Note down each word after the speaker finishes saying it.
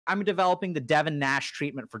I'm developing the Devin Nash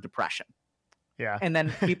treatment for depression. Yeah. And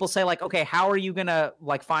then people say like, okay, how are you going to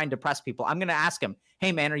like find depressed people? I'm going to ask them,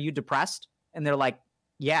 hey man, are you depressed? And they're like,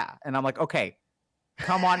 yeah. And I'm like, okay,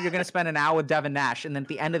 come on. You're going to spend an hour with Devin Nash. And then at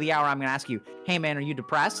the end of the hour, I'm going to ask you, hey man, are you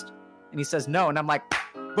depressed? And he says no. And I'm like,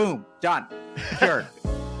 boom, done, cured.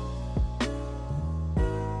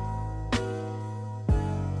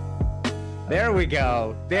 There we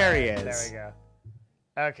go. There he is. There we go.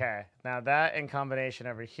 Okay, now that in combination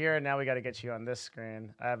over here, now we got to get you on this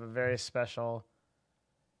screen. I have a very special...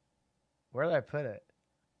 Where did I put it?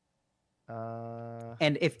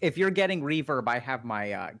 And if you're getting reverb, I have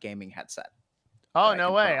my gaming headset. Oh,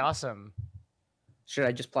 no way. Awesome. Should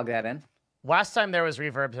I just plug that in? Last time there was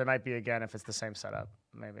reverb, there might be again if it's the same setup,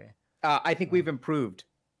 maybe. I think we've improved.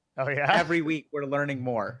 Oh, yeah? Every week we're learning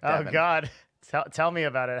more. Devin. Oh, God. Tell me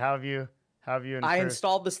about it. How have you improved? I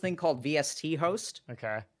installed this thing called VST Host.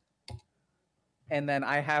 Okay. And then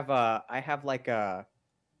I have like a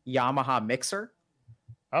Yamaha mixer.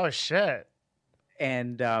 Oh, shit.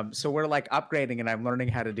 And so we're like upgrading, and I'm learning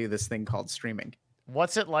how to do this thing called streaming.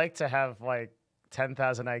 What's it like to have like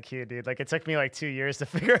 10,000 IQ, dude? Like, it took me like 2 years to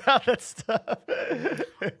figure out that stuff.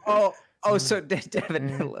 So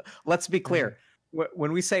Devin, let's be clear.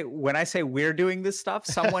 When I say we're doing this stuff,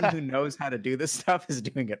 someone who knows how to do this stuff is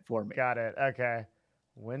doing it for me. Got it. Okay.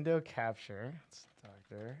 Window capture.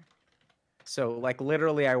 Doctor. So like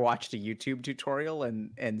literally I watched a YouTube tutorial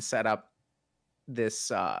and set up this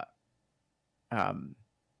stuff, and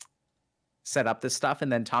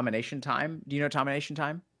then Tomination Time. Do you know Tomination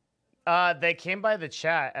Time? They came by the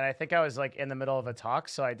chat, and I think I was like in the middle of a talk,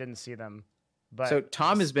 so I didn't see them. But so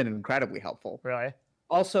Tom has been incredibly helpful. Really?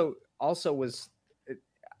 Also was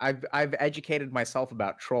I've educated myself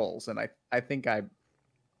about trolls, and I think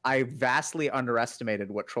I vastly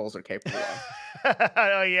underestimated what trolls are capable of.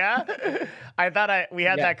 Oh yeah? I thought we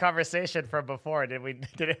had that conversation from before, didn't we?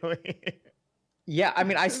 Yeah, I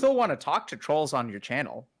mean, I still want to talk to trolls on your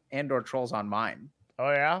channel and or trolls on mine. Oh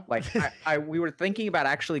yeah? Like we were thinking about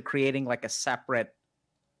actually creating like a separate,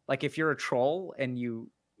 like if you're a troll and you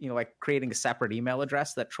know, like creating a separate email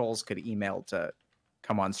address that trolls could email to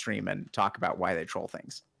come on stream and talk about why they troll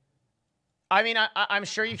things. I mean, I'm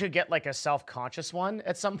sure you could get like a self-conscious one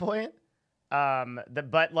at some point.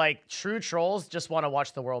 But like true trolls just want to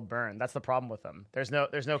watch the world burn. That's the problem with them. There's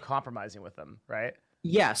no compromising with them, right?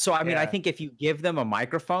 Yeah. So I mean, I think if you give them a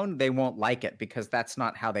microphone, they won't like it because that's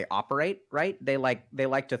not how they operate, right? They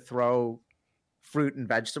like to throw fruit and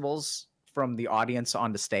vegetables from the audience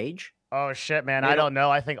onto stage. Oh shit, man! I don't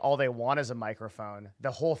know. I think all they want is a microphone.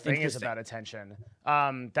 The whole thing is about attention.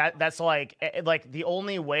 That's like the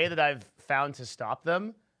only way that I've found to stop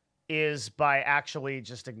them is by actually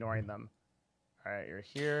just ignoring them. All right, you're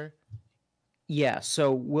here. Yeah,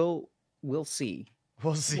 so we'll see.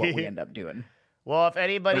 We'll see what we end up doing. Well, if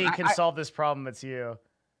anybody can solve this problem, it's you.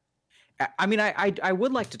 I mean, I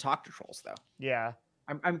would like to talk to trolls though. Yeah.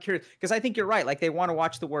 I'm curious because I think you're right. Like they want to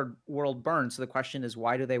watch the world burn. So the question is,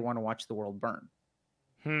 why do they want to watch the world burn?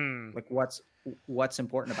 Like what's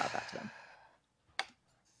important about that to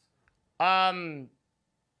them?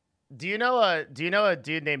 Do you know a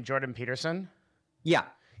dude named Jordan Peterson? Yeah.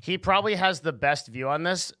 He probably has the best view on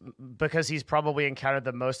this because he's probably encountered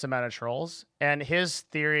the most amount of trolls. And his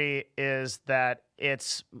theory is that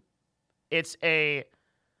it's a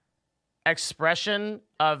expression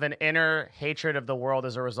of an inner hatred of the world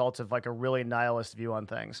as a result of like a really nihilist view on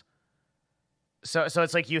things. So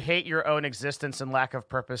it's like you hate your own existence and lack of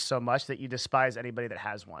purpose so much that you despise anybody that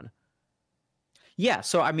has one. Yeah.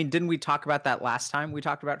 So, I mean, didn't we talk about that last time we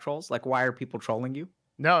talked about trolls? Like, why are people trolling you?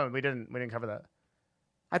 No, we didn't cover that.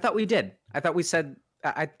 I thought we did. I thought we said,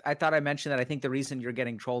 I thought I mentioned that I think the reason you're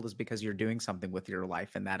getting trolled is because you're doing something with your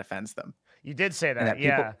life and that offends them. You did say that,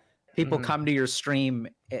 yeah. People come to your stream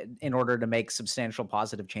in order to make substantial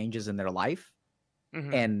positive changes in their life.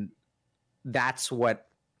 And that's what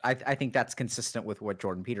I think that's consistent with what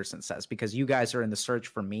Jordan Peterson says, because you guys are in the search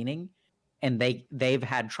for meaning and they've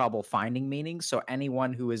had trouble finding meaning. So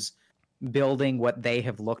anyone who is building what they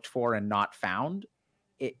have looked for and not found,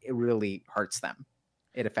 it really hurts them.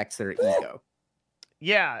 It affects their ego.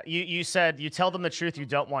 Yeah. You said you tell them the truth you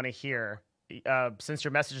don't want to hear. Since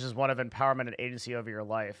your message is one of empowerment and agency over your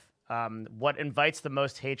life. What invites the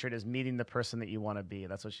most hatred is meeting the person that you want to be.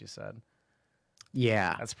 That's what she said.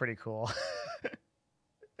 Yeah. That's pretty cool.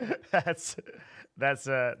 That's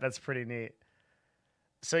pretty neat.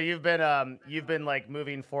 So you've been like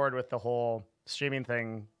moving forward with the whole streaming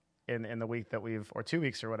thing in the week that or 2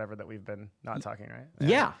 weeks or whatever that we've been not talking, right?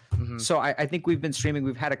 Yeah. So I think we've been streaming.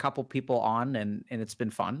 We've had a couple people on and it's been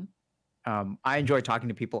fun. I enjoy talking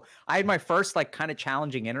to people. I had my first like kind of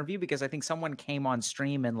challenging interview because I think someone came on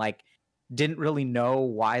stream and like didn't really know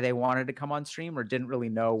why they wanted to come on stream or didn't really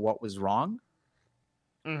know what was wrong.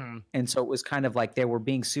 And so it was kind of like they were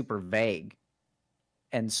being super vague.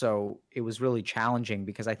 And so it was really challenging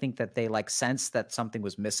because I think that they like sensed that something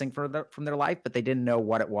was missing from their life, but they didn't know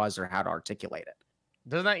what it was or how to articulate it.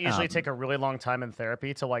 Doesn't that usually take a really long time in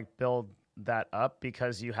therapy to like build that up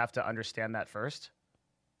because you have to understand that first?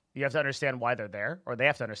 You have to understand why they're there, or they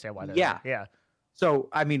have to understand why they're there. Yeah. So,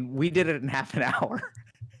 I mean, we did it in half an hour.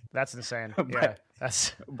 That's insane. But,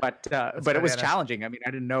 that's but it was challenging. I mean,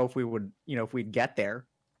 I didn't know if we would, if we'd get there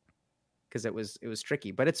because it was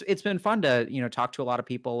tricky, but it's been fun to, talk to a lot of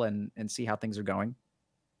people and see how things are going.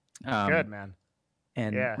 Good, man.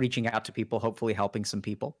 And reaching out to people, hopefully helping some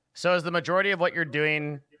people. So is the majority of what you're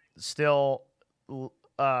doing still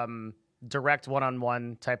direct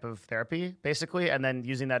one-on-one type of therapy, basically, and then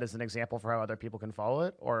using that as an example for how other people can follow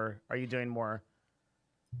it? Or are you doing more?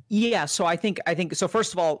 Yeah. So I think so.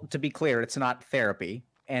 First of all, to be clear, it's not therapy.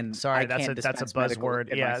 And sorry, that's a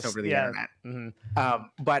buzzword. Yes. Over the internet.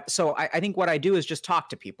 But so I think what I do is just talk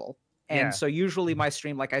to people. And so usually my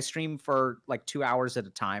stream, like I stream for like 2 hours at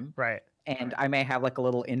a time. Right. And I may have like a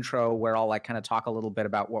little intro where I'll like kind of talk a little bit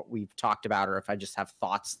about what we've talked about, or if I just have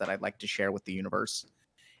thoughts that I'd like to share with the universe.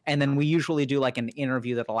 And then we usually do like an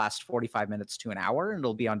interview that'll last 45 minutes to an hour, and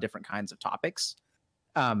it'll be on different kinds of topics.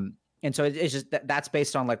 And so it's just that's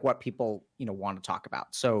based on like what people, want to talk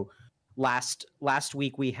about. So last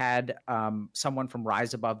week we had someone from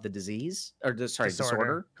Rise Above the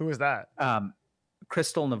Disorder. Who was that?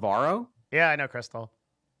 Crystal Navarro. Yeah, I know Crystal.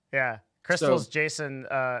 Yeah. Crystal's Jason.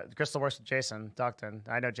 Crystal works with Jason Docton.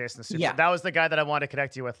 I know Jason. Yeah. That was the guy that I wanted to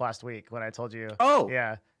connect you with last week when I told you. Oh.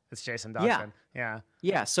 Yeah. It's Jason Docton.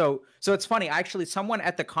 Yeah. So it's funny. Actually, someone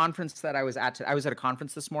at the conference that I was at a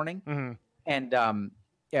conference this morning, and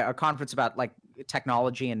a conference about like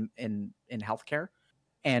technology in healthcare,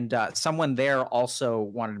 and someone there also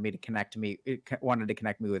wanted to connect me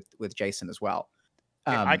with Jason as well.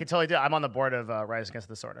 I could totally do it. I'm on the board of Rise Against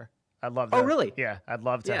the Disorder. I'd love to. Oh, really? Yeah, I'd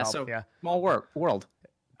love to help. So yeah, small world.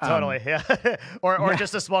 Totally. Yeah. or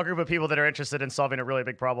just a small group of people that are interested in solving a really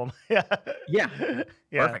big problem. Yeah. Yeah.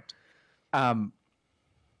 Perfect.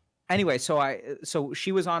 Anyway, so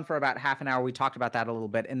she was on for about half an hour. We talked about that a little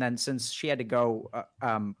bit, and then since she had to go,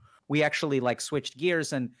 we actually like switched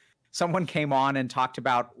gears, and someone came on and talked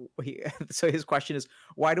about. So his question is,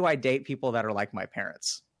 why do I date people that are like my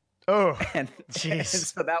parents? Oh, and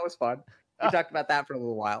so that was fun. We talked about that for a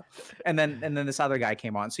little while, and then this other guy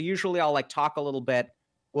came on. So usually I'll like talk a little bit.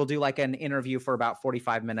 We'll do like an interview for about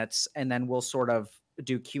 45 minutes, and then we'll sort of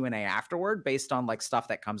do Q&A afterward based on like stuff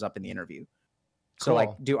that comes up in the interview. So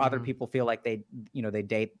like, do other people feel like they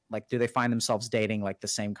date, like, do they find themselves dating like the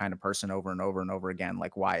same kind of person over and over and over again?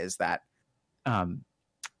 Like, why is that? And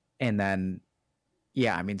then,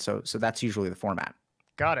 yeah, I mean, so that's usually the format.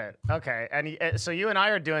 Got it. Okay. And so you and I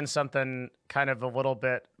are doing something kind of a little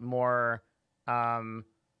bit more, I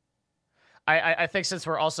think since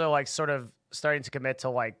we're also like sort of starting to commit to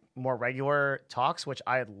like more regular talks, which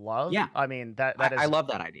I love. Yeah. I mean, I love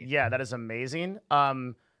that idea. Yeah, that is amazing.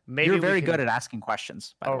 Maybe you're very good at asking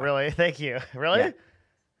questions. Oh, really? Thank you. Really?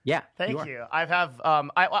 Yeah. Thank you. I have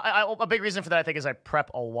a big reason for that, I think, is I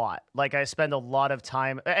prep a lot. Like I spend a lot of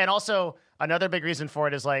time, and also another big reason for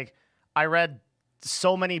it is like I read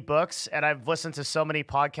so many books and I've listened to so many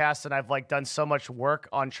podcasts and I've like done so much work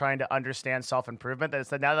on trying to understand self-improvement that it's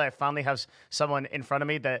that now that I finally have someone in front of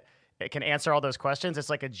me that it can answer all those questions, it's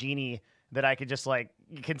like a genie that I could just like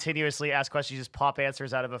continuously ask questions, just pop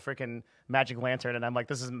answers out of a freaking magic lantern. And I'm like,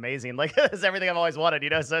 this is amazing. Like, this is everything I've always wanted,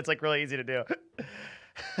 So it's like really easy to do.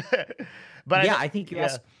 But yeah, I think you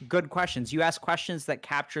ask good questions. You ask questions that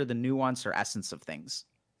capture the nuance or essence of things,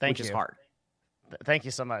 which is hard. Thank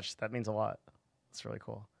you so much. That means a lot. It's really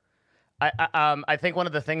cool. I think one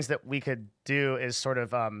of the things that we could do is sort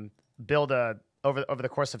of build over the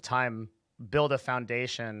course of time, build a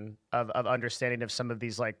foundation of understanding of some of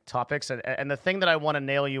these like topics. And the thing that I want to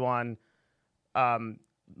nail you on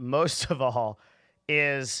most of all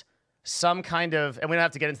is some kind of, and we don't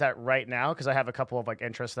have to get into that right now because I have a couple of like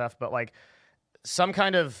intro stuff, but like some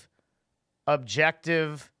kind of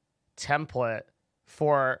objective template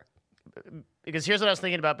for, because here's what I was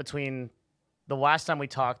thinking about between the last time we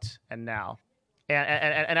talked and now.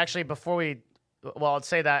 And actually before I'd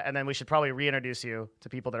say that, and then we should probably reintroduce you to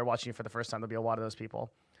people that are watching you for the first time. There'll be a lot of those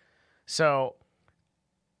people. So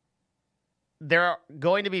there are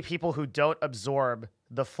going to be people who don't absorb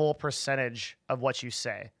the full percentage of what you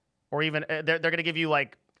say, or even they're going to give you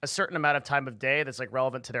like a certain amount of time of day that's like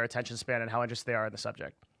relevant to their attention span and how interested they are in the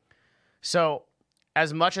subject. So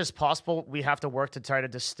as much as possible, we have to work to try to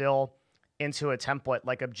distill into a template.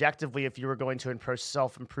 Like objectively, if you were going to approach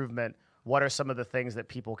self-improvement, what are some of the things that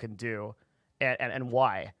people can do and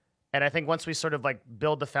why? And I think once we sort of like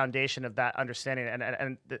build the foundation of that understanding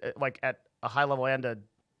and like at a high level and a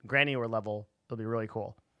granular level, it'll be really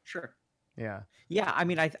cool. Sure. Yeah. Yeah. I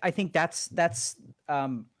mean, I think that's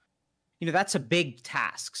you know, that's a big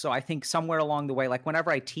task. So I think somewhere along the way, like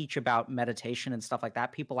whenever I teach about meditation and stuff like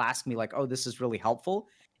that, people ask me like, oh, this is really helpful.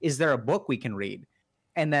 Is there a book we can read?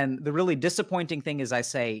 And then the really disappointing thing is I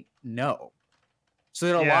say no. So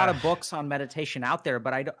there are a lot of books on meditation out there,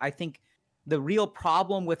 but I think the real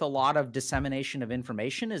problem with a lot of dissemination of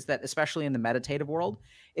information is that, especially in the meditative world,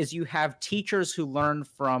 is you have teachers who learn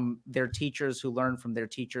from their teachers who learn from their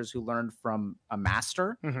teachers who learn from a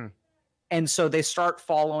master. Mm-hmm. And so they start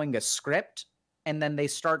following a script, and then they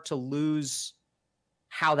start to lose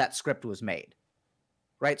how that script was made.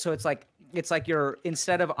 Right. So it's like you're,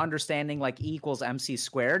 instead of understanding like E equals MC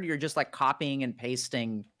squared, you're just like copying and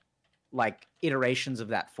pasting like iterations of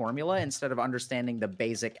that formula instead of understanding the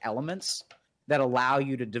basic elements that allow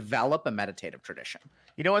you to develop a meditative tradition.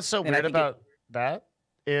 You know what's so weird about that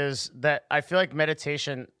is that I feel like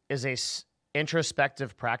meditation is a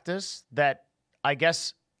introspective practice that I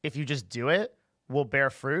guess if you just do it will bear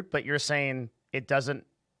fruit, but you're saying it doesn't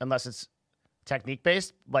unless it's technique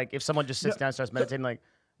based. Like if someone just sits down and starts meditating, like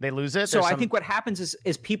they lose it. So I think what happens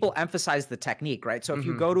is people emphasize the technique, right? So if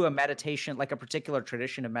you go to a meditation, like a particular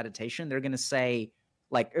tradition of meditation, they're going to say,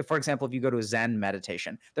 like, for example, if you go to a Zen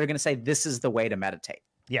meditation, they're going to say, this is the way to meditate.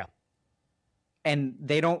 Yeah. And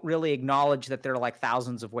they don't really acknowledge that there are like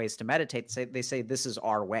thousands of ways to meditate. They say, this is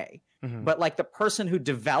our way. But like the person who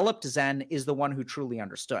developed Zen is the one who truly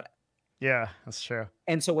understood it. Yeah, that's true.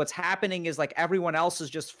 And so what's happening is like everyone else is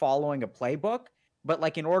just following a playbook. But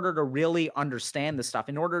like in order to really understand the stuff,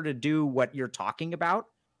 in order to do what you're talking about,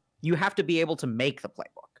 you have to be able to make the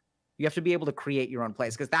playbook. You have to be able to create your own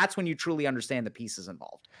plays because that's when you truly understand the pieces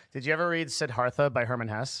involved. Did you ever read Siddhartha by Hermann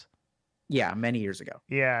Hesse? Yeah, many years ago.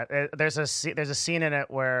 Yeah, there's a scene in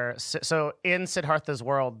it where, so in Siddhartha's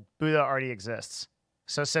world, Buddha already exists.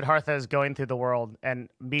 So Siddhartha is going through the world and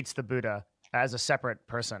meets the Buddha as a separate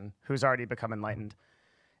person who's already become enlightened.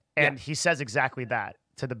 And he says exactly that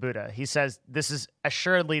to the Buddha. He says, this is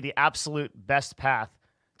assuredly the absolute best path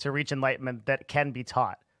to reach enlightenment that can be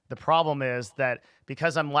taught. The problem is that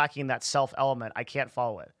because I'm lacking that self element, I can't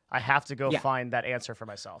follow it. I have to go find that answer for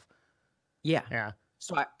myself. Yeah. Yeah.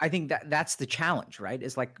 So I think that's the challenge, right?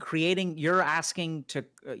 Is like creating, you're saying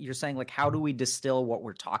like, how do we distill what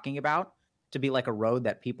we're talking about to be like a road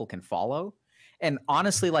that people can follow? And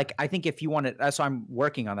honestly, like, I think if you want to, so I'm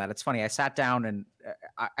working on that. It's funny. I sat down and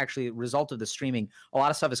actually, result of the streaming, a lot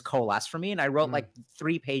of stuff is coalesced for me. And I wrote like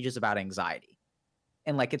 3 pages about anxiety.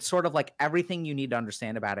 And like, it's sort of like everything you need to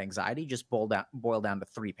understand about anxiety just boil down to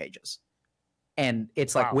 3 pages. And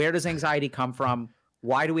it's like, where does anxiety come from?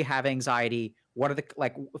 Why do we have anxiety? What are the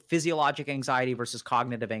like physiologic anxiety versus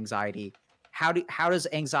cognitive anxiety? How does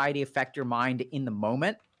anxiety affect your mind in the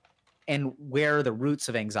moment? And where are the roots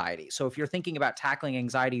of anxiety? So if you're thinking about tackling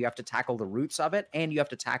anxiety, you have to tackle the roots of it, and you have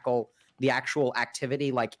to tackle the actual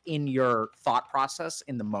activity like in your thought process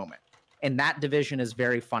in the moment. And that division is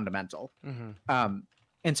very fundamental.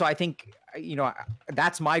 And so I think, you know,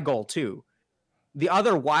 that's my goal too. The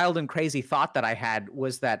other wild and crazy thought that I had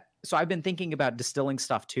was that, so I've been thinking about distilling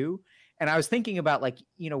stuff too. And I was thinking about like,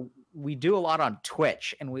 you know, we do a lot on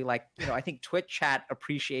Twitch, and we like, you know, I think Twitch chat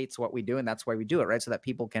appreciates what we do, and that's why we do it, right? So that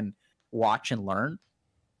people can watch and learn.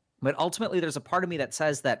 But ultimately there's a part of me that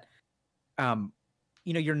says that, you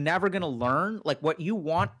know, you're never going to learn like what you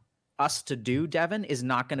want us to do, Devin, is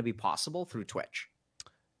not going to be possible through Twitch.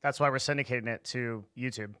 That's why we're syndicating it to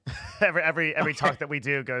YouTube. every talk that we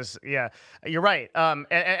do goes, yeah, you're right. And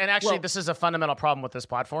actually, this is a fundamental problem with this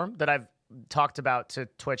platform that I've talked about to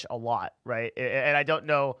Twitch a lot, right? And I don't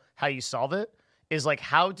know how you solve it. Is like,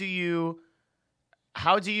 how do you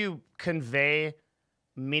convey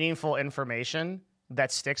meaningful information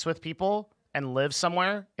that sticks with people and lives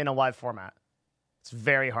somewhere in a live format? It's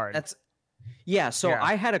very hard. So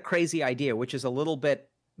I had a crazy idea, which is a little bit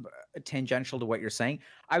tangential to what you're saying.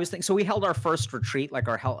 I was thinking, so we held our first retreat, like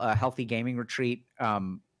our healthy gaming retreat,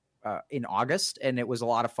 in August, and it was a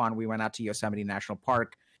lot of fun. We went out to Yosemite National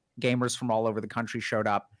Park. Gamers from all over the country showed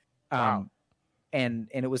up, and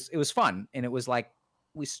it was fun. And it was like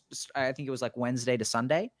I think it was like Wednesday to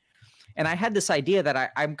Sunday, and I had this idea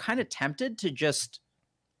that I'm kind of tempted to just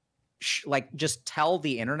tell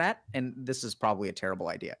the internet, and this is probably a terrible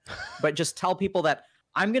idea, but just tell people that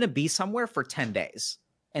I'm going to be somewhere for 10 days.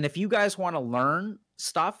 And if you guys want to learn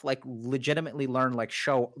stuff, like legitimately learn, like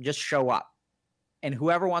just show up. And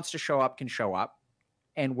whoever wants to show up can show up.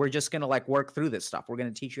 And we're just going to like work through this stuff. We're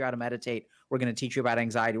going to teach you how to meditate. We're going to teach you about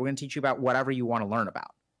anxiety. We're going to teach you about whatever you want to learn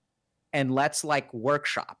about. And let's like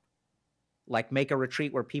workshop, like make a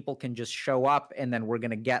retreat where people can just show up, and then we're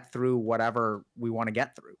going to get through whatever we want to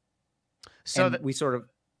get through. So we sort of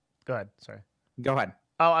go ahead. Sorry. Go ahead.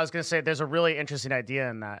 Oh, I was going to say there's a really interesting idea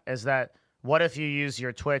in that, is that what if you use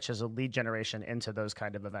your Twitch as a lead generation into those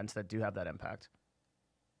kind of events that do have that impact?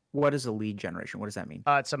 What is a lead generation? What does that mean?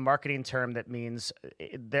 It's a marketing term that means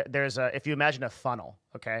there's a, if you imagine a funnel,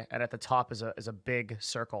 okay, and at the top is a big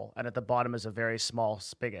circle, and at the bottom is a very small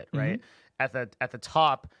spigot, right? Mm-hmm. At the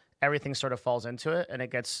top, everything sort of falls into it, and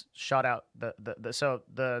it gets shot out. So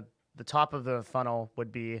the top of the funnel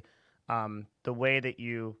would be the way that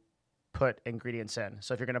you put ingredients in.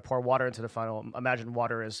 So if you're going to pour water into the funnel, imagine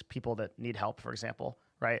water is people that need help, for example,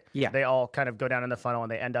 right? Yeah. They all kind of go down in the funnel,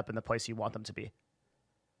 and they end up in the place you want them to be.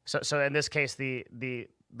 So in this case, the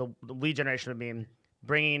lead generation would mean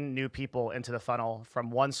bringing new people into the funnel from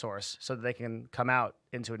one source so that they can come out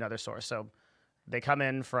into another source. So they come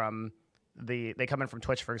in from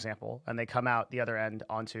Twitch, for example, and they come out the other end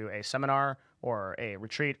onto a seminar or a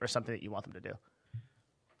retreat or something that you want them to do.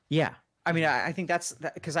 Yeah. I mean, I think that's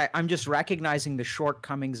because I'm just recognizing the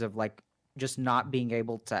shortcomings of like just not being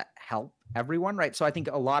able to help everyone, right? So I think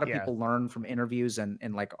a lot of people learn from interviews and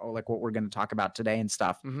like what we're going to talk about today and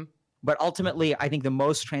stuff. Mm-hmm. But ultimately, I think the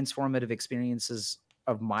most transformative experiences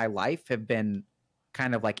of my life have been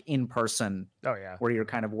kind of like in person. Oh yeah, where you're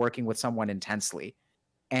kind of working with someone intensely,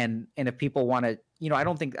 and if people want to,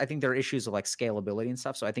 I think there are issues of like scalability and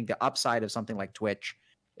stuff. So I think the upside of something like Twitch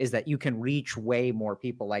is that you can reach way more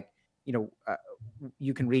people. Like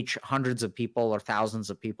you can reach hundreds of people or thousands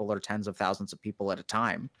of people or tens of thousands of people at a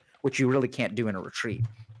time, which you really can't do in a retreat.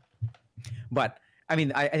 But I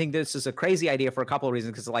mean, I think this is a crazy idea for a couple of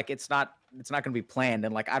reasons, because like it's not going to be planned,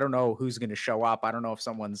 and like I don't know who's going to show up. I don't know if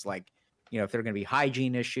someone's like, if there are going to be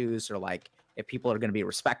hygiene issues, or like if people are going to be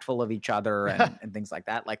respectful of each other and things like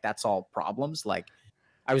that. Like that's all problems. Like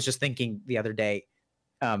I was just thinking the other day.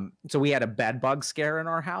 So we had a bed bug scare in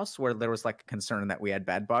our house where there was like a concern that we had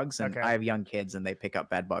bed bugs, and I have young kids and they pick up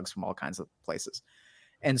bed bugs from all kinds of places.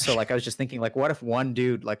 And so like, I was just thinking like, what if one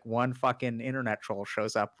dude, like one fucking internet troll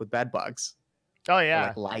shows up with bed bugs? Oh yeah. Or,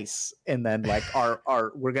 like lice. And then like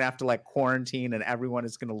we're going to have to like quarantine, and everyone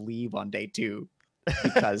is going to leave on day 2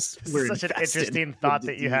 because we're such an interesting thought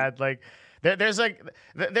that you had. Like there's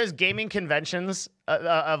gaming conventions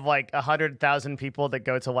of like 100,000 people that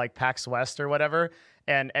go to like PAX West or whatever,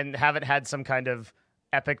 and haven't had some kind of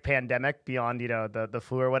epic pandemic beyond the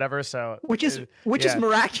flu or whatever. So which is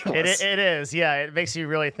miraculous. It is. Yeah, it makes you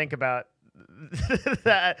really think about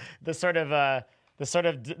that the sort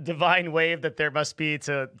of divine wave that there must be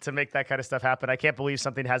to make that kind of stuff happen. I can't believe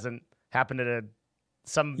something hasn't happened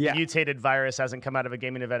some mutated virus hasn't come out of a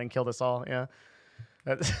gaming event and killed us all. Yeah.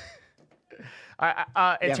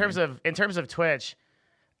 In terms of Twitch,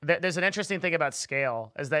 there's an interesting thing about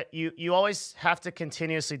scale, is that you always have to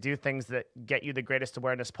continuously do things that get you the greatest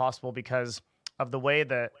awareness possible because of the way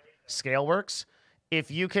that scale works. If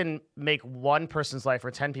you can make one person's life or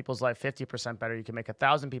 10 people's life 50% better, you can make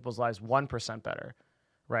 1,000 people's lives 1% better,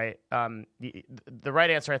 right? The right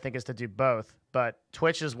answer, I think, is to do both. But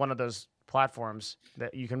Twitch is one of those platforms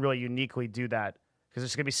that you can really uniquely do that, because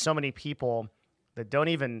there's going to be so many people that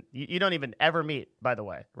you don't even ever meet, by the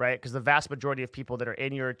way, right? Because the vast majority of people that are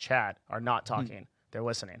in your chat are not talking; they're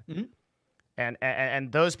listening,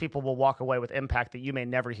 and those people will walk away with impact that you may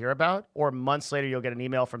never hear about, or months later you'll get an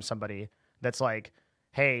email from somebody that's like,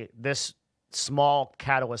 "Hey, this small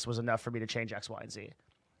catalyst was enough for me to change X, Y, and Z,"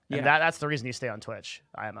 and that's the reason you stay on Twitch,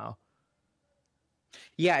 IMO.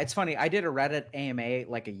 Yeah, it's funny. I did a Reddit AMA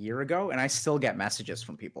like a year ago, and I still get messages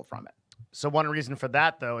from people from it. So one reason for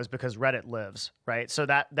that, though, is because Reddit lives, right? So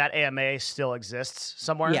that AMA still exists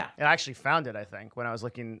somewhere. Yeah. And I actually found it, I think, when I was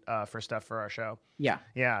looking for stuff for our show. Yeah.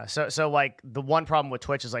 Yeah. So like the one problem with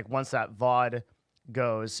Twitch is like once that VOD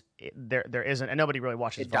goes, there isn't, and nobody really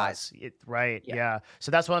watches VODs. Dies. Right. Yeah.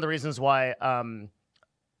 So that's one of the reasons why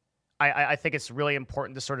I think it's really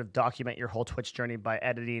important to sort of document your whole Twitch journey by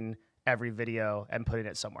editing every video and putting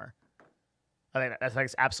it somewhere. I think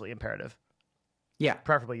it's absolutely imperative. Yeah,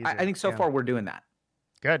 preferably YouTube. I think so far we're doing that.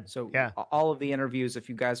 Good. So all of the interviews, if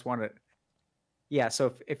you guys want to,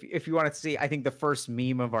 so if you want to see, I think the first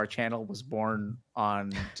meme of our channel was born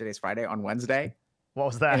on today's Friday, on Wednesday. What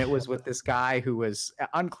was that? And it was with this guy who was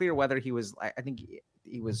unclear whether he was. I think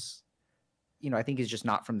he was. I think he's just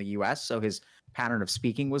not from the U.S., so his pattern of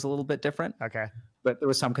speaking was a little bit different. Okay. But there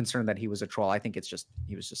was some concern that he was a troll. I think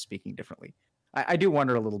he was just speaking differently. I do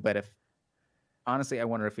wonder a little bit if, honestly, I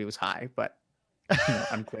wonder if he was high, but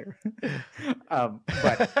unclear.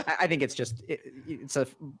 But I think it's just it's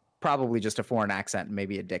probably just a foreign accent and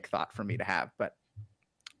maybe a dick thought for me to have. But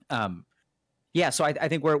yeah, so I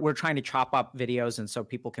think we're trying to chop up videos, and so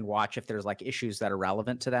people can watch if there's like issues that are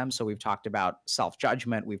relevant to them. So we've talked about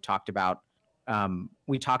self-judgment. We've talked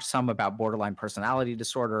some about borderline personality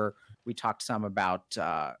disorder. We talked some about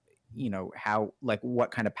how, like,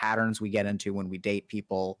 what kind of patterns we get into when we date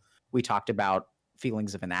people. We talked about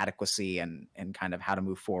feelings of inadequacy and kind of how to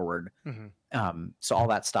move forward. So all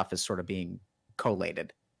that stuff is sort of being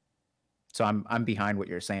collated. So I'm behind what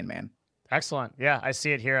you're saying, man. Excellent. Yeah, I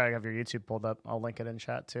see it here. I have your YouTube pulled up. I'll link it in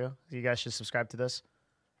chat too. You guys should subscribe to this.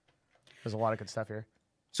 There's a lot of good stuff here.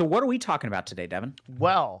 So what are we talking about today, Devin?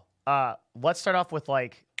 Well, let's start off with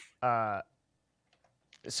like,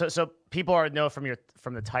 so people know from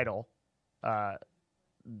the title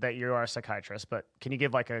that you are a psychiatrist, but can you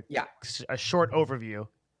give like a short overview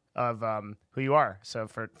of who you are? So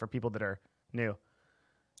for people that are new.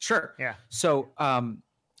 Sure. Yeah. So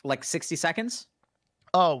like 60 seconds?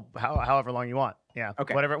 Oh, however long you want. Yeah.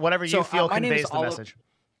 Okay. Whatever you feel conveys the message.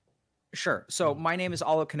 Sure. So my name is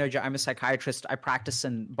Alok Kanojia. I'm a psychiatrist. I practice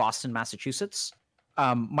in Boston, Massachusetts.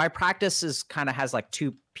 My practice has like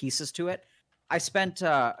two pieces to it. I spent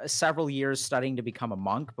several years studying to become a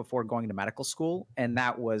monk before going to medical school, and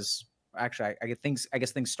that was actually I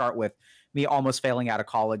guess things start with me almost failing out of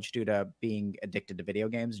college due to being addicted to video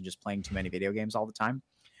games and just playing too many video games all the time.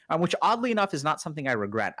 Which oddly enough is not something I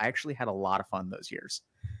regret. I actually had a lot of fun those years,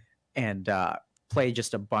 and played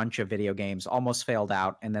just a bunch of video games, almost failed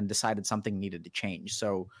out, and then decided something needed to change.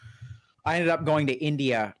 So I ended up going to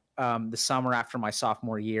India the summer after my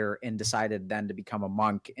sophomore year and decided then to become a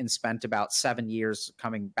monk, and spent about 7 years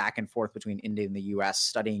coming back and forth between India and the US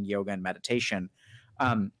studying yoga and meditation.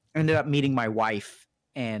 Ended up meeting my wife,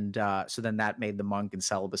 and so then that made the monk and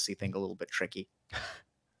celibacy thing a little bit tricky.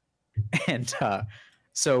 And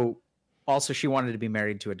so also she wanted to be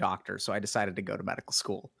married to a doctor, so I decided to go to medical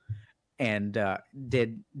school, and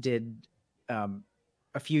did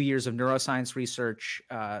a few years of neuroscience research,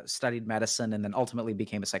 studied medicine, and then ultimately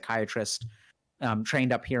became a psychiatrist.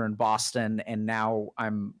 Trained up here in Boston, and now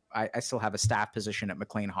I still have a staff position at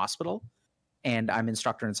McLean Hospital, and I'm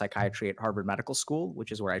instructor in psychiatry at Harvard Medical School,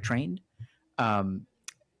 which is where I trained.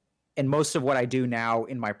 And most of what I do now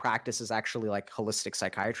in my practice is actually like holistic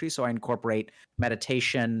psychiatry. So I incorporate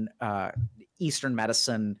meditation, Eastern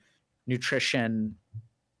medicine, nutrition,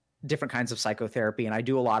 different kinds of psychotherapy. And I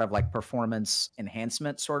do a lot of like performance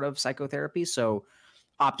enhancement sort of psychotherapy. So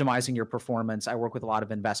optimizing your performance. I work with a lot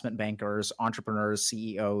of investment bankers, entrepreneurs,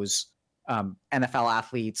 CEOs, NFL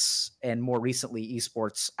athletes, and more recently,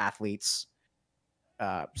 esports athletes.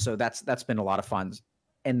 So that's been a lot of fun.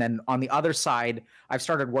 And then on the other side, I've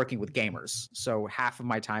started working with gamers. So half of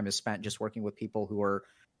my time is spent just working with people who are,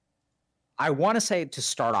 I want to say to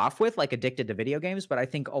start off with, like addicted to video games, but I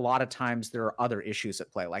think a lot of times there are other issues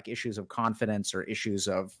at play, like issues of confidence or issues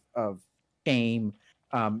of shame,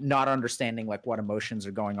 not understanding like what emotions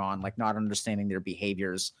are going on, like not understanding their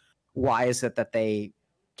behaviors. Why is it that they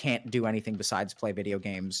can't do anything besides play video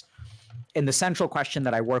games? And the central question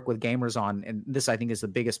that I work with gamers on, and this I think is the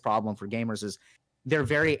biggest problem for gamers, is they're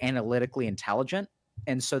very analytically intelligent,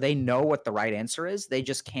 and so they know what the right answer is. They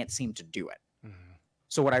just can't seem to do it. Mm-hmm.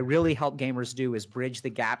 So what I really help gamers do is bridge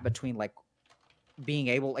the gap between like being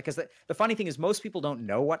able, like, because the funny thing is most people don't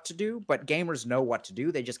know what to do, but gamers know what to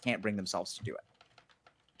do. They just can't bring themselves to do it.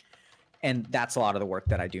 And that's a lot of the work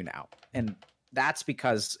that I do now. And that's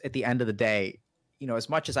because at the end of the day, you know, as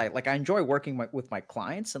much as I enjoy working with my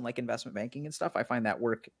clients and like investment banking and stuff, I find that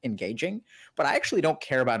work engaging, but I actually don't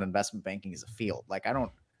care about investment banking as a field. Like I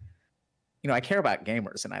don't, you know, I care about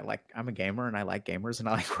gamers, and I'm a gamer and I like gamers and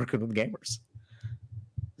I like working with gamers.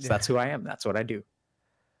 So that's who I am. That's what I do.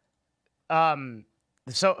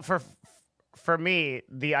 So for me,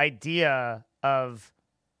 the idea of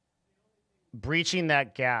breaching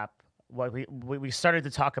that gap, what we started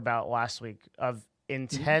to talk about last week, of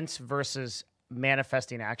intent versus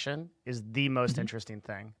manifesting action, is the most interesting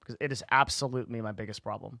thing, because it is absolutely my biggest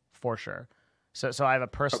problem, for sure. So I have a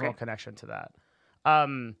personal connection to that.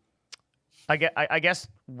 I guess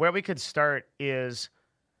where we could start is,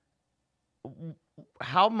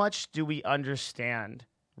 how much do we understand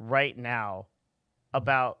right now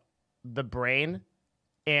about the brain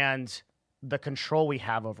and the control we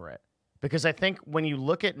have over it? Because I think when you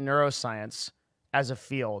look at neuroscience as a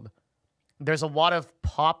field, there's a lot of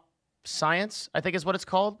pop science, I think is what it's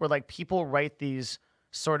called, where like people write these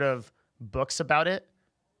sort of books about it,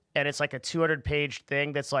 and it's like a 200-page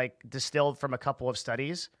thing that's like distilled from a couple of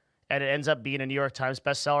studies, and it ends up being a New York Times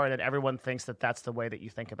bestseller, and then everyone thinks that that's the way that you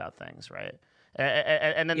think about things, right?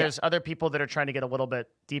 And then there's other people that are trying to get a little bit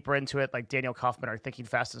deeper into it, like Daniel Kaufman, are Thinking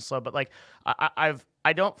Fast and Slow. But like,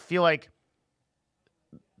 I don't feel like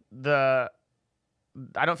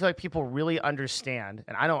people really understand,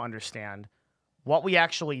 and I don't understand what we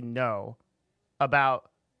actually know about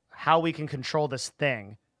how we can control this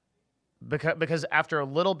thing. Because after a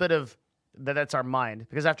little bit of that's our mind.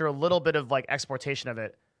 Because after a little bit of like exportation of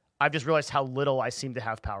it, I've just realized how little I seem to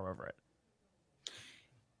have power over it.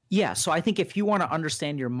 Yeah, so I think if you want to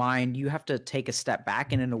understand your mind, you have to take a step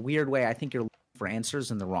back. And in a weird way, I think you're looking for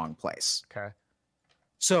answers in the wrong place. Okay.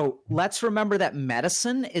 So let's remember that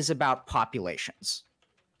medicine is about populations,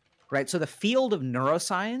 right? So the field of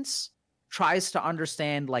neuroscience tries to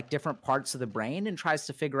understand like different parts of the brain and tries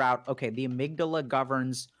to figure out, okay, the amygdala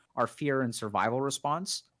governs our fear and survival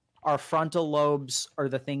response. Our frontal lobes are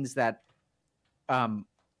the things that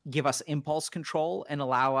give us impulse control and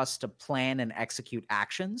allow us to plan and execute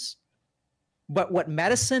actions. But what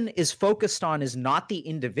medicine is focused on is not the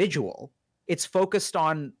individual. It's focused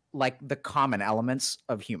on like the common elements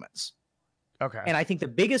of humans. Okay. And I think the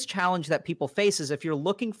biggest challenge that people face is if you're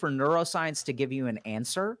looking for neuroscience to give you an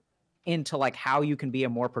answer into like how you can be a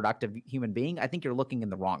more productive human being, I think you're looking in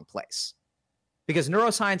the wrong place. Because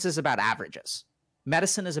neuroscience is about averages.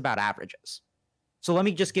 Medicine is about averages. So let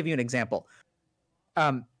me just give you an example.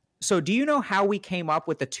 So do you know how we came up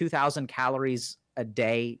with the 2,000 calories a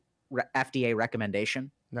day FDA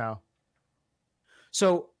recommendation? No.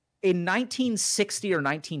 So in 1960 or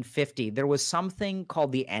 1950, there was something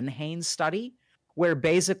called the NHANES study, where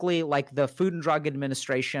basically like the Food and Drug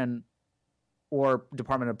Administration or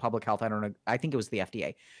Department of Public Health, I don't know, I think it was the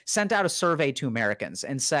FDA, sent out a survey to Americans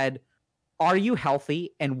and said, are you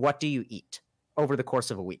healthy and what do you eat over the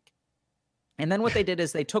course of a week? And then what they did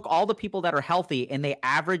is they took all the people that are healthy and they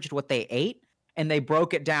averaged what they ate and they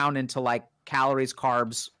broke it down into like calories,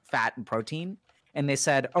 carbs, fat, and protein. And they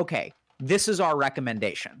said, okay, this is our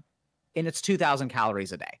recommendation. And it's 2,000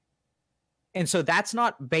 calories a day. And so that's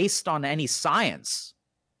not based on any science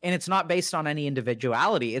and it's not based on any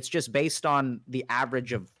individuality. It's just based on the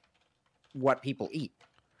average of what people eat.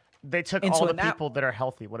 They took all the people that are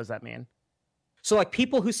healthy. What does that mean? So like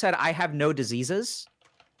people who said, I have no diseases,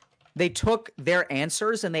 they took their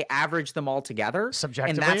answers and they averaged them all together.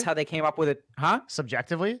 Subjectively? And that's how they came up with it. Huh?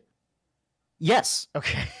 Subjectively? Yes.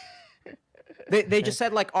 Okay. They just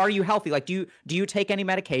said, like, are you healthy? Like, do you take any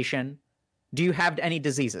medication? Do you have any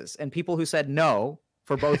diseases? And people who said no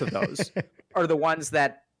for both of those are the ones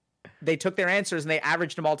that they took their answers and they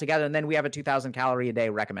averaged them all together. And then we have a 2,000 calorie a day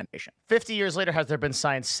recommendation. 50 years later, has there been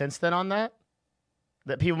science since then on that?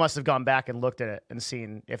 That people must have gone back and looked at it and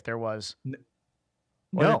seen if there was.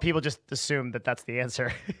 Or no. did people just assume that that's the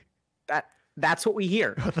answer? That's what we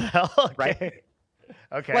hear. What the hell? Okay. Right?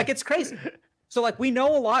 Okay. Like, it's crazy. So like we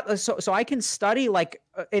know a lot. So I can study like,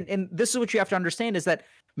 and this is what you have to understand is that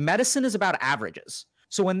medicine is about averages.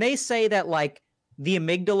 So when they say that like the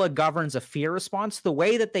amygdala governs a fear response, the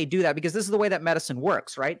way that they do that, because this is the way that medicine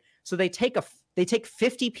works, right? So they take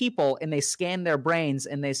 50 people and they scan their brains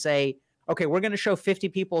and they say, okay, we're going to show 50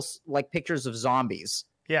 people like pictures of zombies.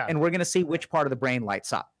 Yeah. And we're going to see which part of the brain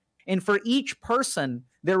lights up. And for each person,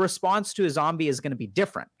 their response to a zombie is going to be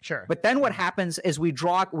different. Sure. But then what happens is we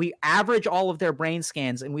average all of their brain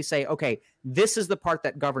scans and we say, okay, this is the part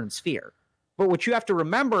that governs fear. But what you have to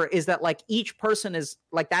remember is that like each person is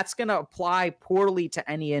like, that's going to apply poorly to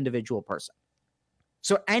any individual person.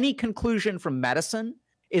 So any conclusion from medicine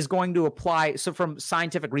is going to apply. So from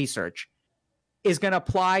scientific research is going to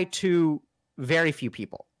apply to very few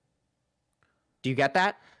people. Do you get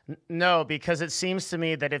that? No, because it seems to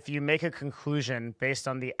me that if you make a conclusion based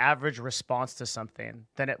on the average response to something,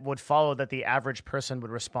 then it would follow that the average person would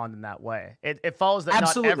respond in that way. It follows that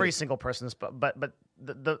Absolutely. Not every single person's, but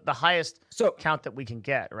the highest count that we can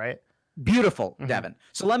get, right? Beautiful, Devin.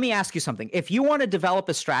 So let me ask you something. If you want to develop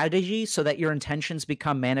a strategy so that your intentions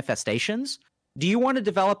become manifestations, do you want to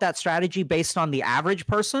develop that strategy based on the average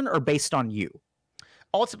person or based on you?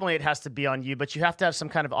 Ultimately, it has to be on you, but you have to have some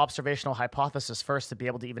kind of observational hypothesis first to be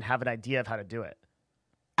able to even have an idea of how to do it.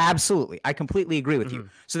 Absolutely. I completely agree with you.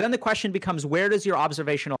 So then the question becomes, where does your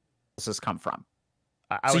observational hypothesis come from?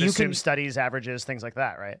 I would assume studies, averages, things like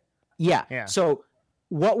that, right? Yeah. So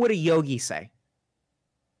what would a yogi say?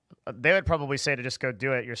 They would probably say to just go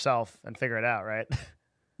do it yourself and figure it out, right?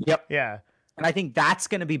 Yep. Yeah. And I think that's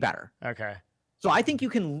going to be better. Okay. So I think you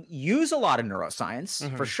can use a lot of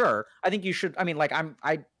neuroscience for sure. I think you should. I mean, like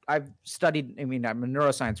I've studied. I mean, I'm a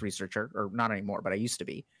neuroscience researcher, or not anymore, but I used to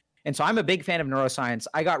be. And so I'm a big fan of neuroscience.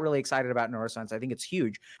 I got really excited about neuroscience. I think it's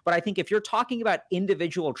huge. But I think if you're talking about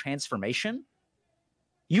individual transformation,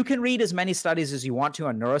 you can read as many studies as you want to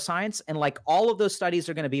on neuroscience. And like all of those studies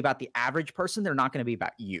are going to be about the average person. They're not going to be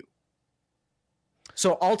about you.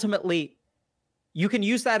 So ultimately, you can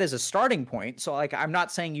use that as a starting point. So like, I'm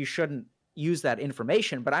not saying you shouldn't use that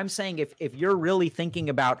information, but I'm saying if you're really thinking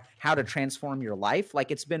about how to transform your life,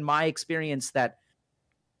 like it's been my experience that,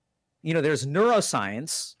 you know, there's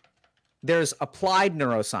neuroscience, there's applied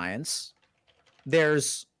neuroscience,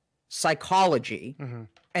 there's psychology,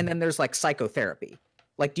 and then there's like psychotherapy.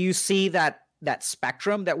 Like, do you see that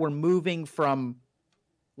spectrum that we're moving from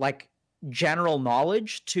like general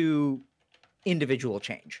knowledge to individual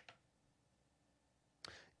change?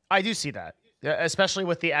 I do see that, especially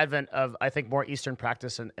with the advent of, I think, more Eastern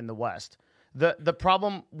practice in the West. The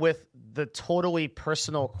problem with the totally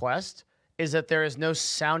personal quest is that there is no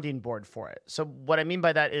sounding board for it. So what I mean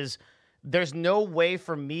by that is there's no way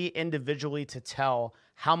for me individually to tell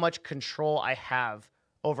how much control I have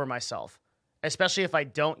over myself, especially if I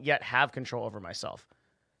don't yet have control over myself.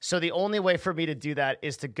 So the only way for me to do that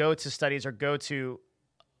is to go to studies or go to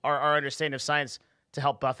our understanding of science to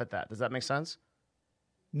help buffet that. Does that make sense?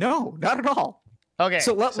 No, not at all. Okay.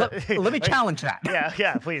 So let me challenge that.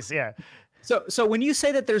 Yeah, please. Yeah. So when you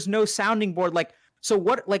say that there's no sounding board, so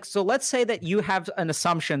let's say that you have an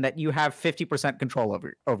assumption that you have 50% control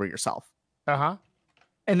over yourself. Uh-huh.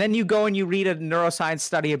 And then you go and you read a neuroscience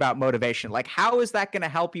study about motivation. Like, how is that going to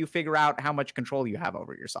help you figure out how much control you have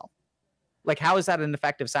over yourself? Like, how is that an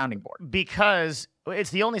effective sounding board? Because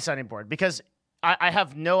it's the only sounding board, because I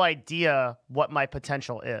have no idea what my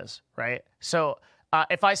potential is, right? So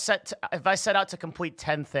if I set out to complete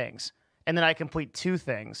 10 things, and then I complete 2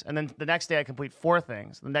 things, and then the next day I complete 4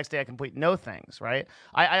 things, the next day I complete no things, right?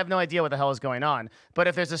 I have no idea what the hell is going on. But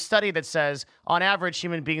if there's a study that says, on average,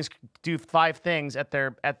 human beings do 5 things at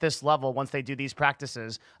this level once they do these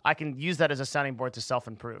practices, I can use that as a sounding board to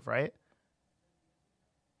self-improve, right?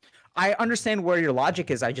 I understand where your logic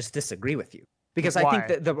is. I just disagree with you. Because Why? I think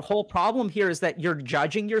that the whole problem here is that you're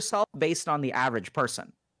judging yourself based on the average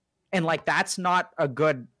person. And like, that's not a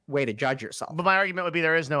good way to judge yourself. But my argument would be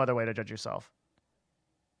there is no other way to judge yourself.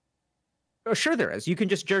 Oh, sure there is. You can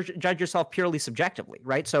just judge yourself purely subjectively,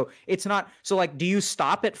 right? So it's not, so like, do you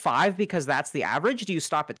stop at 5 because that's the average? Do you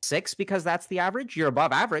stop at 6 because that's the average? You're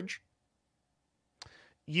above average.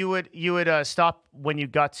 You would stop when you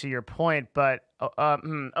got to your point, but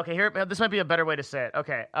okay, here, this might be a better way to say it.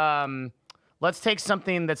 Okay, let's take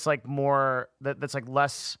something that's like more, that's like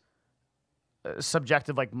less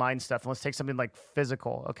subjective, like mind stuff, and let's take something like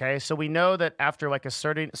physical. Okay, so we know that after like a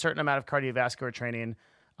certain amount of cardiovascular training,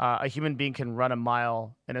 a human being can run a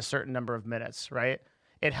mile in a certain number of minutes, right?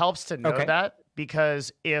 It helps to know that,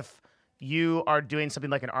 because if you are doing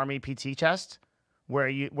something like an Army PT test, where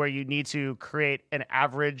you need to create an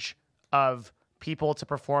average of people to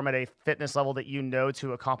perform at a fitness level that you know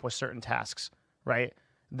to accomplish certain tasks, right?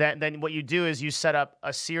 Then what you do is you set up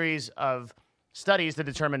a series of studies to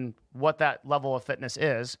determine what that level of fitness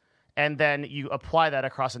is, and then you apply that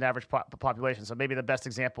across an average population. So maybe the best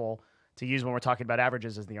example to use when we're talking about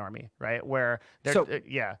averages is the Army, right? Where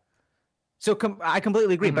yeah. So I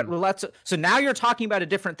completely agree, but so now you're talking about a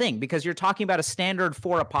different thing, because you're talking about a standard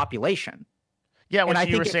for a population. Yeah, what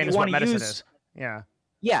you were saying is what medicine is. Yeah.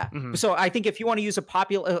 Yeah. So I think if you want to use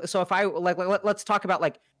a so if I let's talk about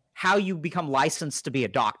like how you become licensed to be a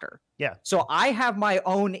doctor. Yeah. So I have my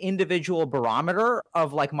own individual barometer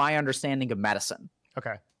of like my understanding of medicine.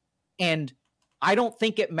 Okay. And I don't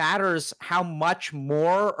think it matters how much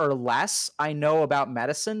more or less I know about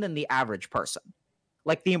medicine than the average person.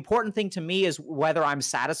 Like, the important thing to me is whether I'm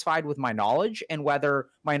satisfied with my knowledge and whether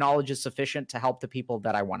my knowledge is sufficient to help the people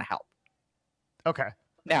that I want to help. Okay.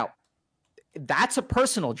 Now, that's a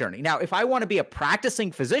personal journey. Now, if I want to be a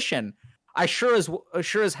practicing physician, I sure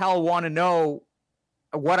as hell want to know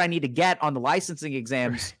what I need to get on the licensing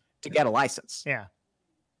exams to get a license. Yeah.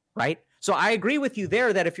 Right? So I agree with you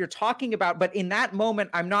there that if you're talking about, but in that moment,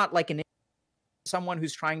 I'm not like someone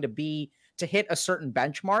who's trying to hit a certain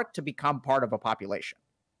benchmark to become part of a population.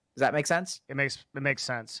 Does that make sense? It makes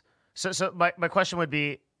sense. So my question would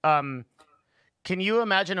be, can you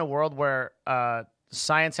imagine a world where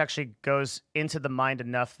science actually goes into the mind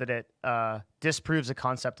enough that it disproves a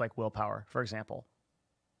concept like willpower, for example?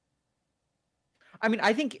 I mean,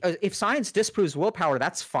 I think if science disproves willpower,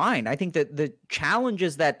 that's fine. I think that the challenge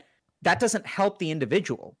is that doesn't help the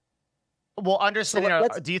individual. Well,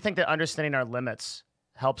 do you think that understanding our limits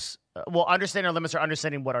helps? Understanding our limits or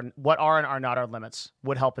understanding what are and are not our limits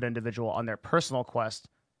would help an individual on their personal quest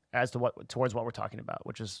as to towards what we're talking about,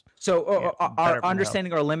 which is so our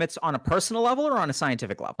understanding our limits on a personal level or on a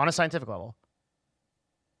scientific level? On a scientific level.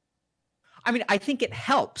 I mean, I think it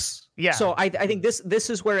helps. Yeah. So I think this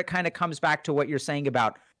is where it kind of comes back to what you're saying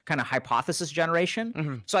about kind of hypothesis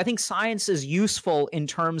generation. So I think science is useful in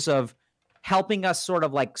terms of helping us sort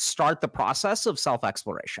of like start the process of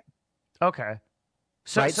self-exploration. Okay.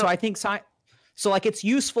 So I think so like it's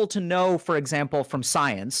useful to know, for example, from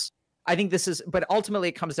science. I think this is, but ultimately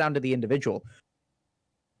it comes down to the individual.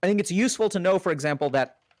 I think it's useful to know, for example,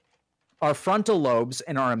 that our frontal lobes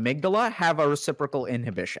and our amygdala have a reciprocal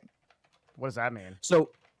inhibition. What does that mean? So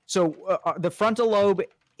the frontal lobe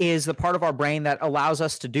is the part of our brain that allows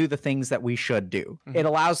us to do the things that we should do. It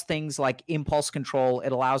allows things like impulse control.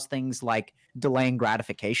 It allows things like delaying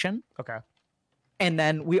gratification. Okay. And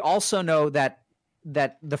then we also know that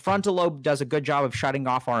the frontal lobe does a good job of shutting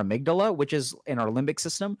off our amygdala, which is in our limbic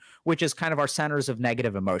system, which is kind of our centers of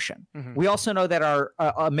negative emotion. We also know that our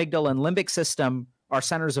amygdala and limbic system, our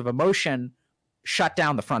centers of emotion, shut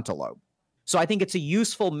down the frontal lobe. So I think it's a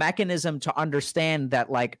useful mechanism to understand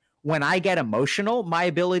that, like, when I get emotional, my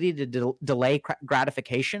ability to delay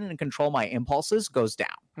gratification and control my impulses goes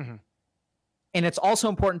down. And it's also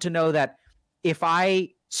important to know that if I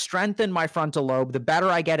strengthen my frontal lobe, the better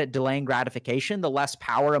I get at delaying gratification, the less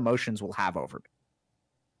power emotions will have over me.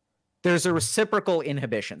 There's a reciprocal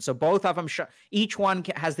inhibition. So both of them, each one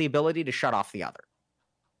has the ability to shut off the other.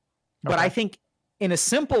 But I think in a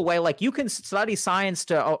simple way, like, you can study science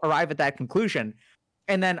to arrive at that conclusion.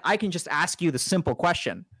 And then I can just ask you the simple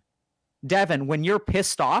question. Devin, when you're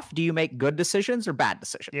pissed off, do you make good decisions or bad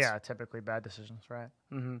decisions? Yeah, typically bad decisions, right?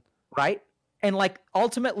 Right? And like,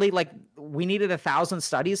 ultimately, like, we needed 1,000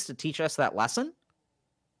 studies to teach us that lesson.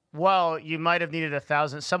 Well, you might have needed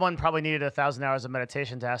 1,000. Someone probably needed 1,000 hours of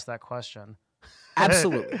meditation to ask that question.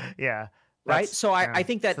 Absolutely. Yeah. Right. So I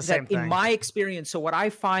think that in my experience, so what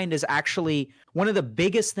I find is actually one of the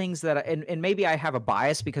biggest things that, and maybe I have a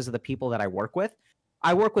bias because of the people that I work with.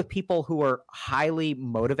 I work with people who are highly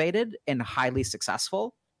motivated and highly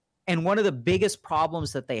successful. And one of the biggest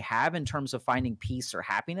problems that they have in terms of finding peace or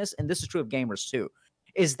happiness, and this is true of gamers too,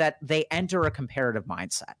 is that they enter a comparative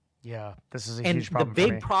mindset. Yeah, this is a huge problem. And the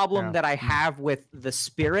big problem that I have with the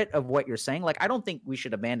spirit of what you're saying, like, I don't think we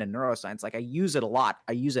should abandon neuroscience. Like, I use it a lot.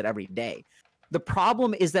 I use it every day. The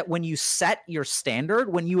problem is that when you set your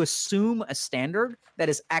standard, when you assume a standard that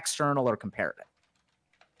is external or comparative,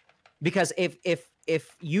 because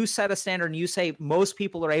if you set a standard and you say most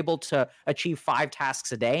people are able to achieve 5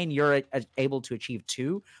 tasks a day and you're able to achieve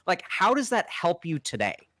 2, like, how does that help you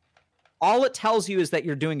today? All it tells you is that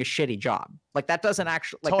you're doing a shitty job. Like, that doesn't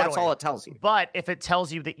actually, like, that's all it tells you. But if it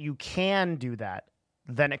tells you that you can do that,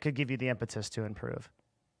 then it could give you the impetus to improve.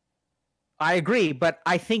 I agree, but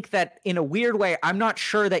I think that in a weird way, I'm not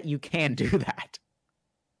sure that you can do that.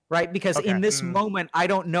 Right? Because in this moment, I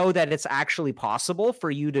don't know that it's actually possible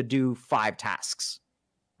for you to do 5 tasks.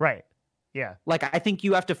 Right. Yeah. Like, I think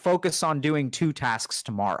you have to focus on doing 2 tasks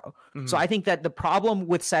tomorrow. So I think that the problem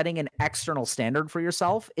with setting an external standard for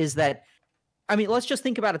yourself is that, I mean, let's just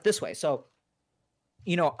think about it this way. So,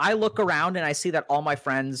 you know, I look around and I see that all my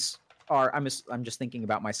friends are, I'm just thinking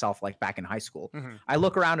about myself, like, back in high school. I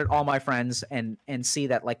look around at all my friends and see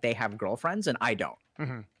that, like, they have girlfriends and I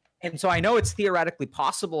don't. And so I know it's theoretically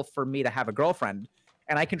possible for me to have a girlfriend,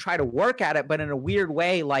 and I can try to work at it, but in a weird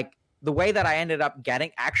way, like, the way that I ended up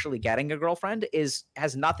actually getting a girlfriend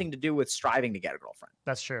has nothing to do with striving to get a girlfriend.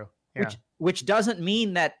 That's true. Yeah. Which doesn't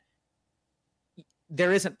mean that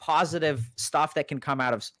there isn't positive stuff that can come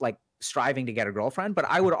out of, like, striving to get a girlfriend, but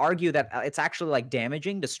I would argue that it's actually, like,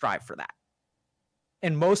 damaging to strive for that.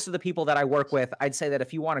 And most of the people that I work with, I'd say that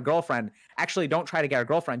if you want a girlfriend, actually don't try to get a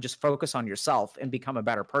girlfriend, just focus on yourself and become a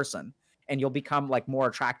better person. And you'll become, like, more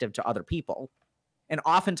attractive to other people. And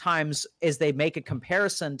oftentimes, as they make a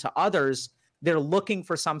comparison to others, they're looking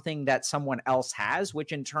for something that someone else has,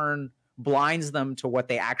 which in turn blinds them to what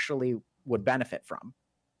they actually would benefit from.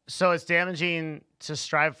 So it's damaging to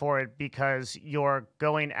strive for it because you're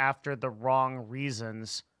going after the wrong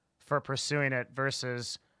reasons for pursuing it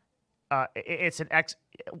versus...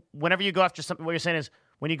 whenever you go after something, what you're saying is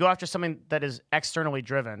when you go after something that is externally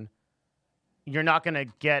driven, you're not going to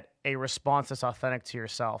get a response that's authentic to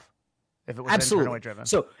yourself if it was internally driven.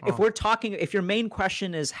 So if your main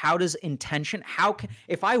question is how does intention,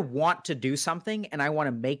 if I want to do something and I want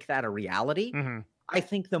to make that a reality, I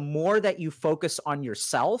think the more that you focus on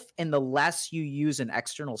yourself and the less you use an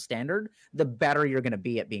external standard, the better you're going to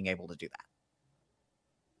be at being able to do that.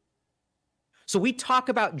 So we talk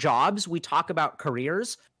about jobs, we talk about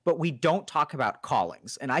careers, but we don't talk about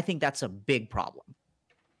callings. And I think that's a big problem.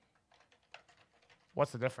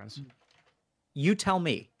 What's the difference? You tell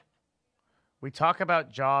me. We talk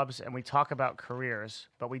about jobs and we talk about careers,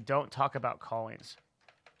 but we don't talk about callings.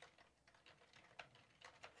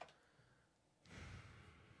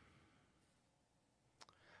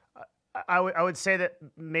 I would say that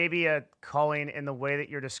maybe a calling in the way that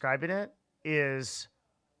you're describing it is...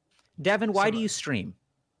 Devin, why do you stream?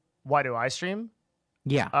 Why do I stream?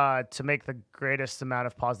 Yeah. To make the greatest amount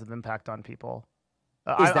of positive impact on people.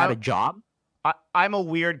 Is that a job? I'm a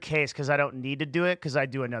weird case because I don't need to do it because I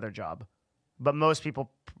do another job. But most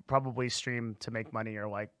people probably stream to make money or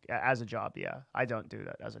like as a job. Yeah, I don't do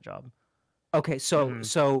that as a job. Okay,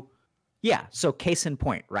 so yeah, so case in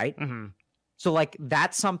point, right? Mm-hmm. So like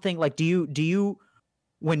that's something like do you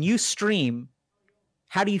when you stream,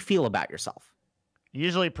 how do you feel about yourself?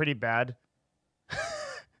 Usually pretty bad.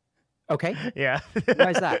 Okay. Yeah.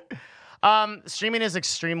 Why is that? Streaming is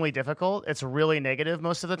extremely difficult. It's really negative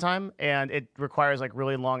most of the time, and it requires like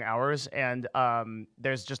really long hours. And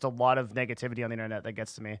there's just a lot of negativity on the internet that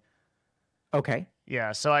gets to me. Okay.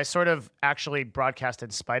 Yeah. So I sort of actually broadcast in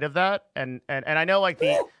spite of that, and I know like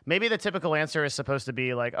maybe the typical answer is supposed to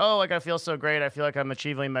be like, oh, like I feel so great. I feel like I'm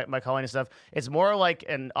achieving my calling and stuff. It's more like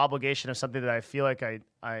an obligation of something that I feel like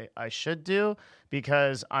I should do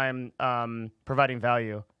because I'm providing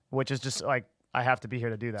value, which is just like. I have to be here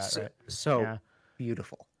to do that, right? So yeah.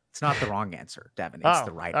 Beautiful. It's not the wrong answer, Devin. It's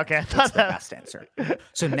the right answer. It's the best answer.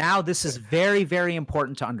 So now this is very, very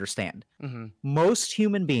important to understand. Mm-hmm. Most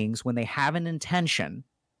human beings, when they have an intention,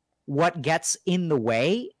 what gets in the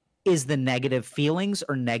way is the negative feelings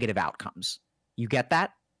or negative outcomes. You get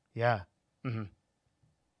that? Yeah. Mm-hmm.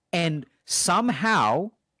 And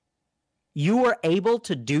somehow you are able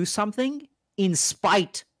to do something in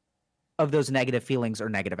spite of those negative feelings or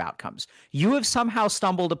negative outcomes. You have somehow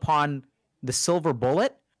stumbled upon the silver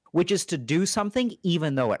bullet, which is to do something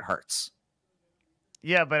even though it hurts.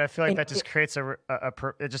 Yeah, but I feel like that just creates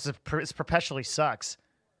it perpetually sucks.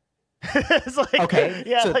 It's like, okay,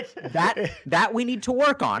 yeah, so like that we need to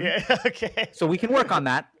work on. Yeah, okay. So we can work on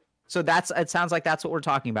that. So it sounds like that's what we're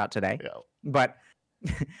talking about today. Yeah.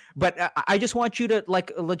 But I just want you to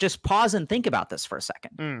like just pause and think about this for a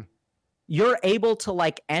second. Mm. You're able to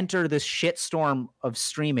like enter this shitstorm of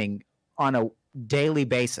streaming on a daily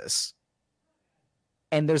basis.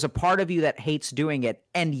 And there's a part of you that hates doing it.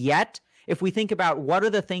 And yet, if we think about what are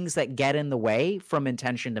the things that get in the way from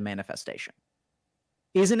intention to manifestation,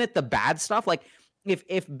 isn't it the bad stuff? Like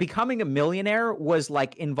if becoming a millionaire was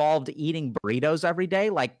like involved eating burritos every day,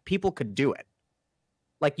 like people could do it.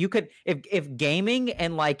 Like you could, if gaming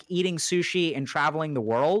and like eating sushi and traveling the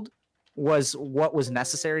world was what was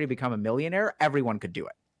necessary to become a millionaire, everyone could do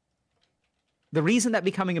it. The reason that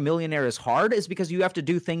becoming a millionaire is hard is because you have to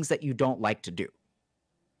do things that you don't like to do.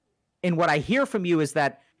 And what I hear from you is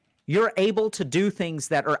that you're able to do things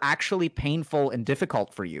that are actually painful and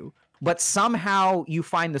difficult for you, but somehow you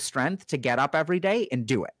find the strength to get up every day and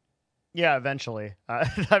do it. Yeah, eventually.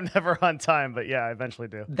 I'm never on time, but yeah, I eventually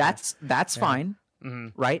do. That's fine,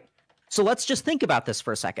 right? So let's just think about this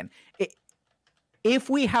for a second.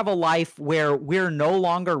 If we have a life where we're no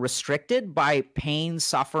longer restricted by pain,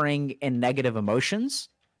 suffering, and negative emotions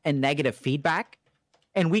and negative feedback,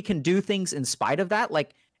 and we can do things in spite of that,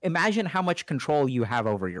 like imagine how much control you have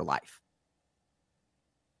over your life.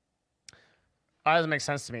 That doesn't make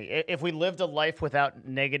sense to me. If we lived a life without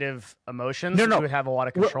negative emotions, we would have a lot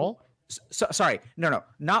of control. Sorry,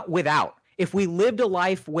 not without. If we lived a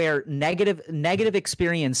life where negative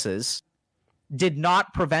experiences did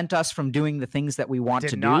not prevent us from doing the things that we want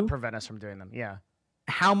to do. Did not prevent us from doing them, yeah.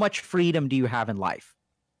 How much freedom do you have in life?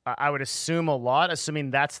 I would assume a lot,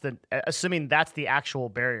 assuming that's the actual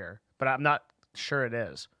barrier, but I'm not sure it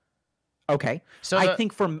is. Okay. So I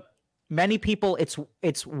think for many people,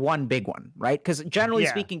 it's one big one, right? Because generally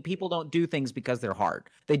speaking, people don't do things because they're hard.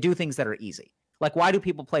 They do things that are easy. Like, why do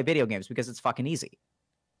people play video games? Because it's fucking easy.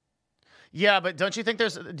 Yeah, but do you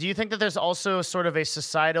think that there's also sort of a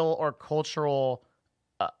societal or cultural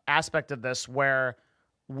aspect of this where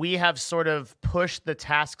we have sort of pushed the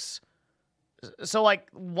tasks? So like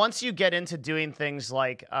once you get into doing things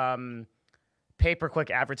like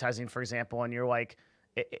pay-per-click advertising, for example, and you're like,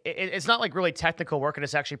 it's not like really technical work and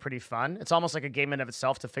it's actually pretty fun. It's almost like a game in of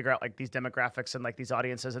itself to figure out like these demographics and like these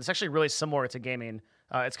audiences. And it's actually really similar to gaming.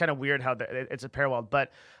 It's kind of weird how it's a parallel,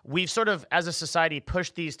 but we've sort of, as a society,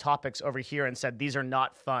 pushed these topics over here and said, these are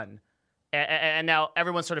not fun. And now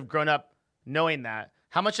everyone's sort of grown up knowing that.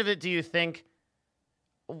 How much of it do you think,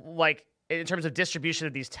 like in terms of distribution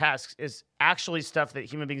of these tasks, is actually stuff that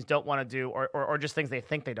human beings don't want to do or just things they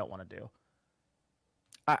think they don't want to do?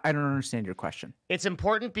 I don't understand your question. It's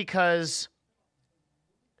important because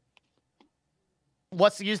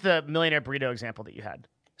let's use the millionaire burrito example that you had.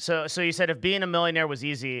 So you said if being a millionaire was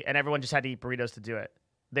easy and everyone just had to eat burritos to do it,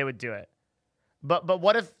 they would do it. But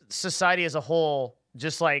what if society as a whole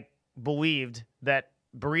just like believed that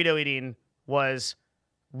burrito eating was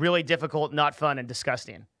really difficult, not fun, and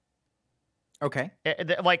disgusting? Okay.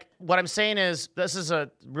 Like what I'm saying is, this is a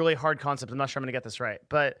really hard concept. I'm not sure I'm going to get this right,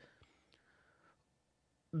 but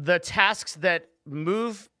the tasks that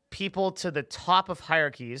move people to the top of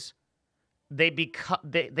hierarchies,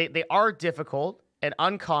 they are difficult and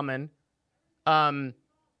uncommon,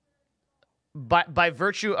 by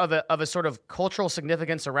virtue of a sort of cultural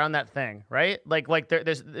significance around that thing, right? Like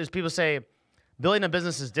there's people say building a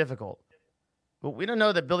business is difficult, but we don't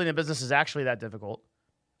know that building a business is actually that difficult.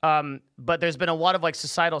 But there's been a lot of like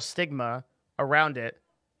societal stigma around it,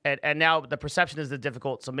 and now the perception is that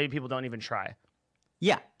difficult, so maybe people don't even try.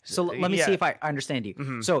 Yeah. So let me see if I understand you.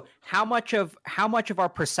 Mm-hmm. So how much of our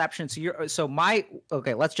perception?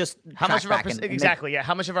 Let's just how much of our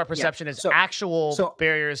how much of our perception is actual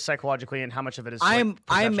barriers psychologically, and how much of it is? I'm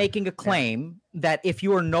making a claim that if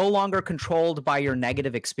you are no longer controlled by your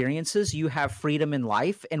negative experiences, you have freedom in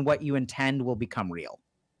life, and what you intend will become real.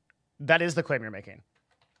 That is the claim you're making.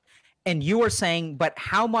 And you are saying, but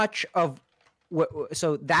how much of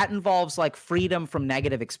so that involves like freedom from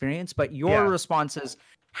negative experience, but your response is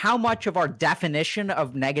how much of our definition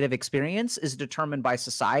of negative experience is determined by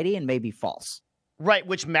society and maybe false. Right,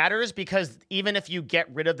 which matters because even if you get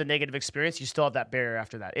rid of the negative experience, you still have that barrier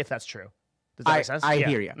after that, if that's true. Does that make sense? I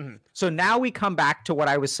hear you. Mm-hmm. So now we come back to what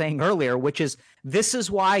I was saying earlier, which is this is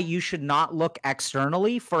why you should not look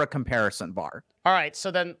externally for a comparison bar. All right,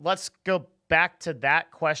 so then let's go back to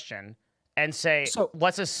that question and say,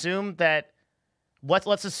 let's assume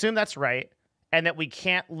that's right, and that we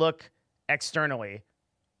can't look externally.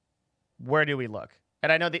 Where do we look?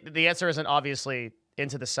 And I know the answer isn't obviously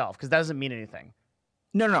into the self, because that doesn't mean anything.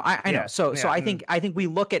 No, I know. So I think we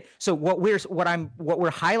look at what we're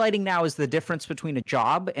highlighting now is the difference between a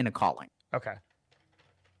job and a calling. Okay.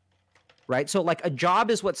 Right? So like a job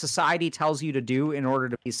is what society tells you to do in order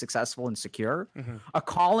to be successful and secure. Mm-hmm. A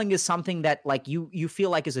calling is something that like you feel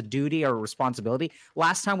like is a duty or a responsibility.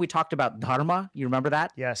 Last time we talked about dharma, you remember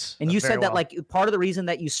that? Yes. And you said that like part of the reason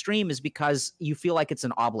that you stream is because you feel like it's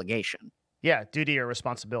an obligation. Yeah, duty or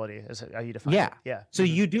responsibility is how you define it. Yeah. So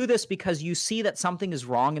you do this because you see that something is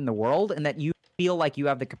wrong in the world and that you feel like you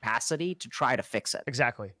have the capacity to try to fix it.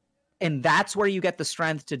 Exactly. And that's where you get the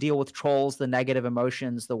strength to deal with trolls, the negative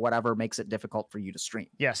emotions, the whatever makes it difficult for you to stream.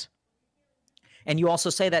 Yes. And you also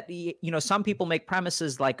say that, some people make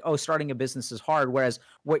premises like, oh, starting a business is hard. Whereas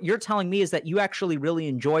what you're telling me is that you actually really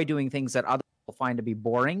enjoy doing things that other people find to be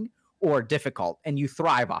boring or difficult, and you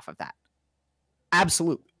thrive off of that.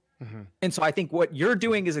 Absolutely. Mm-hmm. And so I think what you're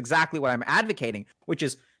doing is exactly what I'm advocating, which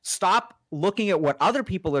is stop looking at what other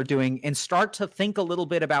people are doing and start to think a little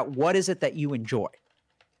bit about what is it that you enjoy?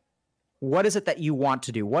 What is it that you want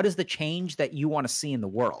to do? What is the change that you want to see in the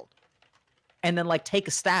world? And then like take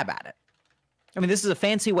a stab at it. I mean, this is a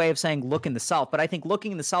fancy way of saying look in the self, but I think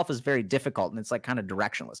looking in the self is very difficult and it's like kind of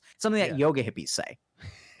directionless. It's something that yoga hippies say.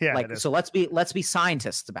 Yeah. Like, so let's be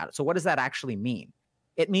scientists about it. So what does that actually mean?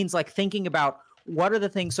 It means like thinking about what are the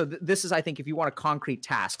things. So this is, I think, if you want a concrete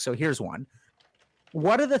task. So here's one.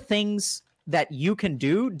 What are the things that you can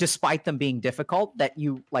do despite them being difficult that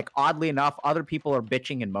you, like, oddly enough, other people are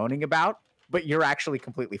bitching and moaning about, but you're actually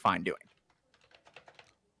completely fine doing?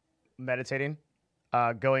 Meditating,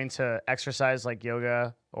 going to exercise like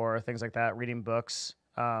yoga or things like that, reading books.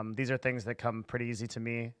 These are things that come pretty easy to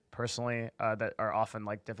me personally, that are often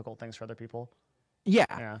like difficult things for other people.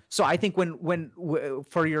 Yeah. So I think when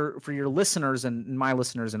for your listeners and my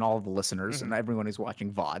listeners and all of the listeners mm-hmm. and everyone who's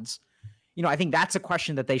watching VODs, I think that's a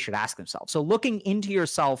question that they should ask themselves. So looking into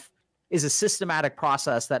yourself is a systematic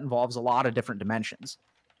process that involves a lot of different dimensions.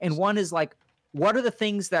 And one is like, what are the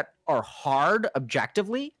things that are hard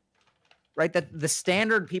objectively, right? That the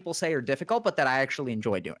standard people say are difficult, but that I actually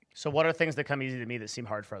enjoy doing. So what are things that come easy to me that seem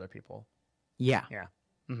hard for other people? Yeah.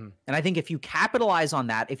 Mm-hmm. And I think if you capitalize on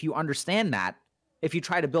that, if you understand that, if you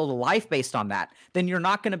try to build a life based on that, then you're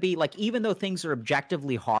not going to be like, even though things are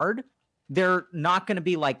objectively hard, they're not going to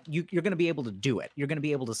be like, you're going to be able to do it. You're going to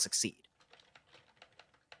be able to succeed.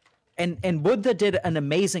 And Buddha did an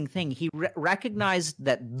amazing thing. He recognized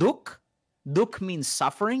that dukh means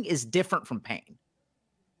suffering, is different from pain.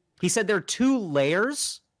 He said there are two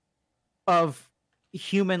layers of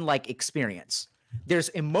human like experience. There's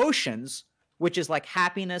emotions, which is like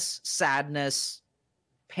happiness, sadness,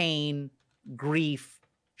 pain, grief,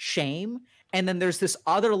 shame. And then there's this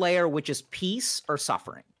other layer, which is peace or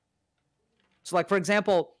suffering. So like, for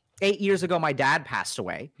example, 8 years ago, my dad passed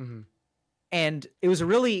away. Mm-hmm. And it was a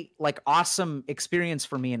really like awesome experience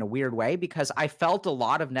for me in a weird way, because I felt a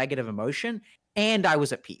lot of negative emotion and I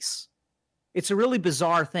was at peace. It's a really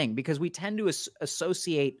bizarre thing, because we tend to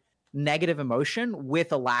associate negative emotion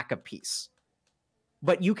with a lack of peace.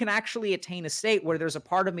 But you can actually attain a state where there's a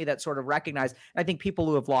part of me that sort of recognized, I think people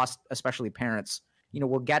who have lost, especially parents,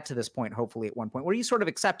 will get to this point, hopefully at one point, where you sort of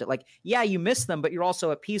accept it. Like, yeah, you miss them, but you're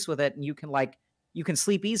also at peace with it. And you can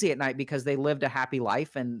sleep easy at night because they lived a happy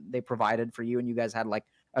life and they provided for you and you guys had like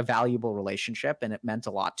a valuable relationship and it meant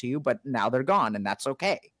a lot to you, but now they're gone and that's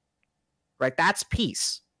okay. Right? That's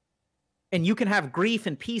peace. And you can have grief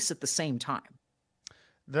and peace at the same time.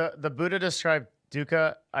 The Buddha described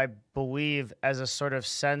dukkha, I believe, as a sort of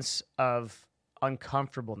sense of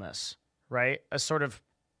uncomfortableness, right? A sort of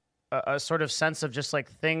sense of just like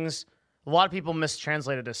things. A lot of people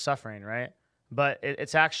mistranslate it as suffering, right? But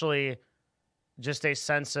it's actually just a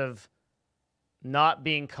sense of not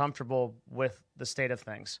being comfortable with the state of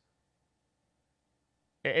things.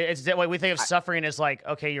 It's that way we think of suffering as like,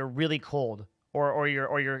 okay, you're really cold or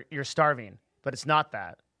you're starving, but it's not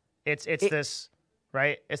that. It's this,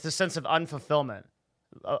 right? It's the sense of unfulfillment,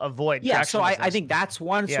 a void. Yeah, so I think that's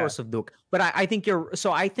one source of dukkha. But I think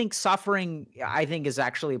I think suffering, I think, is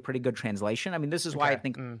actually a pretty good translation. I mean, this is why I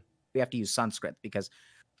think we have to use Sanskrit, because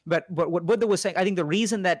but what Buddha was saying, I think the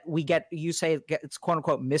reason that you say it's quote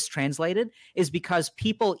unquote mistranslated is because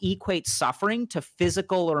people equate suffering to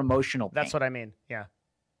physical or emotional pain. That's what I mean. Yeah.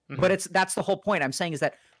 Mm-hmm. But that's the whole point I'm saying, is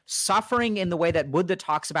that suffering in the way that Buddha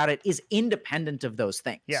talks about it is independent of those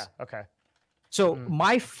things. Yeah. Okay. So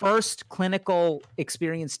my first clinical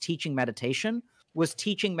experience teaching meditation was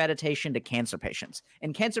teaching meditation to cancer patients.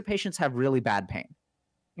 And cancer patients have really bad pain.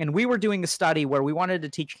 And we were doing a study where we wanted to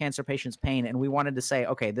teach cancer patients pain, and we wanted to say,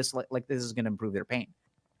 okay, this is going to improve their pain.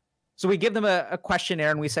 So we give them a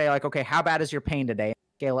questionnaire and we say like, okay, how bad is your pain today?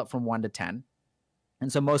 Scale it from 1 to 10.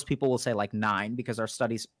 And so most people will say like 9, because our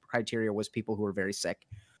study's criteria was people who were very sick.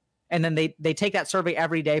 And then they take that survey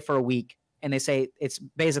every day for a week, and they say it's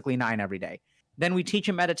basically 9 every day. Then we teach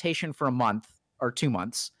them meditation for a month or 2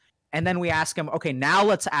 months. And then we ask them, okay, now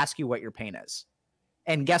let's ask you what your pain is.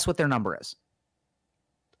 And guess what their number is?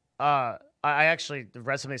 I actually, the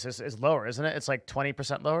resume says is lower, isn't it? It's like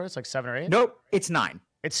 20% lower. It's like 7 or 8. Nope, it's 9.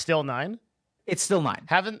 It's still 9. It's still 9.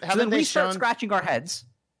 Haven't so then they we start shown... scratching our heads.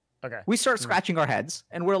 Okay. We start scratching our heads,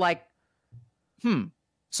 and we're like,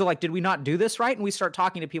 So like, did we not do this right? And we start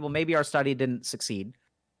talking to people. Maybe our study didn't succeed.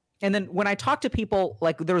 And then when I talk to people,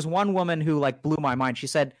 like there was one woman who like blew my mind. She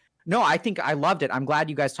said, no, I think I loved it. I'm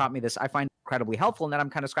glad you guys taught me this. I find it incredibly helpful. And then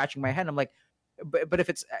I'm kind of scratching my head. I'm like, but if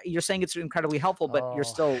you're saying it's incredibly helpful, but you're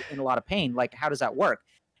still in a lot of pain, like how does that work?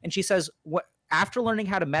 And she says, after learning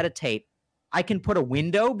how to meditate, I can put a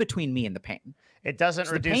window between me and the pain. It doesn't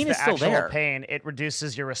reduce the actual pain. It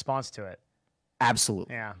reduces your response to it.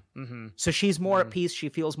 Absolutely. Yeah. Mm-hmm. So she's more at peace. She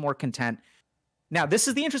feels more content. Now, this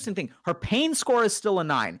is the interesting thing. Her pain score is still a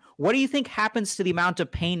 9. What do you think happens to the amount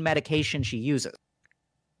of pain medication she uses?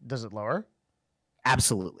 Does it lower?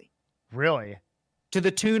 Absolutely. Really? To the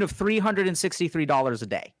tune of $363 a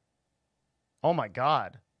day. Oh my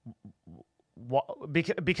God.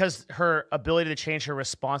 Because her ability to change her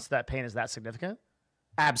response to that pain is that significant?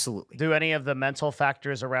 Absolutely. Do any of the mental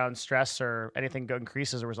factors around stress or anything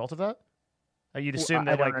increase as a result of that? You'd assume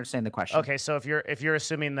that I don't understand the question. Okay, so if you're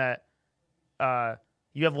assuming that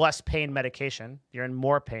you have less pain medication, you're in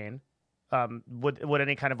more pain, would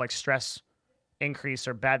any kind of like stress increase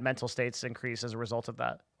or bad mental states increase as a result of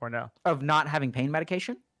that, or no? Of not having pain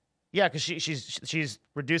medication? Yeah, because she's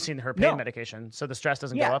reducing her pain medication, so the stress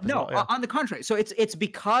doesn't go up. No, as well. On the contrary. So it's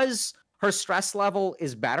because her stress level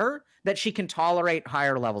is better that she can tolerate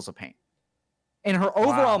higher levels of pain. And her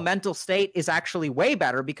overall mental state is actually way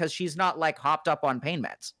better because she's not like hopped up on pain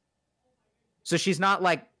meds. So she's not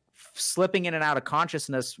like slipping in and out of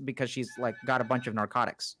consciousness because she's like got a bunch of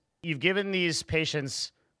narcotics. You've given these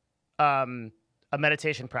patients a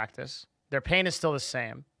meditation practice. Their pain is still the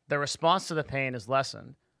same. Their response to the pain is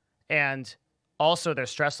lessened. And also their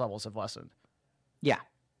stress levels have lessened. Yeah.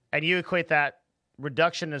 And you equate that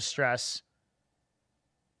reduction of stress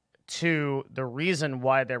to the reason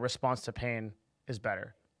why their response to pain is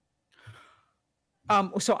better.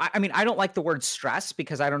 So I mean, I don't like the word stress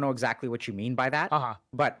because I don't know exactly what you mean by that.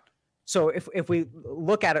 But so if we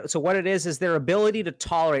look at it, so what it is their ability to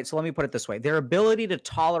tolerate. So let me put it this way. Their ability to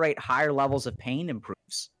tolerate higher levels of pain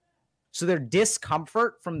improves. So their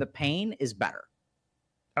discomfort from the pain is better.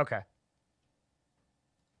 Okay.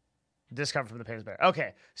 Discomfort from the pain is better.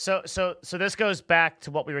 Okay. So this goes back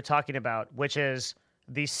to what we were talking about, which is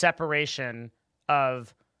the separation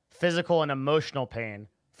of physical and emotional pain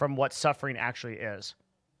from what suffering actually is.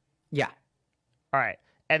 Yeah. All right.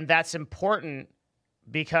 And that's important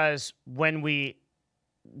because when we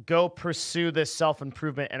go pursue this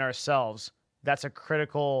self-improvement in ourselves, that's a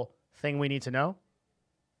critical thing we need to know.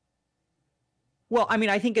 Well, I mean,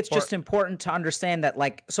 I think it's just important to understand that,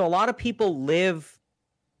 like, so a lot of people live,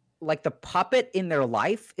 like, the puppet in their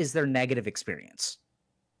life is their negative experience.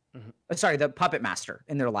 Sorry, the puppet master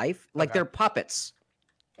in their life. Like, they're puppets,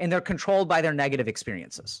 and they're controlled by their negative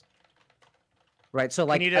experiences. Right? So,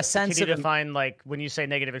 like, can you define, like, when you say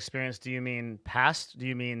negative experience, do you mean past? Do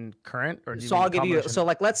you mean current? Or do you mean I'll give you, so,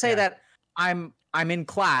 like, let's say that I'm in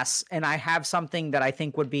class, and I have something that I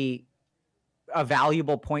think would be a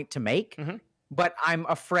valuable point to make, but I'm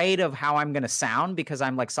afraid of how I'm going to sound because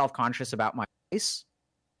I'm, like, self-conscious about my voice.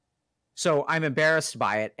 So I'm embarrassed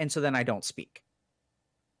by it, and so then I don't speak.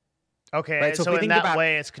 Okay, right? So in that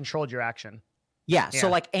way, it's controlled your action. Yeah, so,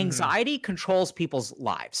 like, anxiety controls people's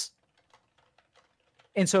lives.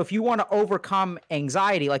 And so if you want to overcome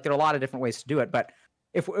anxiety, like, there are a lot of different ways to do it, but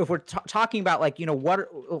if we're talking about, like, you know, what,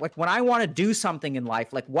 like, when I want to do something in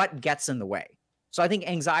life, like, what gets in the way? So I think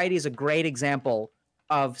anxiety is a great example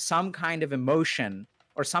of some kind of emotion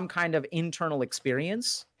or some kind of internal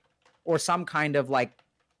experience or some kind of, like,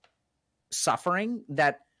 suffering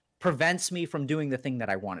that prevents me from doing the thing that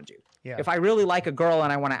I want to do. Yeah. If I really like a girl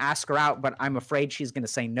and I want to ask her out, but I'm afraid she's going to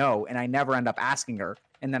say no, and I never end up asking her,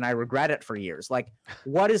 and then I regret it for years. Like,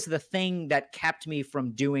 what is the thing that kept me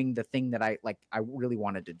from doing the thing that I really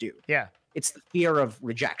wanted to do? Yeah. It's the fear of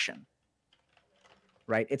rejection,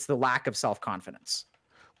 right? It's the lack of self-confidence.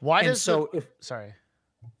 Sorry.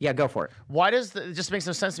 Yeah, go for it. It just makes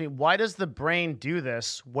no sense to me. Why does the brain do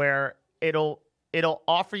this where it'll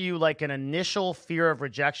offer you, like, an initial fear of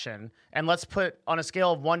rejection, and let's put on a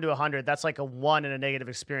scale of 1 to 100, that's like a 1 in a negative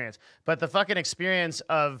experience. But the fucking experience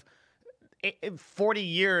of 40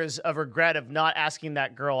 years of regret of not asking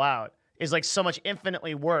that girl out is, like, so much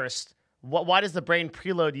infinitely worse. Why does the brain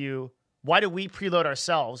preload you? Why do we preload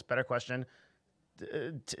ourselves? Better question.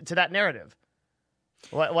 To that narrative.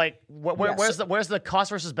 Where's the cost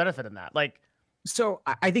versus benefit in that? Like, so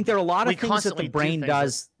I think there are a lot of things that the brain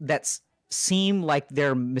does that's seem like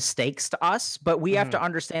they're mistakes to us, but we have to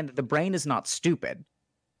understand that the brain is not stupid.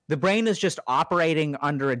 The brain is just operating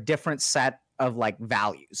under a different set of, like,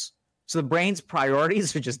 values. So the brain's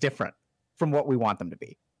priorities are just different from what we want them to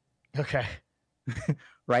be. Okay.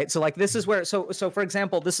 Right? So, like, this is where, so for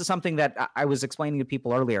example, this is something that I was explaining to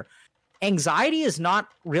people earlier. Anxiety is not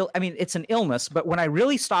real. I mean, it's an illness, but when I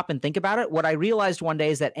really stop and think about it, what I realized one day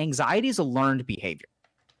is that anxiety is a learned behavior.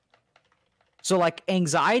 So, like,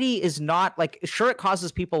 anxiety is not, like, sure, it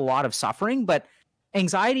causes people a lot of suffering, but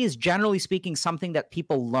anxiety is, generally speaking, something that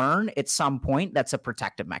people learn at some point that's a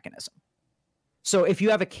protective mechanism. So if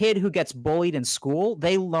you have a kid who gets bullied in school,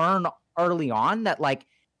 they learn early on that, like,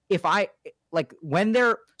 when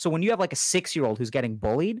you have, like, a 6-year-old who's getting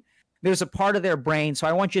bullied, there's a part of their brain. So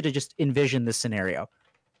I want you to just envision this scenario.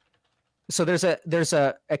 So there's a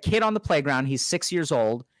kid on the playground. He's 6 years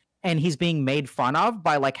old. And he's being made fun of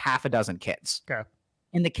by, like, half a dozen kids. Okay.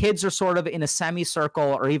 And the kids are sort of in a semicircle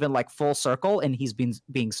or even, like, full circle, and he's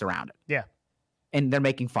being surrounded. Yeah. And they're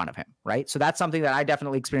making fun of him, right? So that's something that I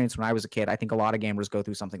definitely experienced when I was a kid. I think a lot of gamers go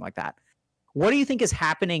through something like that. What do you think is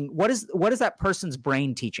happening? What is that person's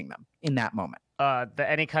brain teaching them in that moment? That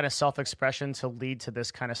any kind of self-expression to lead to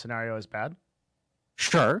this kind of scenario is bad?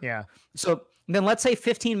 Sure. Yeah. So then let's say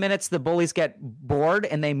 15 minutes, the bullies get bored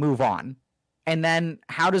and they move on. And then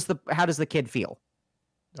how does the kid feel?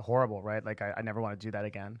 Horrible, right? Like, I never want to do that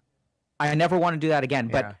again. I never want to do that again.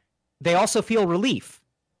 But they also feel relief.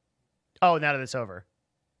 Oh, now that it's over.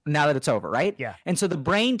 Now that it's over, right? Yeah. And so the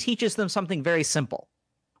brain teaches them something very simple,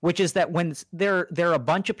 which is that when there are a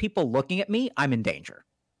bunch of people looking at me, I'm in danger.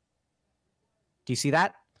 Do you see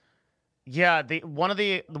that? Yeah, one of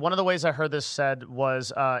the ways I heard this said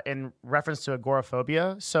was in reference to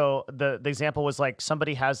agoraphobia. So the example was, like,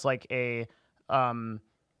 somebody has, like, a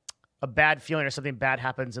bad feeling or something bad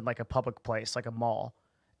happens in, like, a public place, like a mall,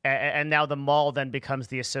 and now the mall then becomes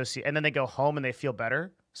the associate, and then they go home and they feel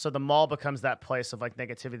better. So the mall becomes that place of, like,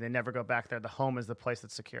 negativity. They never go back there. The home is the place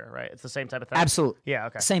that's secure, right? It's the same type of thing. Absolutely. Yeah.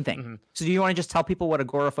 Okay. Same thing. So do you want to just tell people what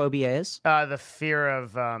agoraphobia is? The fear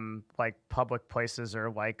of like, public places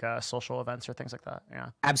or, like, social events or things like that.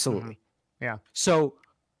 Yeah. Absolutely. Yeah. So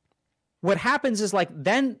what happens is, like,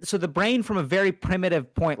 so the brain from a very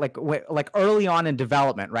primitive point, like early on in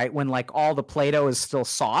development, right? When, like, all the Play-Doh is still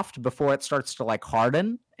soft before it starts to, like,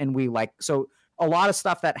 harden, and so a lot of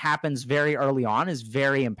stuff that happens very early on is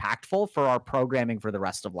very impactful for our programming for the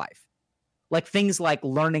rest of life. Like, things like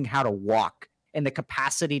learning how to walk and the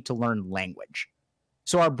capacity to learn language.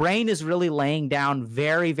 So our brain is really laying down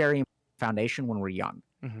very, very foundation when we're young.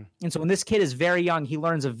 And so when this kid is very young, he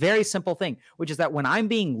learns a very simple thing, which is that when I'm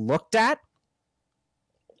being looked at,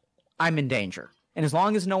 I'm in danger. And as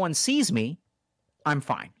long as no one sees me, I'm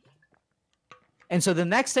fine. And so the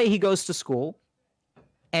next day he goes to school,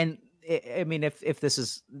 and I mean, if this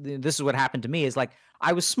is what happened to me, is like,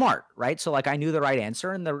 I was smart, right? So like I knew the right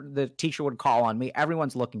answer, and the teacher would call on me.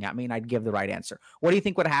 Everyone's looking at me, and I'd give the right answer. What do you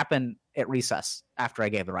think would happen at recess after I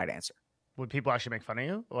gave the right answer? Would people actually make fun of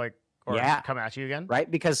you? Like, or come at you again? Right?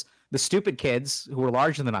 Because the stupid kids who were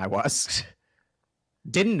larger than I was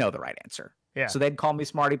didn't know the right answer. Yeah. So they'd call me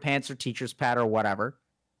smarty pants or teacher's pet or whatever.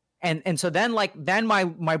 And so then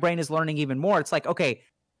my brain is learning even more. It's like, okay,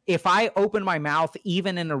 if I open my mouth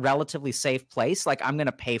even in a relatively safe place, like I'm going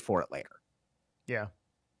to pay for it later. Yeah.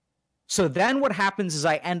 So then what happens is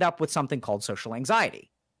I end up with something called social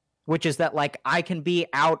anxiety, which is that like I can be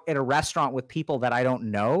out at a restaurant with people that I don't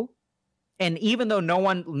know. And even though no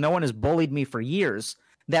one has bullied me for years,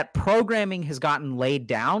 that programming has gotten laid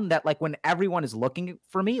down that like when everyone is looking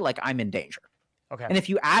for me, like I'm in danger. Okay. And if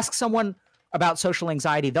you ask someone about social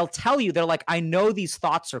anxiety, they'll tell you, they're like, I know these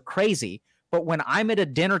thoughts are crazy, but when I'm at a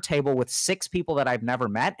dinner table with 6 people that I've never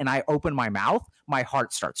met and I open my mouth, my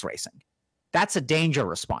heart starts racing. That's a danger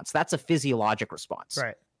response. That's a physiologic response.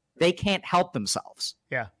 Right. They can't help themselves.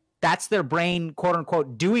 Yeah. That's their brain, quote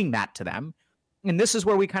unquote, doing that to them. And this is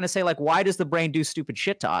where we kind of say, like, why does the brain do stupid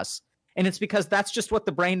shit to us? And it's because that's just what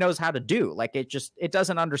the brain knows how to do. Like, it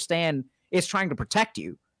doesn't understand. It's trying to protect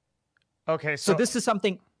you. Okay. So this is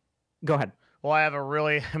something. Go ahead. Well, I have a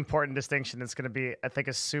really important distinction that's going to be, I think,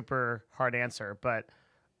 a super hard answer. But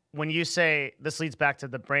when you say this leads back to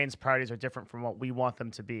the brain's priorities are different from what we want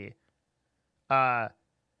them to be,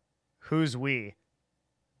 who's we?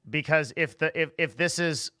 Because if this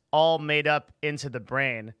is all made up into the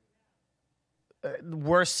brain,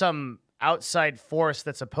 we're some outside force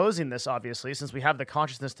that's opposing this, obviously, since we have the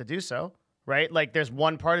consciousness to do so, right? Like there's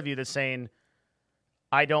one part of you that's saying,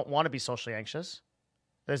 I don't want to be socially anxious.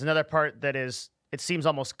 There's another part that is, it seems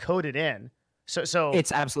almost coded in. So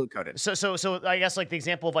it's absolutely coded. So I guess like the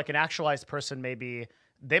example of like an actualized person, maybe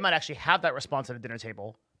they might actually have that response at a dinner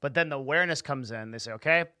table, but then the awareness comes in. They say,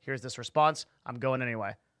 okay, here's this response. I'm going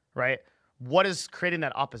anyway, right? What is creating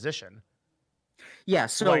that opposition? Yeah.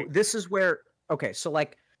 So like, this is where, okay. So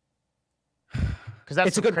like, because that's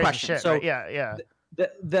it's a good question. Shit, so right? Yeah.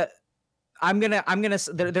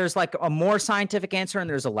 There's like a more scientific answer and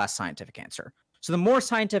there's a less scientific answer. So the more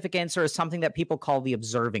scientific answer is something that people call the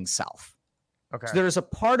observing self. Okay. So there's a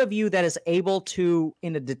part of you that is able to,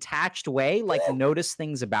 in a detached way, like notice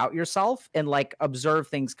things about yourself and like observe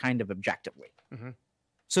things kind of objectively. Mm-hmm.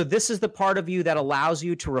 So this is the part of you that allows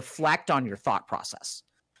you to reflect on your thought process.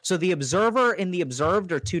 So the observer and the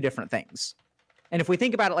observed are two different things. And if we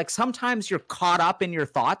think about it, like sometimes you're caught up in your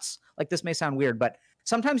thoughts, like this may sound weird, but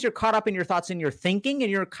sometimes you're caught up in your thoughts and you're thinking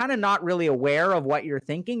and you're kind of not really aware of what you're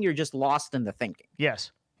thinking. You're just lost in the thinking.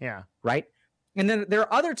 Yes. Yeah. Right. And then there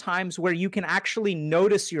are other times where you can actually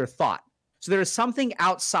notice your thought. So there is something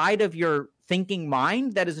outside of your thinking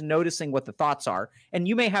mind that is noticing what the thoughts are. And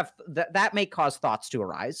you may have that may cause thoughts to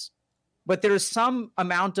arise, but there is some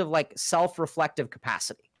amount of like self-reflective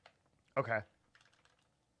capacity. Okay.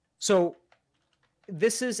 So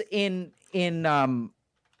this is in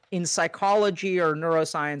psychology or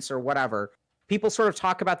neuroscience or whatever, people sort of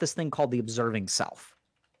talk about this thing called the observing self.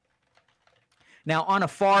 Now, on a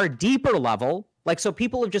far deeper level, like, so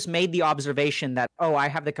people have just made the observation that, oh, I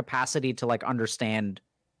have the capacity to like understand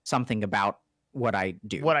something about what I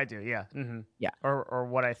do. What I do, yeah. Mm-hmm. Yeah. Or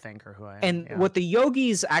what I think or who I am. And what the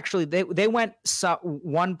yogis actually, they went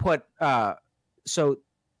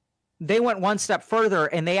they went one step further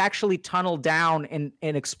and they actually tunneled down and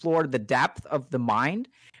explored the depth of the mind.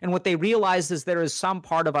 And what they realized is there is some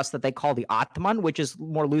part of us that they call the Atman, which is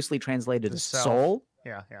more loosely translated as soul.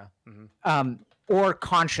 Yeah. Mm-hmm. Or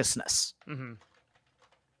consciousness. Mm-hmm.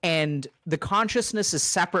 And the consciousness is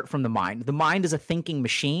separate from the mind. The mind is a thinking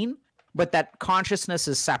machine, but that consciousness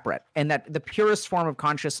is separate. And that the purest form of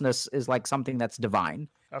consciousness is like something that's divine.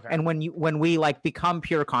 Okay. And when we like become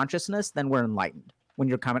pure consciousness, then we're enlightened. When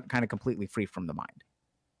you're kind of completely free from the mind.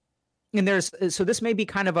 And so this may be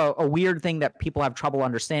kind of a weird thing that people have trouble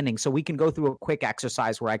understanding. So we can go through a quick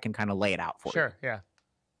exercise where I can kind of lay it out for you. Sure, yeah.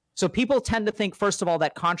 So people tend to think, first of all,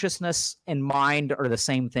 that consciousness and mind are the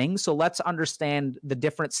same thing. So let's understand the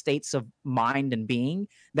different states of mind and being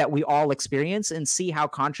that we all experience and see how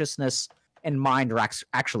consciousness and mind are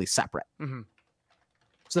actually separate. Mm-hmm.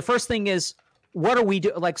 So the first thing is, what are we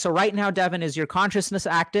doing? Like, so right now, Devin, is your consciousness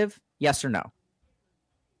active? Yes or no?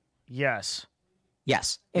 Yes.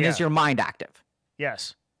 Yes. And is your mind active?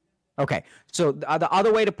 Yes. Okay. So the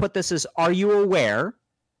other way to put this is, are you aware?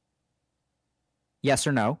 Yes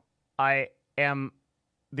or no? I am.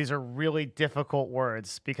 These are really difficult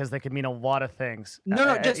words because they could mean a lot of things.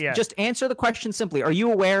 No, just answer the question simply. Are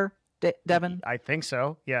you aware, Devin? I think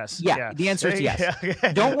so. Yes. Yeah. The answer is yes.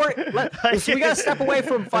 Yeah. Don't worry. We got to step away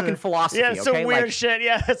from fucking philosophy. Yeah, some weird shit.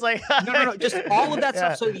 Yeah, it's like no. Just all of that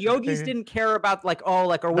stuff. So the yogis didn't care about are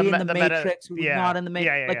we in the Matrix? We're not in the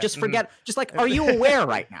Matrix. Just forget. Just are you aware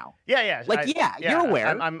right now? Yeah. You're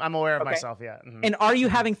aware. I'm aware of myself. Yeah. Mm-hmm. And are you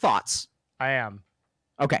having thoughts? I am.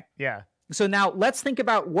 Okay. Yeah. So now let's think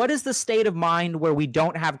about what is the state of mind where we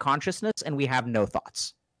don't have consciousness and we have no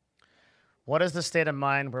thoughts. What is the state of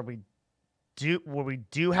mind where we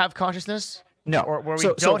do have consciousness? No. Or where we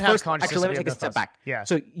don't have consciousness? Actually, let me take a step back. Yeah.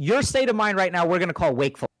 So your state of mind right now, we're going to call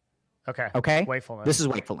wakefulness. Okay. Wakefulness. This is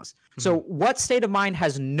wakefulness. Mm-hmm. So what state of mind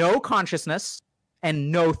has no consciousness and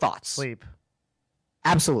no thoughts? Sleep.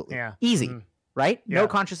 Absolutely. Yeah. Easy, mm-hmm. right? Yeah. No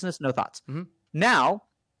consciousness, no thoughts. Mm-hmm. Now,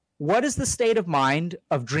 what is the state of mind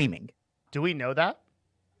of dreaming? Do we know that?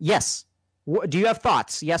 Yes. Do you have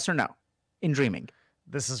thoughts? Yes or no? In dreaming.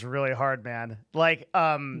 This is really hard, man.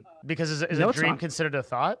 Because is a dream considered a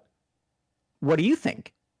thought? What do you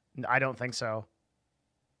think? I don't think so.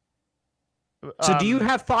 So do you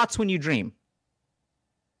have thoughts when you dream?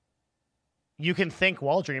 You can think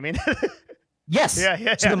while dreaming. Yes.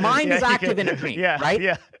 Yeah. So the mind is active in a dream, right?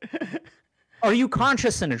 Yeah. Are you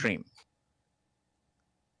conscious in a dream?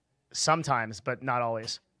 Sometimes, but not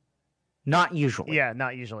always. Not usually. Yeah,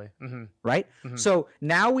 not usually. Mm-hmm. Right? Mm-hmm. So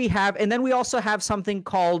now we have, and then we also have something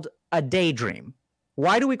called a daydream.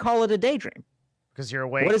 Why do we call it a daydream? Because you're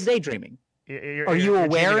awake. What is daydreaming? Are you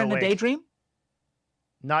aware in a daydream?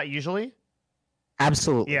 Not usually.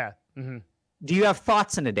 Absolutely. Yeah. Mm-hmm. Do you have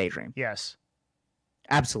thoughts in a daydream? Yes.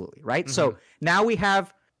 Absolutely. Right? Mm-hmm. So now we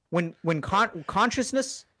have, when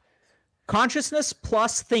consciousness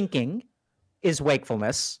plus thinking is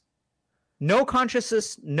wakefulness. No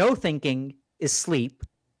consciousness, no thinking is sleep.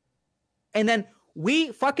 And then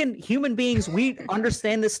we fucking human beings, we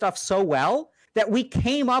understand this stuff so well that we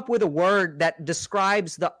came up with a word that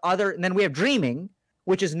describes the other. And then we have dreaming,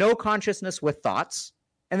 which is no consciousness with thoughts.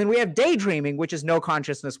 And then we have daydreaming, which is no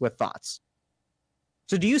consciousness with thoughts.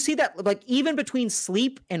 So do you see that, even between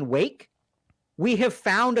sleep and wake, we have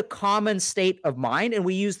found a common state of mind and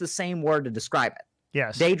we use the same word to describe it.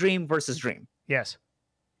 Yes. Daydream versus dream. Yes.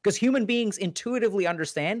 Because human beings intuitively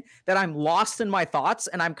understand that I'm lost in my thoughts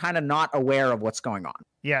and I'm kind of not aware of what's going on.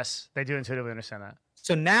 Yes, they do intuitively understand that.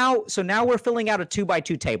 So now we're filling out a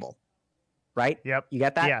 2x2 table, right? Yep. You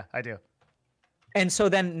get that? Yeah, I do. And so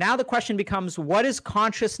then now the question becomes, what is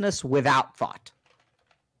consciousness without thought?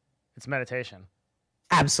 It's meditation.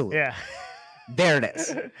 Absolutely. Yeah. There it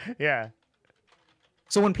is. Yeah.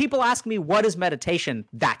 So when people ask me, what is meditation?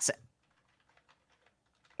 That's it.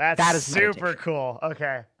 That is super meditation. Cool.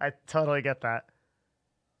 Okay. I totally get that.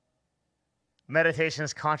 Meditation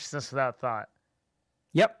is consciousness without thought.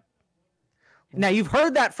 Yep. Now you've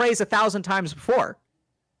heard that phrase 1,000 times before.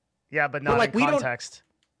 Yeah, but not in context.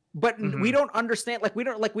 But we don't understand, we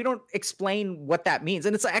don't explain what that means.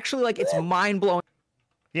 And it's actually it's mind-blowing.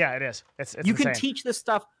 Yeah, it is. It's you insane. Can teach this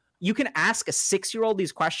stuff. You can ask a 6-year-old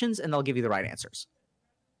these questions and they'll give you the right answers.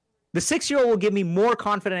 The 6-year-old will give me more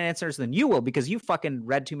confident answers than you will because you fucking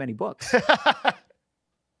read too many books.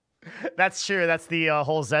 That's true. That's the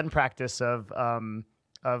whole Zen practice of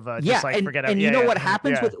just forget. And you know what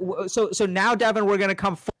happens with so now, Devin, we're gonna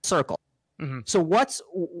come full circle. Mm-hmm. So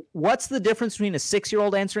what's the difference between a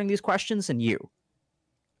 6-year-old answering these questions and you?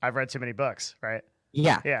 I've read too many books, right?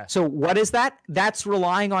 Yeah. Yeah. So what is that? That's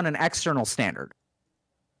relying on an external standard.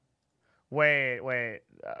 Wait.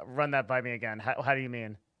 Run that by me again. How do you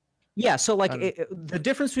mean? Yeah, so the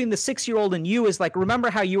difference between the 6-year-old and you is remember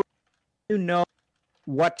how you know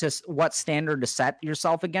what standard to set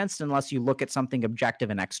yourself against unless you look at something objective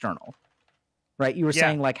and external, right? You were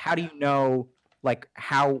saying how do you know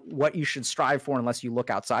what you should strive for unless you look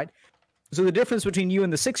outside? So the difference between you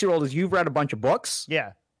and the 6-year-old is you've read a bunch of books.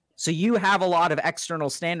 Yeah. So you have a lot of external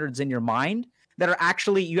standards in your mind that are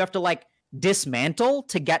actually you have to dismantle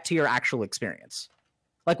to get to your actual experience.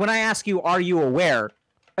 When I ask you, are you aware?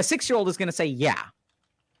 A 6-year-old is going to say, yeah.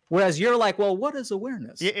 Whereas you're well, what is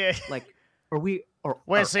awareness? Yeah. Are we...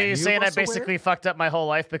 Wait, so you're saying I basically fucked up my whole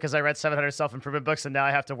life because I read 700 self-improvement books and now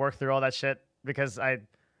I have to work through all that shit because I'm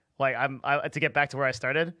to get back to where I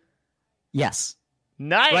started? Yes.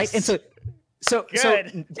 Nice. Right? And so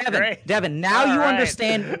Devin, now all you right.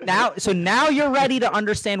 understand... Now you're ready to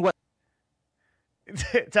understand what...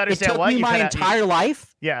 to understand it took what? me my entire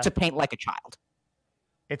life to paint like a child.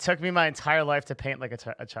 It took me my entire life to paint like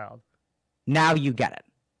a child. Now you get it.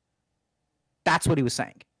 That's what he was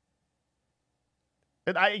saying.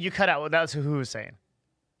 You cut out. That's who was saying.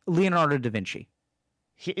 Leonardo da Vinci.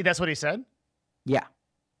 That's what he said? Yeah.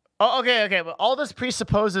 Oh, okay. But all this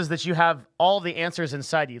presupposes that you have all the answers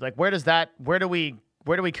inside you. Like, where do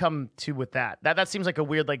we come to with that? That seems like a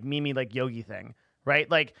weird, like, Mimi, like, yogi thing, right?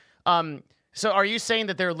 Like, so are you saying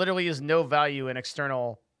that there literally is no value in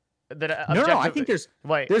external? No, I think there's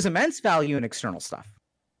immense value in external stuff.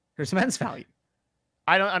 There's immense value.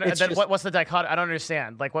 What's the dichotomy? I don't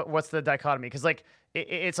understand. Like, what's the dichotomy? Because, like,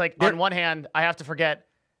 it's like, on one hand, I have to forget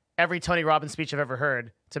every Tony Robbins speech I've ever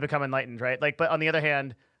heard to become enlightened, right? Like, but on the other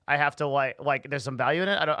hand, I have to like there's some value in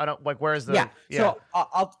it. I don't like, where's the So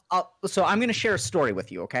so I'm gonna share a story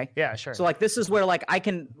with you, okay? Yeah, sure. So like this is where like I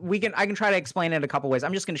can try to explain it a couple ways.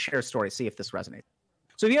 I'm just gonna share a story, see if this resonates.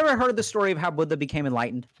 So have you ever heard the story of how Buddha became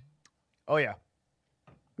enlightened? Oh yeah.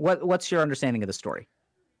 What's your understanding of the story?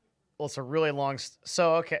 Well, it's a really long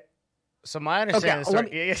okay. So my understanding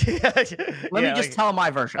let me just tell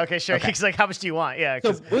my version. Okay, sure. He's like, how much do you want? Yeah.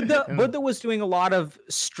 So Buddha was doing a lot of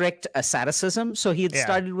strict asceticism. So he had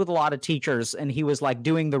studied with a lot of teachers, and he was like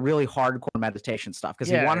doing the really hardcore meditation stuff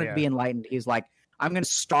because he wanted to be enlightened. He's like, I'm going to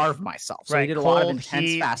starve myself. So he did a lot of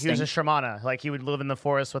intense fasting. He was a shamana. Like, he would live in the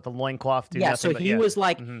forest with a loincloth. So he was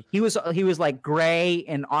like, he was like gray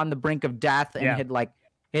and on the brink of death, and had like,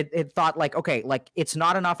 it thought like, okay, like it's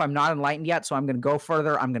not enough. I'm not enlightened yet. So I'm going to go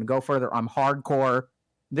further. I'm hardcore.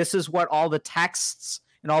 This is what all the texts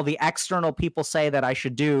and all the external people say that I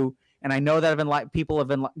should do. And I know that people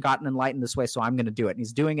have gotten enlightened this way. So I'm going to do it. And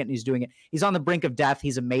he's doing it. He's on the brink of death.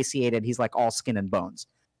 He's emaciated. He's like all skin and bones.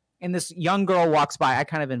 And this young girl walks by. I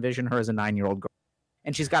kind of envision her as a 9-year-old girl.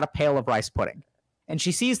 And she's got a pail of rice pudding. And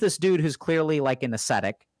she sees this dude who's clearly like an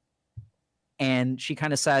ascetic. And she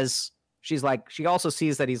kind of says, she also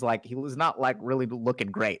sees that he was not like really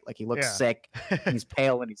looking great. Like he looks sick, and he's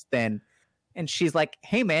pale and he's thin. And she's like,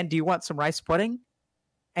 hey man, do you want some rice pudding?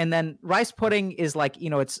 And then rice pudding is like,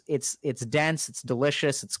 it's dense, it's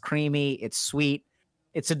delicious, it's creamy, it's sweet.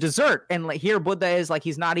 It's a dessert. And like here Buddha is like,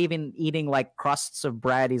 he's not even eating like crusts of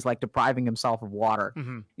bread. He's like depriving himself of water.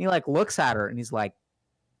 Mm-hmm. He like looks at her and he's like,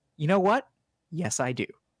 you know what? Yes, I do.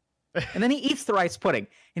 And then he eats the rice pudding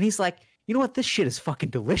and he's like, you know what? This shit is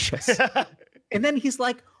fucking delicious. And then he's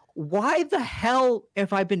like, why the hell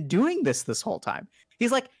have I been doing this whole time?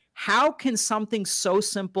 He's like, how can something so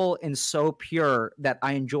simple and so pure that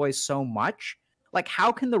I enjoy so much, like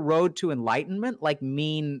how can the road to enlightenment like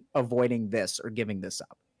mean avoiding this or giving this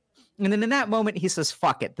up? And then in that moment, he says,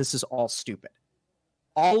 fuck it. This is all stupid.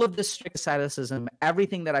 All of this strict asceticism,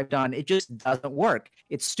 everything that I've done, it just doesn't work.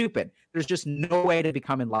 It's stupid. There's just no way to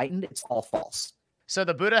become enlightened. It's all false. So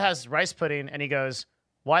the Buddha has rice pudding, and he goes,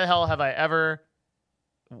 why the hell have I ever...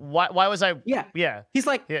 Why was I... Yeah. He's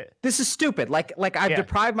like, this is stupid. Like I've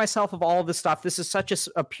deprived myself of all of this stuff. This is such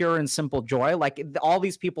a pure and simple joy. Like, all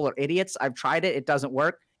these people are idiots. I've tried it. It doesn't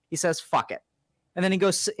work. He says, fuck it. And then he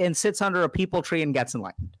goes and sits under a peepal tree and gets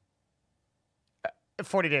enlightened.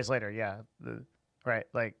 40 days later, right,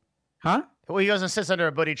 like... Huh? Well, he goes and sits under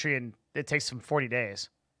a Bodhi tree, and it takes him 40 days.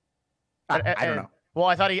 I don't know. Well,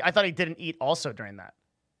 I thought he didn't eat also during that.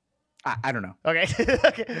 I don't know. Okay.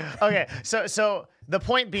 Okay. So the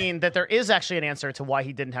point being that there is actually an answer to why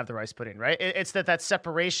he didn't have the rice pudding, right? It's that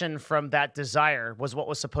separation from that desire was what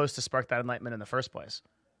was supposed to spark that enlightenment in the first place.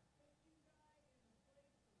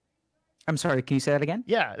 I'm sorry. Can you say that again?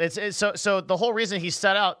 Yeah. So the whole reason he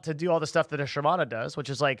set out to do all the stuff that a Shramana does, which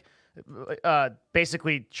is like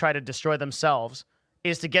basically try to destroy themselves,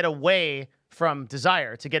 is to get away from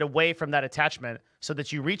desire, to get away from that attachment, so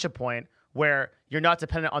that you reach a point where you're not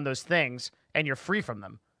dependent on those things and you're free from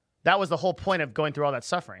them. That was the whole point of going through all that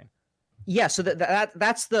suffering. Yeah. So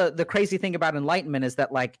that's the crazy thing about enlightenment is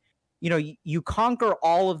that, like, you conquer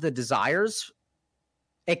all of the desires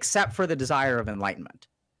except for the desire of enlightenment.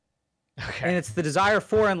 Okay. And it's the desire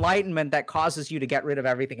for enlightenment that causes you to get rid of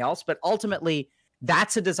everything else. But ultimately,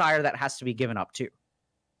 that's a desire that has to be given up too.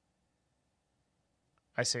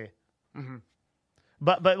 I see. Mm-hmm.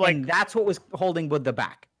 But like, and that's what was holding Buddha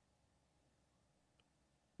back.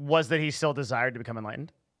 Was that he still desired to become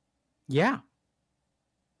enlightened? Yeah.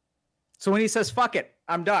 So when he says, fuck it,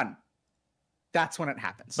 I'm done, that's when it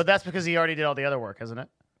happens. But that's because he already did all the other work, isn't it?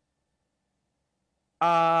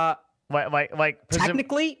 Like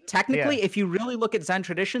technically, if you really look at Zen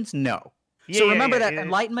traditions, no. So remember that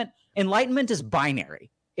enlightenment is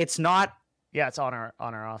binary. It's not. Yeah, it's on or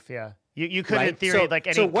off. Yeah. You could, in theory, like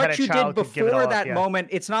any so what kind of you child did could give it before all that up, moment,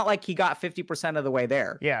 it's not like he got 50% of the way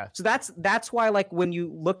there. Yeah. So that's why, like, when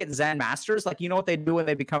you look at Zen masters, like, you know what they do when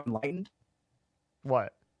they become enlightened?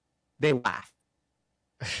 What? They laugh.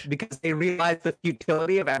 because they realize the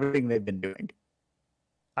futility of everything they've been doing.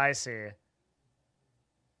 I see.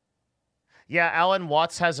 Yeah, Alan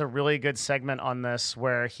Watts has a really good segment on this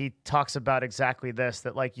where he talks about exactly this,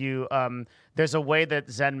 that like there's a way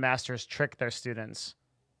that Zen masters trick their students,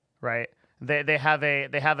 right? They have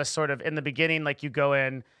a sort of, in the beginning, like you go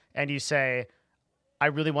in and you say, I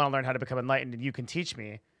really want to learn how to become enlightened and you can teach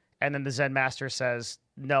me. And then the Zen master says,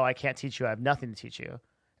 no, I can't teach you. I have nothing to teach you.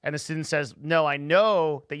 And the student says, no, I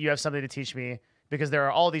know that you have something to teach me because there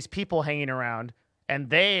are all these people hanging around and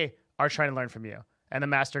they are trying to learn from you. And the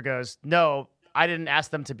master goes, no, I didn't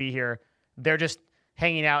ask them to be here. They're just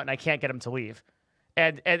hanging out and I can't get them to leave.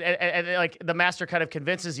 And like the master kind of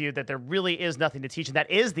convinces you that there really is nothing to teach. And that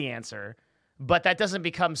is the answer. But that doesn't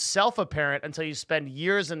become self-apparent until you spend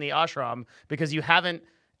years in the ashram because you haven't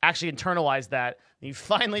actually internalized that. And you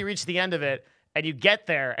finally reach the end of it and you get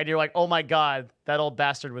there and you're like, oh my God, that old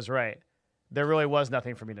bastard was right. There really was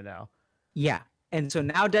nothing for me to know. Yeah. And so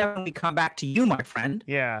now, Devin, we come back to you, my friend.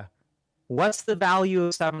 Yeah. What's the value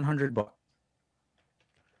of 700 books?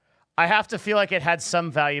 I have to feel like it had some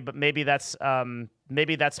value, but maybe that's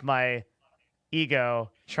my ego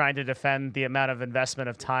trying to defend the amount of investment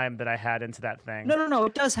of time that I had into that thing. No.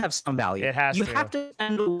 It does have some value. It has. You have to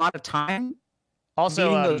spend a lot of time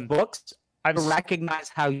also reading those books to recognize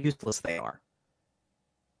how useless they are.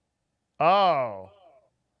 Oh.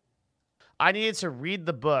 I needed to read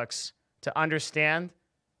the books to understand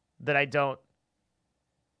that I don't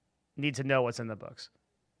need to know what's in the books.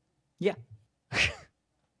 Yeah.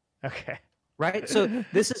 Okay. Right? So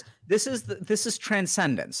this is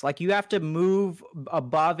transcendence. Like you have to move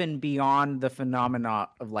above and beyond the phenomena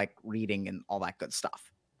of like reading and all that good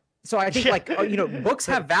stuff. So I think books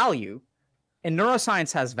have value and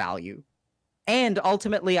neuroscience has value. And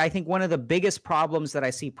ultimately, I think one of the biggest problems that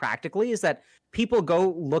I see practically is that people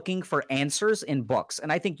go looking for answers in books.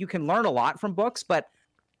 And I think you can learn a lot from books, but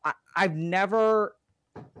I've never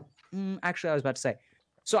actually, I was about to say,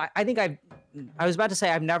 so I was about to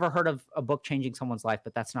say I've never heard of a book changing someone's life,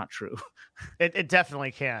 but that's not true. It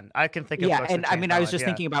definitely can. I can think of books. And I mean, I was just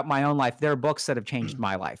thinking about my own life. There are books that have changed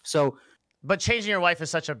my life. So, but changing your life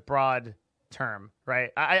is such a broad term,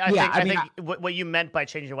 right? I think what you meant by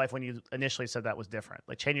changing your life when you initially said that was different.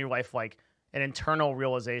 Like changing your life, like an internal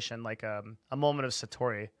realization, like a moment of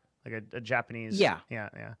satori, like a Japanese. Yeah.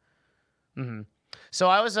 Mm-hmm. So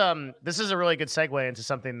I was this is a really good segue into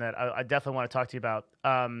something that I definitely want to talk to you about.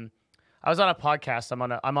 I was on a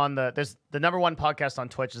podcast. There's the number one podcast on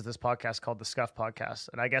Twitch is this podcast called the Scuff Podcast,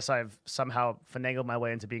 and I guess I've somehow finagled my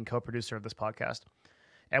way into being co-producer of this podcast.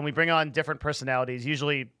 And we bring on different personalities,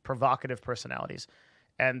 usually provocative personalities.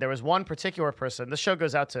 And there was one particular person. This show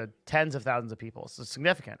goes out to tens of thousands of people, so it's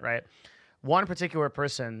significant, right? One particular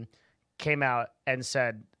person came out and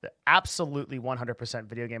said that absolutely 100%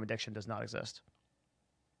 video game addiction does not exist.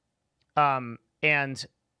 And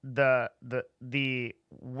the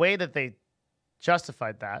way that they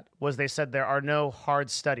justified that was they said there are no hard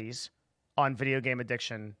studies on video game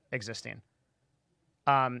addiction existing.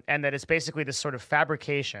 And that it's basically this sort of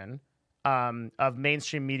fabrication of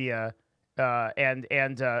mainstream media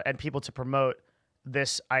and people to promote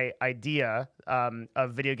this idea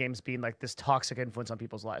of video games being like this toxic influence on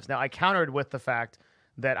people's lives. Now, I countered with the fact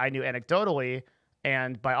that I knew anecdotally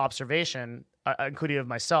and by observation, including of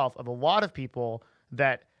myself, of a lot of people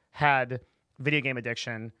that had video game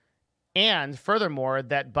addiction, and furthermore,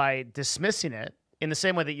 that by dismissing it in the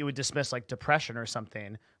same way that you would dismiss like depression or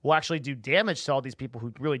something, will actually do damage to all these people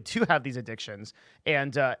who really do have these addictions,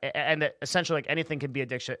 and that essentially like anything can be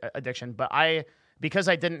addiction. But because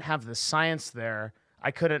I didn't have the science there,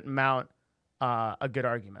 I couldn't mount a good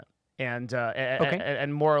argument,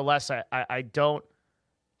 and more or less, I don't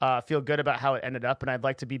feel good about how it ended up, and I'd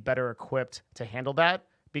like to be better equipped to handle that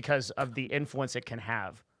because of the influence it can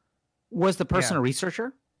have. Was the person a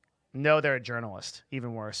researcher? No, they're a journalist.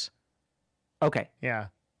 Even worse. Okay. Yeah.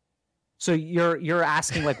 So you're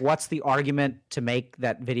asking like, what's the argument to make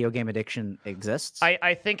that video game addiction exists?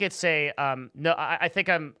 I think it's I think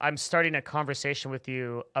I'm starting a conversation with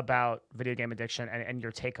you about video game addiction and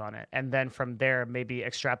your take on it, and then from there maybe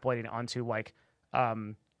extrapolating onto like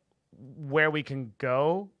where we can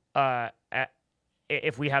go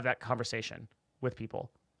if we have that conversation with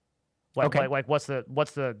people. Like what's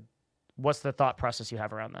the thought process you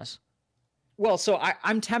have around this? Well, so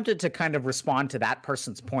I'm tempted to kind of respond to that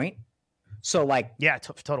person's point. So like, yeah,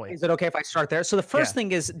 totally. Is it okay if I start there? So the first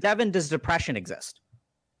thing is, Devin, does depression exist?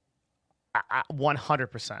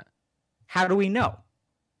 100%. How do we know?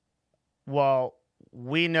 Well,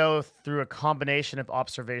 we know through a combination of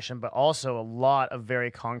observation, but also a lot of very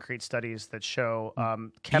concrete studies that show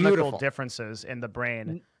chemical differences in the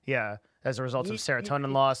brain. Yeah, as a result of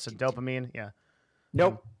serotonin loss and dopamine. Yeah.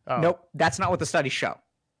 Nope. Nope. That's not what the studies show.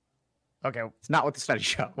 Okay. It's not what the studies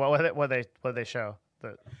show. What did they show?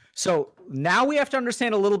 So now we have to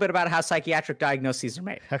understand a little bit about how psychiatric diagnoses are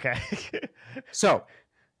made. Okay. So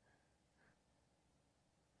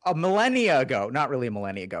a millennia ago, not really a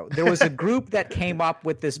millennia ago, there was a group that came up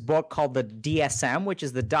with this book called the DSM, which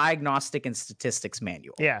is the Diagnostic and Statistics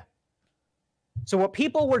Manual. Yeah. So what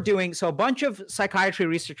people were doing, so a bunch of psychiatry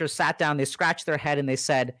researchers sat down, they scratched their head and they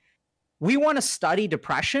said, we want to study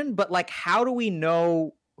depression, but like, how do we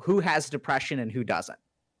know who has depression and who doesn't?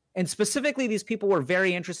 And specifically, these people were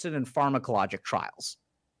very interested in pharmacologic trials.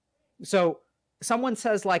 So someone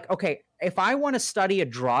says like, okay, if I want to study a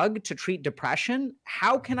drug to treat depression,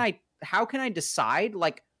 how can I decide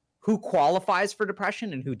like who qualifies for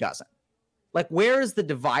depression and who doesn't? Like, where is the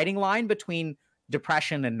dividing line between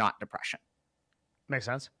depression and not depression? Makes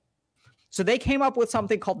sense. So they came up with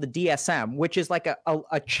something called the DSM, which is like a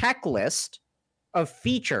checklist of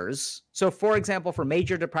features. So for example, for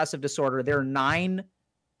major depressive disorder, there are 9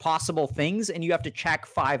 possible things, and you have to check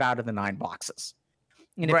 5 out of the 9 boxes.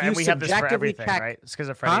 And if you we have this for everything, check, right?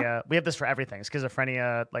 Schizophrenia. We have this for everything.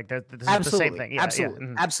 Schizophrenia, like this is the same thing. Yeah, absolutely.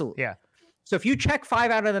 Yeah. Absolutely. Yeah. So if you check 5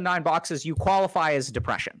 out of the 9 boxes, you qualify as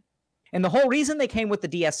depression. And the whole reason they came up with the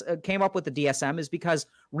DSM is because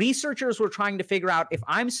researchers were trying to figure out, if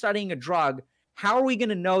I'm studying a drug, how are we going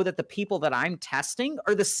to know that the people that I'm testing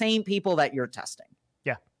are the same people that you're testing?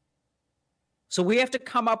 Yeah. So we have to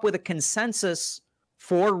come up with a consensus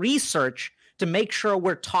for research to make sure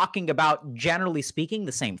we're talking about, generally speaking,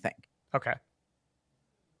 the same thing. Okay.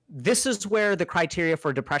 This is where the criteria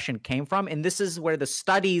for depression came from, and this is where the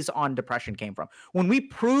studies on depression came from. When we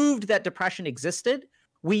proved that depression existed,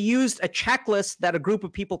 we used a checklist that a group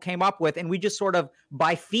of people came up with, and we just sort of,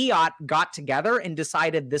 by fiat, got together and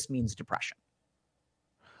decided this means depression.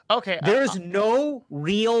 Okay. There's no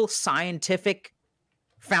real scientific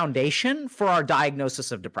foundation for our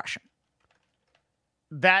diagnosis of depression.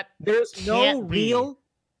 There's no real...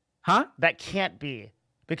 Huh? That can't be.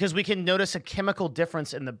 Because we can notice a chemical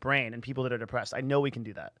difference in the brain in people that are depressed. I know we can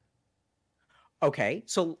do that. Okay.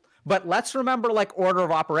 So, but let's remember like order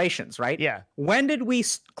of operations, right? Yeah. When did we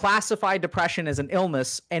classify depression as an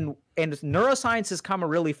illness? And neuroscience has come a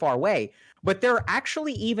really far way. But there are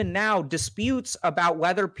actually even now disputes about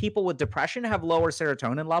whether people with depression have lower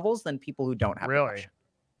serotonin levels than people who don't have depression.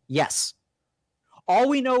 Yes. All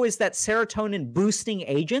we know is that serotonin boosting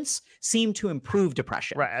agents seem to improve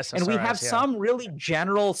depression. Right, SSRIs, and we have some really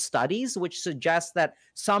general studies which suggest that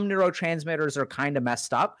some neurotransmitters are kind of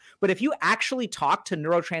messed up. But if you actually talk to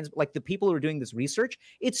like the people who are doing this research,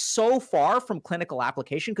 it's so far from clinical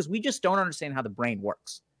application because we just don't understand how the brain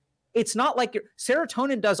works. It's not like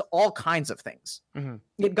serotonin does all kinds of things. Mm-hmm.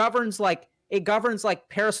 It governs like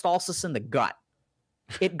peristalsis in the gut.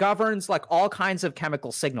 It governs like all kinds of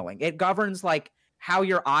chemical signaling. It governs like how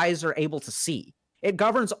your eyes are able to see. It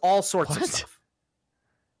governs all sorts of stuff.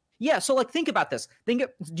 Yeah, so like think about this. Do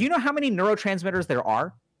you know how many neurotransmitters there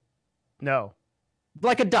are? No.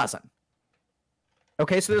 Like a dozen.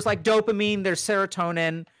 Okay, so there's like dopamine, there's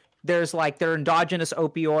serotonin, there's like there are endogenous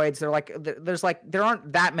opioids, there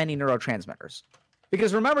aren't that many neurotransmitters.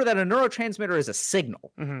 Because remember that a neurotransmitter is a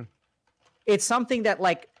signal. Mm-hmm. It's something that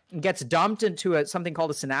like gets dumped into something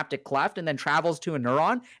called a synaptic cleft and then travels to a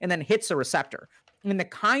neuron and then hits a receptor. And the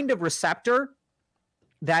kind of receptor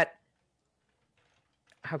that,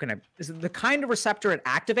 the kind of receptor it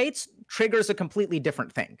activates triggers a completely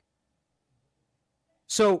different thing.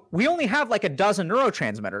 So we only have like a dozen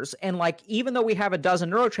neurotransmitters. And like, even though we have a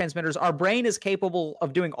dozen neurotransmitters, our brain is capable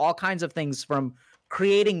of doing all kinds of things, from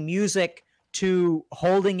creating music to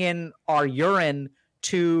holding in our urine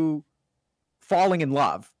to falling in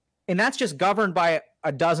love. And that's just governed by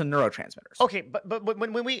a dozen neurotransmitters. Okay, but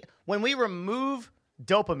when we remove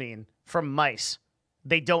dopamine from mice,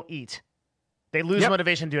 they don't eat. They lose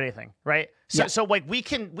motivation to do anything, right? So like we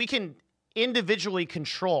can individually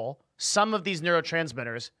control some of these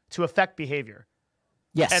neurotransmitters to affect behavior.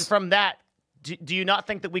 Yes. And from that, do you not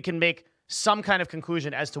think that we can make some kind of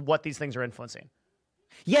conclusion as to what these things are influencing?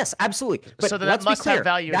 Yes, absolutely. But so that must have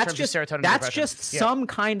value in terms of serotonin. That's just some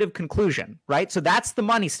kind of conclusion, right? So that's the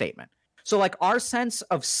money statement. So like our sense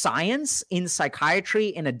of science in psychiatry,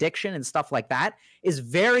 in addiction and stuff like that is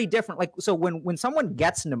very different. Like, so when someone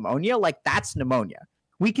gets pneumonia, like that's pneumonia.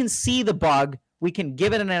 We can see the bug, we can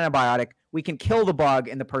give it an antibiotic, we can kill the bug,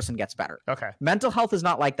 and the person gets better. Okay. Mental health is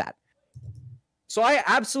not like that. So I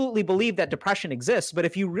absolutely believe that depression exists, but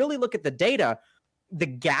if you really look at the data, the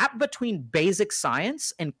gap between basic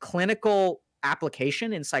science and clinical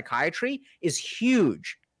application in psychiatry is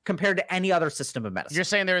huge compared to any other system of medicine. You're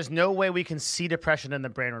saying there is no way we can see depression in the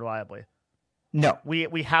brain reliably? No.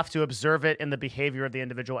 We have to observe it in the behavior of the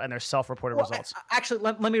individual and their self-reported results. Actually,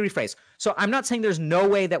 let me rephrase. So I'm not saying there's no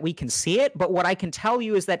way that we can see it, but what I can tell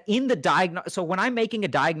you is that in the so when I'm making a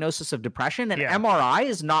diagnosis of depression, an MRI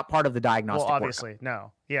is not part of the diagnostic Well, obviously, workup.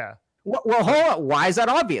 no. Yeah. Well, hold on. Why is that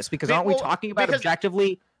obvious? Because aren't we talking about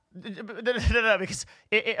objectively... No,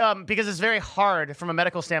 because it's very hard from a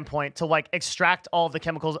medical standpoint to like extract all of the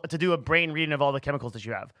chemicals, to do a brain reading of all the chemicals that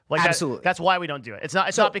you have. Like absolutely, that's why we don't do it. It's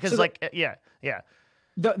not because yeah.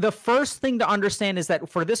 The first thing to understand is that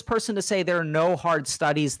for this person to say there are no hard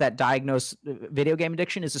studies that diagnose video game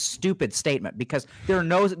addiction is a stupid statement, because there are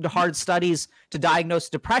no hard studies to diagnose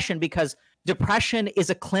depression, because depression is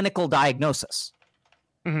a clinical diagnosis.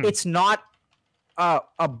 Mm-hmm. It's not a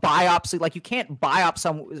biopsy. Like, you can't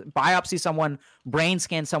biopsy someone, brain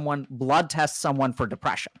scan someone, blood test someone for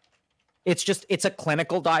depression. It's a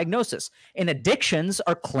clinical diagnosis. And addictions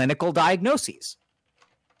are clinical diagnoses.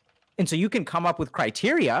 And so you can come up with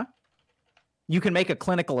criteria, you can make a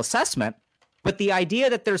clinical assessment, but the idea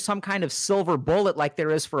that there's some kind of silver bullet like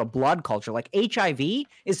there is for a blood culture, like HIV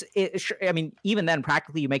I mean, even then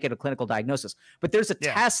practically you make it a clinical diagnosis, but there's a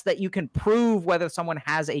test that you can prove whether someone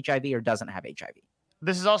has HIV or doesn't have HIV.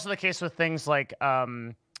 This is also the case with things like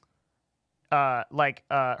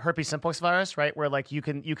herpes simplex virus, right? Where like you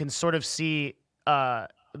can sort of see that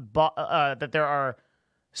there are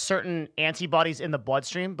certain antibodies in the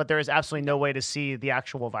bloodstream, but there is absolutely no way to see the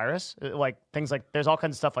actual virus. Like things like, there's all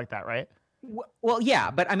kinds of stuff like that, right? Well, yeah,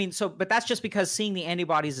 but I mean, but that's just because seeing the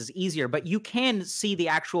antibodies is easier, but you can see the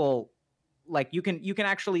actual, like you can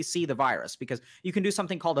actually see the virus, because you can do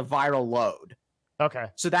something called a viral load. Okay.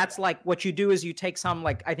 So that's like, what you do is you take some,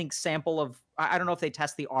 like, I think sample of, I don't know if they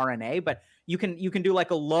test the RNA, but you can do like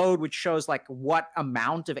a load which shows like what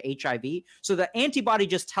amount of HIV. So the antibody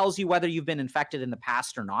just tells you whether you've been infected in the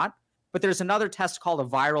past or not. But there's another test called a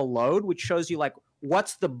viral load, which shows you like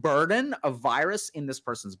what's the burden of virus in this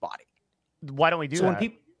person's body. Why don't we do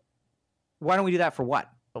that? Why don't we do that for what?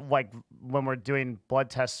 Like when we're doing blood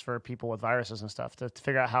tests for people with viruses and stuff to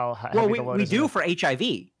figure out how heavy the load we is. do for HIV.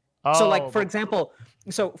 Oh, so like, for example,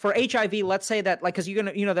 so for HIV, let's say that, like, because you're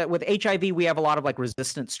gonna, that with HIV we have a lot of like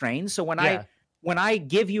resistant strains. So when I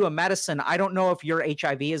give you a medicine, I don't know if your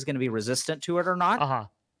HIV is going to be resistant to it or not.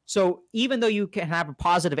 So even though you can have a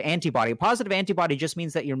positive antibody just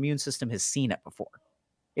means that your immune system has seen it before.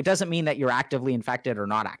 It doesn't mean that you're actively infected or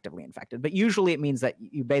not actively infected, but usually it means that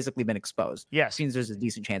you've basically been exposed. Yes. It means there's a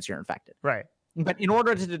decent chance you're infected. Right. But in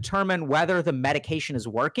order to determine whether the medication is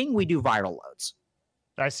working, we do viral loads.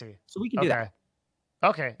 I see. So we can do that.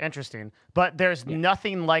 Okay, interesting. But there's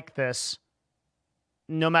nothing like this,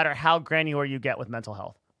 no matter how granular you get with mental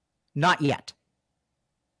health. Not yet.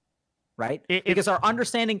 Right? Because our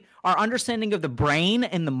understanding of the brain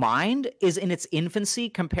and the mind is in its infancy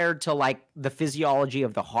compared to like the physiology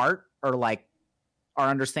of the heart, or like our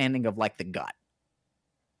understanding of like the gut.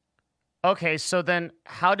 Okay, so then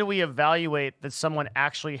how do we evaluate that someone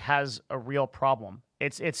actually has a real problem?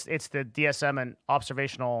 It's the DSM and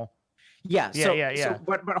observational. Yeah. So,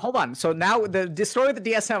 but hold on. So now the story of the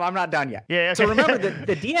DSM, I'm not done yet. Yeah. Okay. So remember,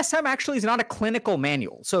 the DSM actually is not a clinical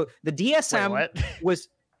manual. So the DSM was.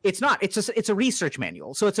 It's not. It's a research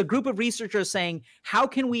manual. So it's a group of researchers saying, how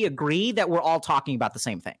can we agree that we're all talking about the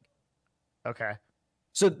same thing? Okay.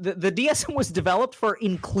 So the DSM was developed for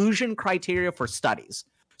inclusion criteria for studies.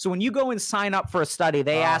 So when you go and sign up for a study,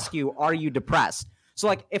 they ask you, are you depressed? So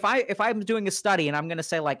like if I'm doing a study and I'm going to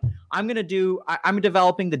say like, I'm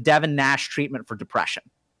developing the Devin Nash treatment for depression.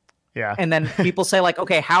 Yeah. And then people say like,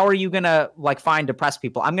 okay, how are you going to like find depressed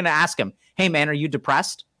people? I'm going to ask them, hey man, are you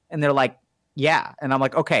depressed? And they're like, yeah. And I'm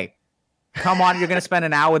like, okay, come on. You're going to spend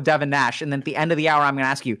an hour with Devin Nash. And then at the end of the hour, I'm going to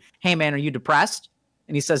ask you, hey man, are you depressed?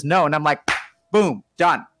 And he says, no. And I'm like, boom,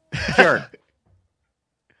 done. Cured.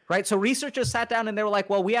 Right. So researchers sat down and they were like,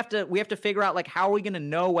 well, we have to figure out like, how are we going to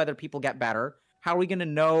know whether people get better? How are we going to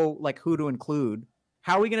know like who to include?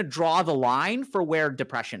 How are we going to draw the line for where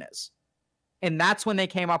depression is? And that's when they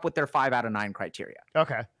came up with their 5 out of 9 criteria.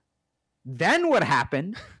 Okay. Then what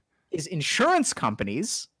happened is insurance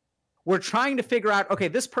companies were trying to figure out, okay,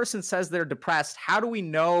 this person says they're depressed. How do we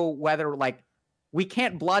know whether, like, we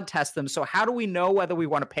can't blood test them, so how do we know whether we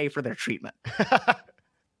want to pay for their treatment?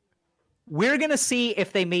 We're going to see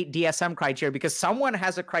if they meet DSM criteria, because someone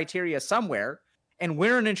has a criteria somewhere, and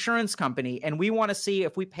we're an insurance company, and we want to see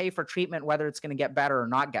if we pay for treatment, whether it's going to get better or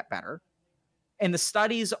not get better. And the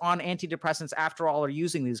studies on antidepressants, after all, are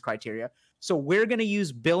using these criteria. So we're going to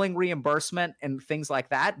use billing reimbursement and things like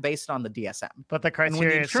that based on the DSM. But the criteria and when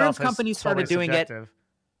the insurance itself companies is started totally doing subjective.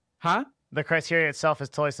 The criteria itself is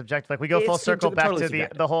totally subjective. Like we go full circle back to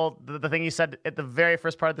the thing you said at the very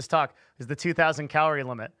first part of this talk is the 2,000 calorie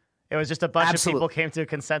limit. It was just a bunch of people came to a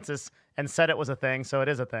consensus and said it was a thing, so it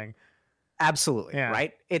is a thing. Absolutely,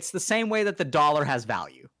 right? It's the same way that the dollar has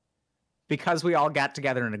value because we all got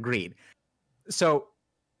together and agreed. So,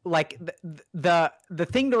 like, the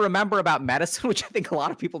thing to remember about medicine, which I think a lot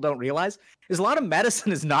of people don't realize, is a lot of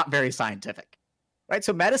medicine is not very scientific, right?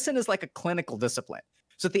 So medicine is like a clinical discipline.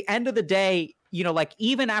 So at the end of the day, you know, like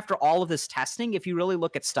even after all of this testing, if you really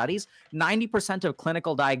look at studies, 90% of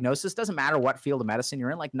clinical diagnosis, doesn't matter what field of medicine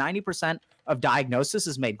you're in, like 90% of diagnosis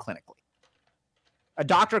is made clinically. A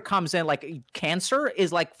doctor comes in, like cancer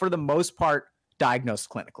is like for the most part diagnosed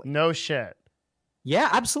clinically. No shit. Yeah,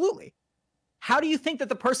 absolutely. How do you think that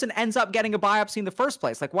the person ends up getting a biopsy in the first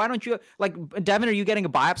place? Like, why don't you, like, Devin, are you getting a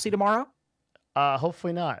biopsy tomorrow?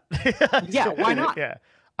 Hopefully not. Yeah, why not? Yeah,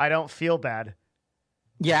 I don't feel bad.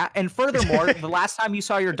 Yeah, and furthermore, the last time you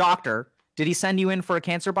saw your doctor, did he send you in for a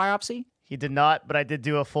cancer biopsy? He did not, but I did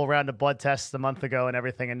do a full round of blood tests a month ago and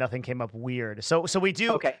everything, and nothing came up weird. So we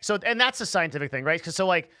do. Okay. So and that's a scientific thing, right? Because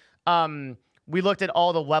we looked at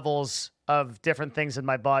all the levels of different things in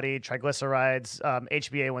my body, triglycerides,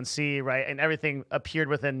 HbA1c, right? And everything appeared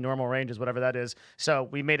within normal ranges, whatever that is. So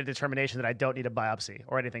we made a determination that I don't need a biopsy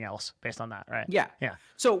or anything else based on that, right? Yeah. Yeah.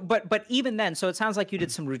 So, but even then, so it sounds like you did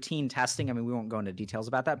some routine testing. I mean, we won't go into details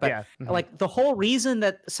about that, but yeah. Like the whole reason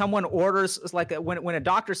that someone orders is like when a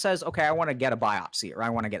doctor says, okay, I want to get a biopsy or I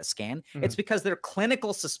want to get a scan, it's because their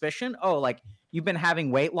clinical suspicion, oh, like you've been having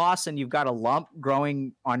weight loss and you've got a lump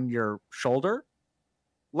growing on your shoulder.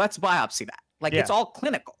 Let's biopsy that. Like it's all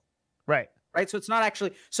clinical. Right. Right. So it's not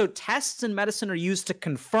actually, so tests in medicine are used to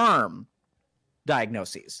confirm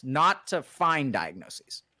diagnoses, not to find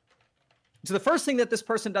diagnoses. So the first thing that this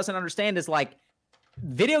person doesn't understand is like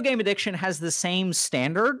video game addiction has the same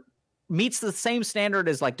standard, meets the same standard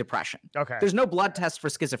as like depression. Okay. There's no blood test for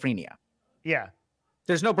schizophrenia. Yeah.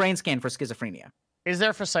 There's no brain scan for schizophrenia. Is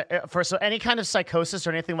there for so any kind of psychosis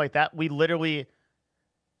or anything like that? We literally...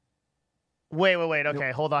 Wait.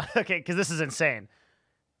 Okay, hold on. Okay, because this is insane.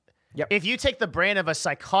 Yep. If you take the brain of a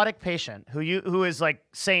psychotic patient who is like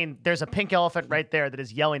saying there's a pink elephant right there that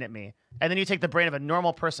is yelling at me, and then you take the brain of a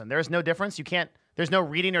normal person, there is no difference. There's no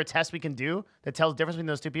reading or test we can do that tells the difference between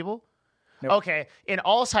those two people. Nope. Okay, in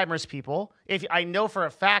Alzheimer's people, if I know for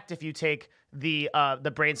a fact if you take the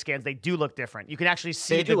brain scans, they do look different. You can actually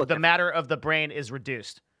see the matter of the brain is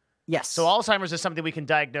reduced. Yes. So Alzheimer's is something we can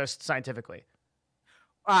diagnose scientifically.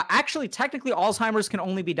 Actually, technically, Alzheimer's can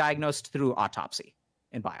only be diagnosed through autopsy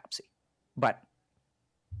and biopsy, but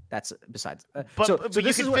that's besides. But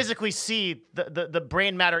you can physically see the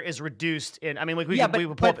brain matter is reduced in. I mean, like we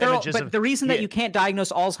pull up images. But the reason that you can't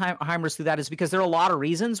diagnose Alzheimer's through that is because there are a lot of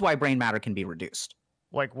reasons why brain matter can be reduced.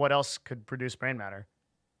 Like what else could produce brain matter?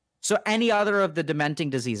 So any other of the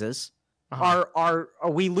dementing diseases are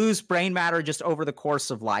we lose brain matter just over the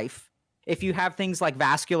course of life. If you have things like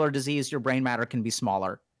vascular disease, your brain matter can be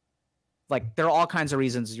smaller. Like there are all kinds of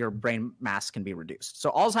reasons your brain mass can be reduced.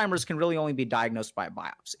 So Alzheimer's can really only be diagnosed by a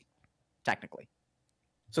biopsy, technically.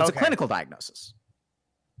 So it's a clinical diagnosis.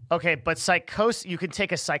 Okay, but psychosis, you can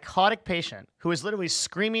take a psychotic patient who is literally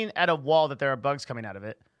screaming at a wall that there are bugs coming out of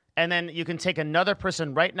it, and then you can take another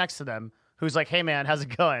person right next to them who's like, hey man, how's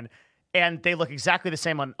it going? And they look exactly the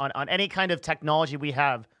same on any kind of technology we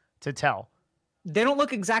have to tell. They don't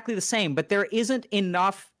look exactly the same, but there isn't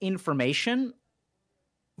enough information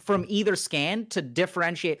from either scan to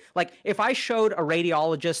differentiate. Like if I showed a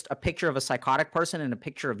radiologist a picture of a psychotic person and a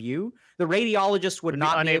picture of you, the radiologist would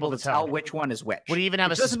not be able to tell which one is which. Would he even have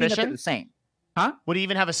a suspicion? The same. Huh? Would he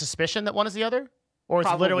even have a suspicion that one is the other? Or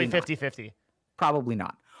it's literally 50-50? Probably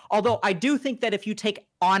not. Although I do think that if you take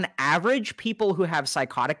on average people who have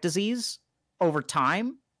psychotic disease over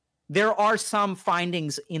time, there are some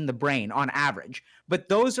findings in the brain on average, but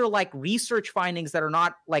those are like research findings that are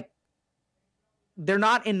not like, they're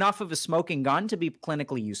not enough of a smoking gun to be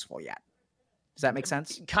clinically useful yet. Does that make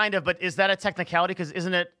sense? Kind of, but is that a technicality? Because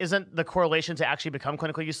isn't the correlation to actually become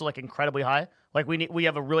clinically useful like incredibly high? Like we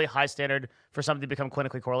have a really high standard for something to become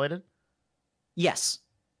clinically correlated? Yes.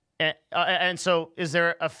 And so is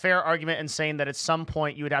there a fair argument in saying that at some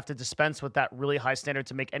point you would have to dispense with that really high standard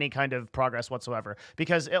to make any kind of progress whatsoever?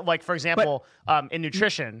 Because like, for example, in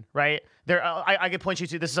nutrition, right, there, I could point you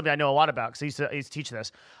to, this is something I know a lot about because I used to teach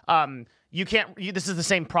this. This is the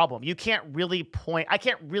same problem. You can't really I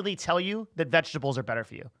can't really tell you that vegetables are better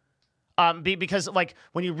for you. Because like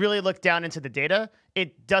when you really look down into the data,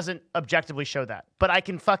 it doesn't objectively show that. But I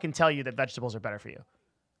can fucking tell you that vegetables are better for you.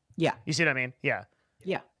 Yeah. You see what I mean? Yeah.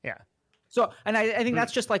 Yeah. Yeah. So, and I think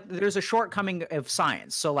that's just like, there's a shortcoming of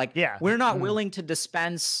science. So like, we're not willing to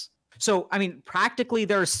dispense. So, I mean, practically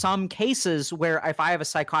there are some cases where if I have a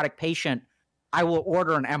psychotic patient, I will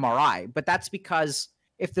order an MRI, but that's because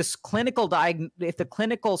if the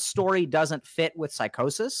clinical story doesn't fit with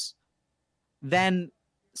psychosis, then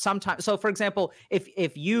sometimes, so for example,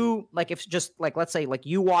 if you let's say like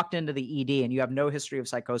you walked into the ED and you have no history of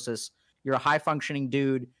psychosis, you're a high functioning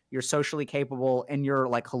dude, you're socially capable, and you're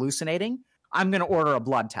like hallucinating, I'm going to order a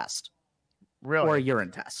blood test. Really? Or a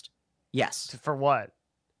urine test. Yes. For what?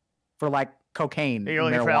 For like cocaine. You're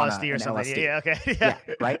looking for LSD or something. LSD. Yeah. Okay. Yeah.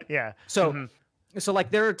 Right. Yeah. So, so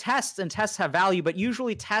like there are tests, and tests have value, but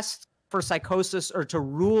usually tests for psychosis or to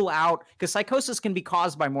rule out, because psychosis can be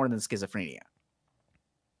caused by more than schizophrenia.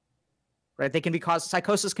 Right?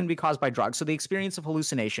 Psychosis can be caused by drugs. So the experience of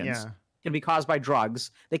hallucinations can be caused by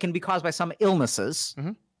drugs. They can be caused by some illnesses.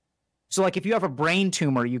 So like if you have a brain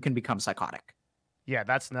tumor, you can become psychotic. Yeah,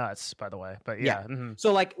 that's nuts, by the way. But yeah.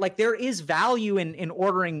 So like there is value in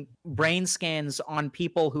ordering brain scans on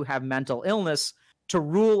people who have mental illness to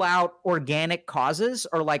rule out organic causes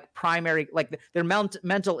or like primary, like their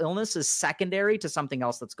mental illness is secondary to something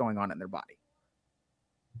else that's going on in their body.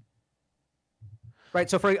 Right.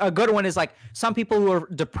 So for a good one is like some people who are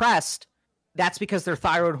depressed, that's because their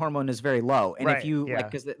thyroid hormone is very low. And if you like,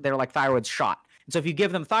 because they're like thyroid's shot. And so if you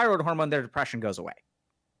give them thyroid hormone, their depression goes away.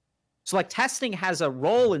 So like testing has a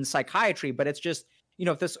role in psychiatry, but it's just, you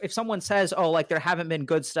know, if someone says, oh, like there haven't been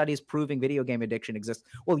good studies proving video game addiction exists.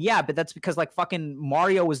 Well, yeah, but that's because like fucking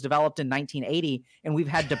Mario was developed in 1980 and we've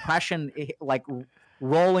had depression like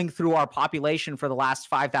rolling through our population for the last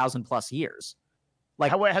 5,000 plus years.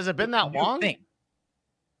 Like, has it been that long?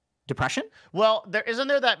 Depression? Well, isn't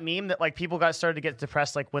there that meme that like people started to get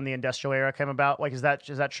depressed like when the industrial era came about? Like, is that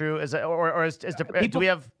true? Is it do we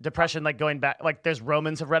have depression like going back? Like, there's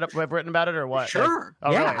Romans have written about it or what? Sure.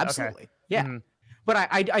 Like, yeah, really? absolutely. Okay. Yeah. But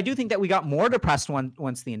I do think that we got more depressed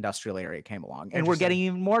once the industrial era came along, and we're getting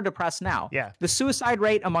even more depressed now. Yeah. The suicide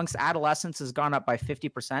rate amongst adolescents has gone up by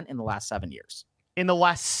 50% in the last 7 years. In the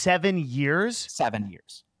last 7 years? 7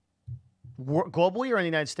 years. Globally or in the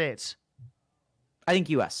United States? I think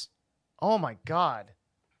U.S. Oh my God.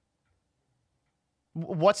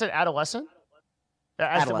 What's an adolescent?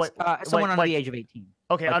 Someone under the age of 18.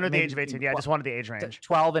 Okay, like under the age of 18. Yeah, I just wanted the age range.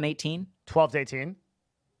 12 and 18. 12 to 18.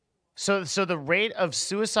 So the rate of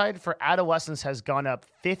suicide for adolescents has gone up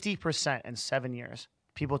 50% in 7 years.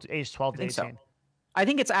 People age 12 to 18. So. I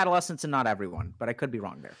think it's adolescents and not everyone, but I could be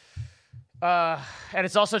wrong there. And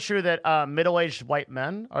it's also true that middle-aged white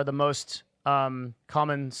men are the most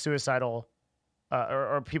common suicidal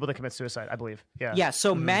or people that commit suicide, I believe. Yeah. Yeah.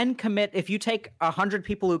 So men commit, if you take 100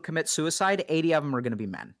 people who commit suicide, 80 of them are going to be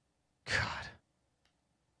men. God.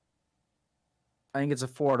 I think it's a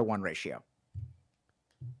 4-to-1 ratio.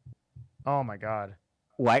 Oh my God.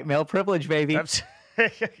 White male privilege, baby. We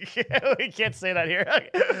can't say that here.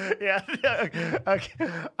 Yeah.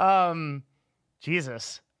 Okay.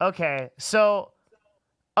 Jesus. Okay. So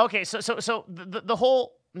the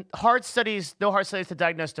whole no hard studies to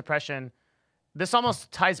diagnose depression. This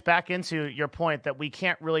almost ties back into your point that we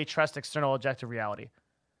can't really trust external objective reality.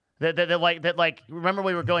 That remember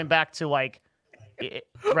we were going back to like,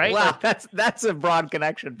 right? Wow, that's a broad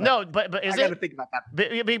connection. But no, but is I gotta think about that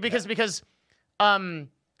because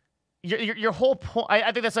your whole point.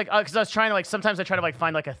 I think that's like because I was trying to like sometimes I try to like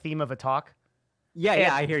find like a theme of a talk.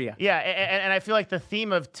 Yeah, I hear you. Yeah, and I feel like the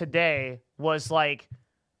theme of today was like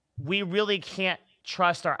we really can't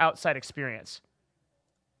trust our outside experience.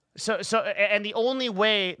 So, and the only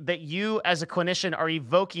way that you as a clinician are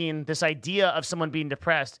evoking this idea of someone being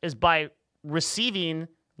depressed is by listening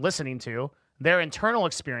to their internal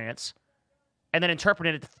experience and then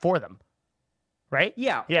interpreting it for them. Right?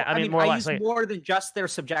 Yeah. Yeah. I mean more or less. I use more than just their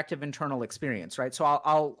subjective internal experience, right? So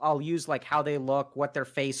I'll use like how they look, what their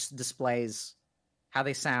face displays, how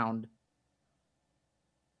they sound.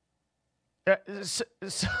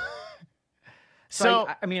 So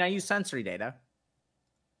I mean, I use sensory data.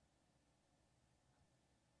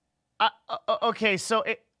 Okay, so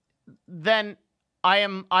then I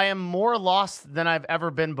am more lost than I've ever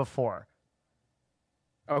been before.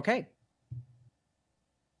 Okay.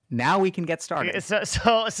 Now we can get started. So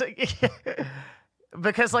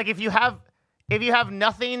because like if you have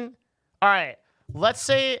nothing, all right. Let's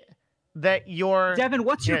say that you're Devin.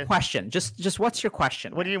 What's your question? Just what's your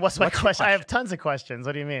question? What do you mean? What's my question? I have tons of questions.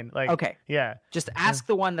 What do you mean? Like okay, yeah. Just ask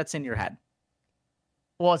the one that's in your head.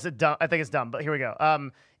 Well, is it dumb? I think it's dumb, but here we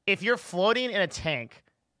go. If you're floating in a tank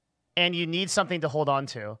and you need something to hold on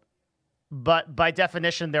to, but by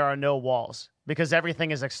definition, there are no walls because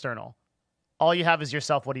everything is external. All you have is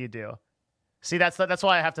yourself. What do you do? See, that's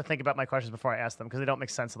why I have to think about my questions before I ask them because they don't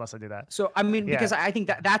make sense unless I do that. So, I mean, because I think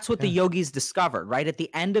that's what the yogis discovered, right? At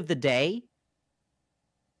the end of the day,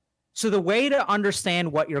 so the way to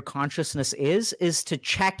understand what your consciousness is to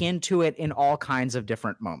check into it in all kinds of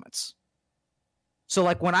different moments. So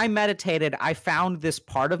like when I meditated, I found this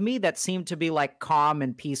part of me that seemed to be like calm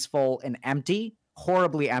and peaceful and empty,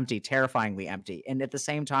 horribly empty, terrifyingly empty, and at the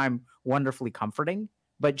same time, wonderfully comforting.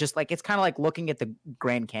 But just like, it's kind of like looking at the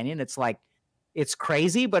Grand Canyon. It's like, it's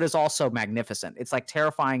crazy, but it's also magnificent. It's like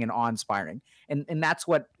terrifying and awe-inspiring. And that's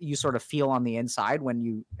what you sort of feel on the inside when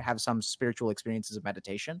you have some spiritual experiences of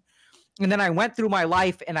meditation. And then I went through my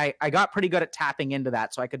life and I got pretty good at tapping into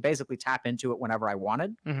that. So I could basically tap into it whenever I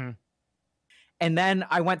wanted. Mm-hmm. And then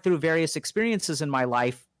I went through various experiences in my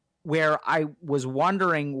life where I was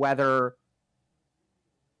wondering whether,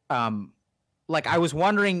 I was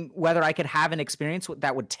wondering whether I could have an experience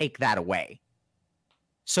that would take that away.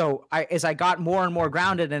 So as I got more and more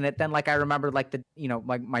grounded in it, then like I remembered like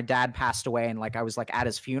like my dad passed away and like I was like at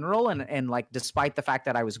his funeral and like despite the fact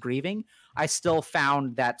that I was grieving, I still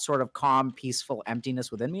found that sort of calm, peaceful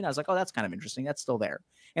emptiness within me. And I was like, oh, that's kind of interesting. That's still there.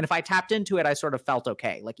 And if I tapped into it, I sort of felt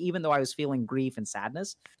okay. Like even though I was feeling grief and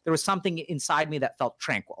sadness, there was something inside me that felt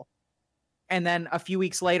tranquil. And then a few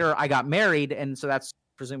weeks later, I got married. And so that's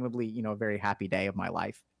presumably, a very happy day of my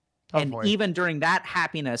life. And even during that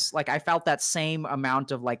happiness, like I felt that same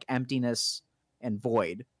amount of like emptiness and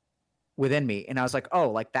void within me. And I was like, oh,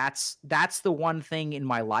 like that's the one thing in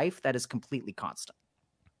my life that is completely constant.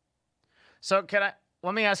 So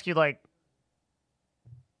let me ask you, like,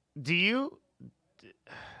 you've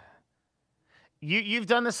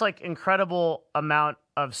done this like incredible amount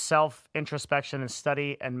of self introspection and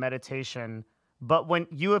study and meditation, but when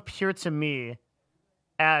you appear to me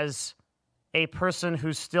as a person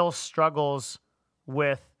who still struggles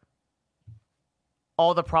with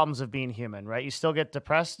all the problems of being human, right? You still get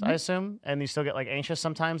depressed, I assume, and you still get like anxious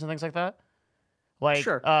sometimes and things like that. Like,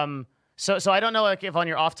 sure. So I don't know, like if on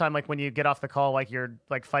your off time, like when you get off the call, like you're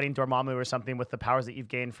like fighting Dormammu or something with the powers that you've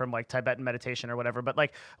gained from like Tibetan meditation or whatever. But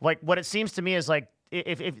like what it seems to me is like,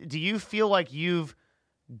 if do you feel like you've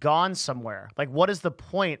gone somewhere? Like, what is the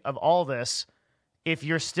point of all this if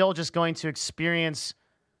you're still just going to experience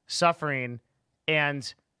suffering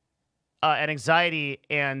and anxiety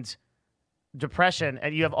and depression,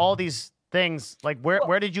 and you have all these things? Like,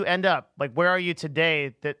 where did you end up? Like, where are you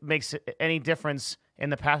today that makes any difference in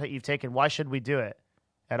the path that you've taken? Why should we do it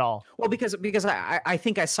at all? Well, because I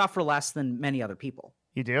think I suffer less than many other people.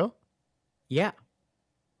 You do? Yeah.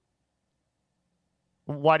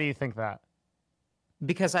 Why do you think that?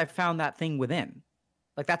 Because I've found that thing within.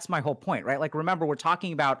 Like, that's my whole point, right? Like, remember, we're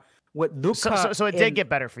talking about what dukkha... So it did get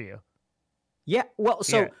better for you. Yeah, well,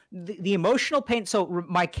 so the emotional pain... So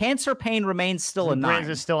my cancer pain remains still a 9.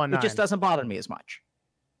 Is still a 9. It just doesn't bother me as much.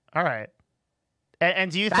 All right.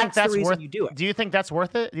 And do you think that's worth you do it? Do you think that's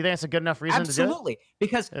worth it? Do you think it's a good enough reason to do it? Absolutely,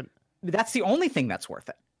 because that's the only thing that's worth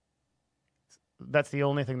it. That's the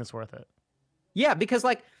only thing that's worth it. Yeah, because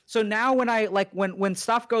like, so now when I like when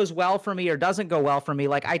stuff goes well for me or doesn't go well for me,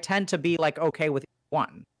 like I tend to be like okay with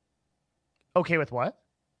one. Okay with what?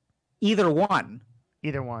 Either one.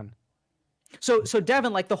 Either one. So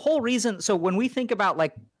Devin, like the whole reason, so when we think about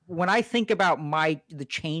like when I think about the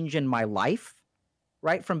change in my life,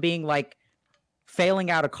 right, from being like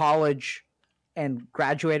failing out of college and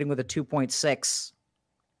graduating with a 2.6,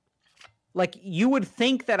 like you would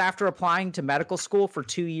think that after applying to medical school for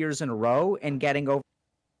 2 years in a row and getting over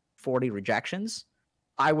 40 rejections,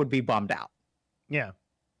 I would be bummed out. Yeah.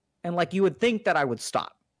 And like you would think that I would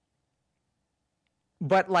stop.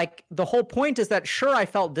 But like the whole point is that sure, I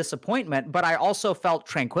felt disappointment, but I also felt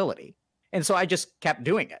tranquility. And so I just kept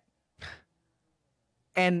doing it.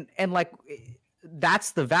 And like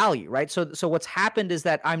that's the value, right? So what's happened is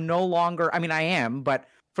that I'm no longer, I mean, I am, but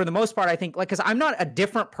for the most part, I think like, cause I'm not a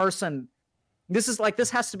different person. This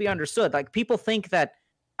has to be understood. Like people think that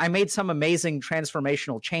I made some amazing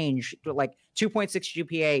transformational change, like 2.6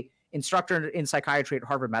 GPA, instructor in psychiatry at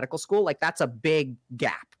Harvard Medical School. Like that's a big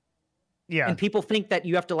gap. Yeah. And people think that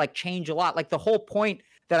you have to like change a lot. Like the whole point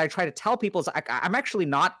that I try to tell people is I'm actually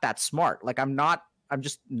not that smart. Like I'm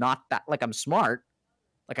just not that, like I'm smart.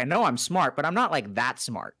 Like I know I'm smart, but I'm not like that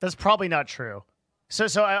smart. That's probably not true. So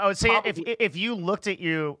I would say if you looked at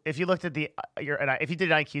your if you did an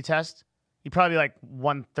IQ test, you'd probably be like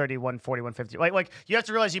 130, 140, 150. Like you have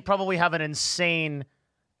to realize you probably have an insane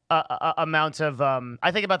amount of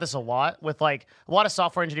I think about this a lot with like a lot of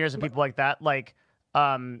software engineers and people like that. Like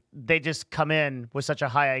they just come in with such a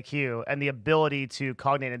high IQ and the ability to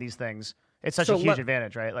cognate in these things. It's such a huge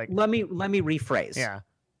advantage, right? Like let me rephrase. Yeah.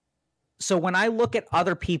 So when I look at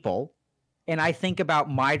other people and I think about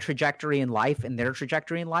my trajectory in life and their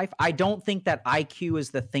trajectory in life, I don't think that IQ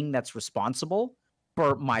is the thing that's responsible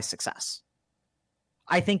for my success.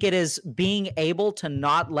 I think it is being able to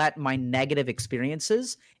not let my negative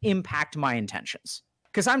experiences impact my intentions.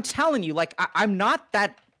 Because I'm telling you, like, I'm not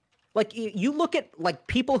that, like, you look at, like,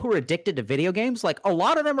 people who are addicted to video games, like, a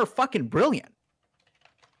lot of them are fucking brilliant.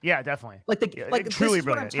 Yeah, definitely. Like, truly this is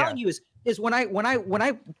what I'm telling you is when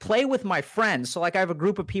I play with my friends, so, like, I have a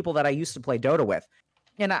group of people that I used to play Dota with,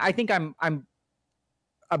 and I think I'm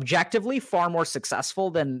objectively far more successful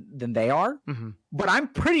than they are, but I'm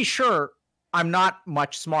pretty sure I'm not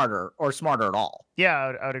much smarter or smarter at all.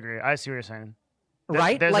 Yeah, I would agree. I see what you're saying.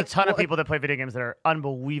 Right? There's like, a ton of people that play video games that are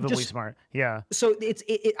unbelievably smart. Yeah. So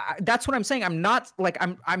that's what I'm saying. I'm not like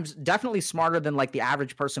I'm definitely smarter than like the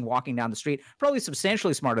average person walking down the street. Probably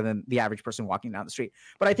substantially smarter than the average person walking down the street.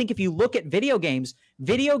 But I think if you look at video games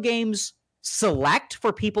select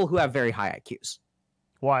for people who have very high IQs.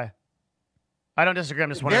 Why? I don't disagree. I'm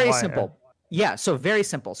just wondering very why. Simple. Yeah. So very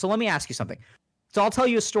simple. So let me ask you something. So I'll tell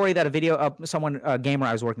you a story that a gamer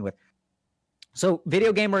I was working with. So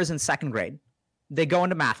video gamer is in second grade. They go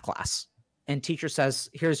into math class and teacher says,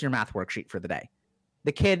 here's your math worksheet for the day.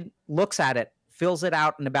 The kid looks at it, fills it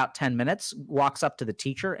out in about 10 minutes, walks up to the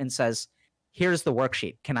teacher and says, here's the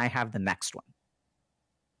worksheet. Can I have the next one?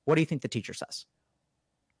 What do you think the teacher says?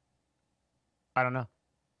 I don't know.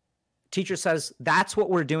 Teacher says, that's what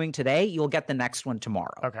we're doing today. You'll get the next one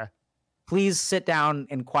tomorrow. Okay. Please sit down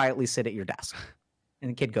and quietly sit at your desk. And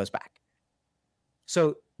the kid goes back.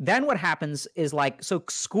 So then what happens is so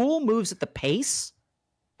school moves at the pace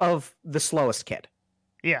of the slowest kid.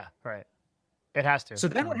 Yeah, right. It has to. So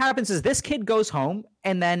then what happens is this kid goes home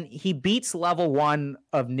and then he beats level 1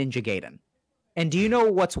 of Ninja Gaiden. And do you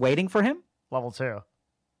know what's waiting for him? Level 2.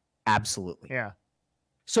 Absolutely. Yeah.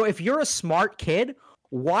 So if you're a smart kid,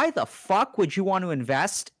 why the fuck would you want to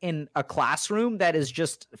invest in a classroom that is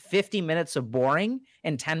just 50 minutes of boring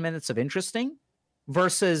and 10 minutes of interesting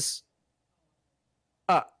versus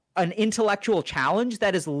an intellectual challenge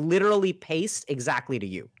that is literally paced exactly to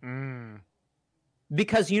you?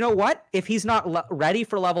 Because you know what? If he's not ready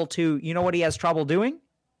for level 2, you know what he has trouble doing?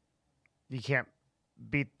 He can't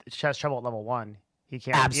beat. He has trouble at level 1. He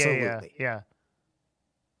can't. Absolutely. Yeah.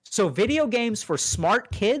 So video games for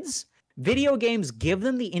smart kids, video games give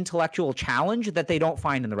them the intellectual challenge that they don't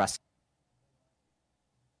find in the rest.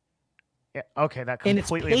 Yeah. Okay, that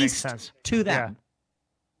completely makes sense to them. Yeah.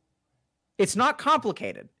 It's not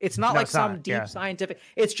complicated. It's not deep scientific.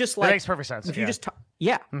 It's just like that makes perfect sense. If you just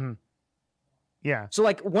yeah. So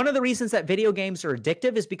like one of the reasons that video games are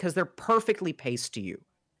addictive is because they're perfectly paced to you.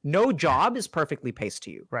 No job is perfectly paced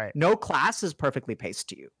to you. Right. No class is perfectly paced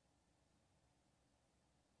to you.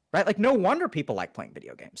 Right? Like no wonder people like playing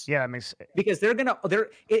video games. Yeah, it makes because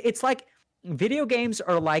it's like video games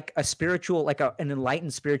are like a spiritual, like an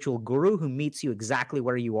enlightened spiritual guru who meets you exactly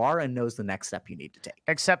where you are and knows the next step you need to take.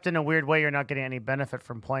 Except in a weird way, you're not getting any benefit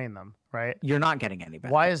from playing them, right? You're not getting any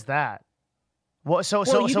benefit. Why is that? Well, so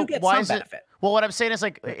you get why some is benefit. It? Well, what I'm saying is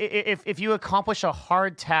like if you accomplish a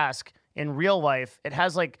hard task in real life, it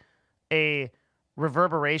has like a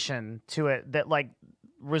reverberation to it that like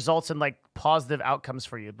results in like positive outcomes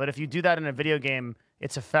for you. But if you do that in a video game,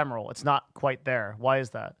 it's ephemeral. It's not quite there. Why is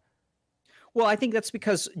that? Well, I think that's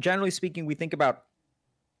because generally speaking, we think about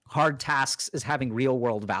hard tasks as having real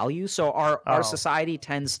world value. So our society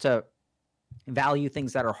tends to value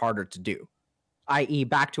things that are harder to do, i.e.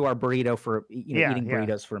 back to our burrito for eating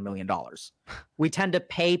burritos for $1 million. We tend to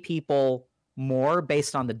pay people more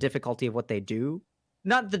based on the difficulty of what they do.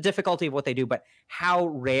 Not the difficulty of what they do, but how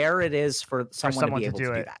rare it is for someone to be able to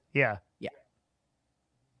do that. Yeah. Yeah.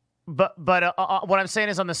 But what I'm saying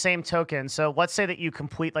is on the same token, so let's say that you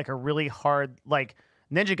complete like a really hard, like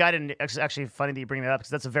Ninja Gaiden is actually funny that you bring that up because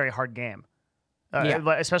that's a very hard game.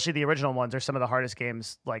 Especially the original ones are some of the hardest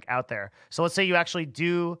games like out there. So let's say you actually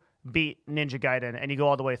do beat Ninja Gaiden and you go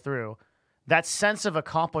all the way through. That sense of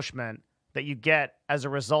accomplishment that you get as a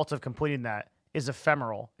result of completing that is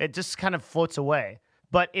ephemeral. It just kind of floats away.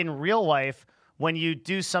 But in real life, when you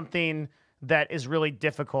do something that is really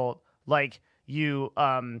difficult, like you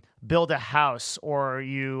build a house or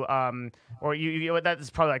you that is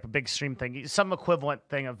probably like a big extreme thing, some equivalent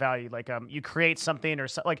thing of value, like you create something or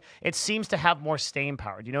so, like it seems to have more staying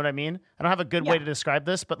power. Do you know what I mean? I don't have a good way to describe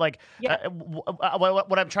this, but like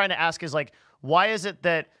what I'm trying to ask is like, why is it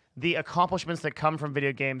that the accomplishments that come from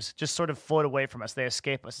video games just sort of float away from us. They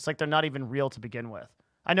escape us. It's like they're not even real to begin with.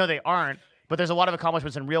 I know they aren't, but there's a lot of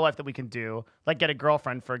accomplishments in real life that we can do, like get a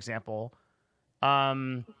girlfriend, for example.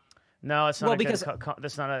 No, it's not because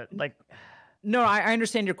that's not a like. No, I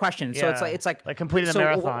understand your question. So it's like completing a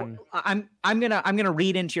marathon. I'm gonna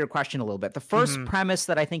read into your question a little bit. The first premise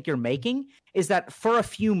that I think you're making is that for a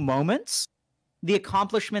few moments, the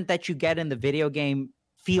accomplishment that you get in the video game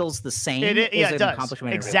feels the same as an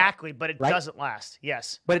accomplishment. Exactly, but it doesn't last.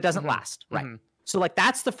 Yes. But it doesn't last, right? So like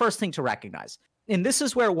that's the first thing to recognize. And this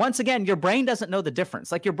is where, once again, your brain doesn't know the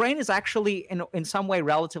difference. Like your brain is actually in some way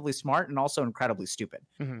relatively smart and also incredibly stupid.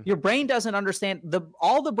 Your brain doesn't understand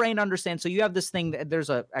all the brain understands. So you have this thing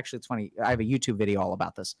that actually it's funny. I have a YouTube video all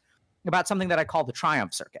about this, about something that I call the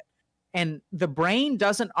triumph circuit. And the brain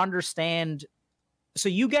doesn't understand. So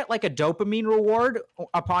you get like a dopamine reward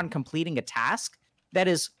upon completing a task that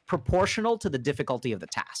is proportional to the difficulty of the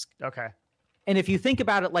task. Okay. And if you think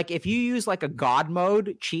about it, like if you use like a God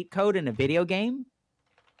mode cheat code in a video game,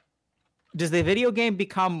 does the video game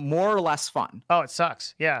become more or less fun? Oh, it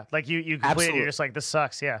sucks. Yeah. Like you complete it, you're just like, this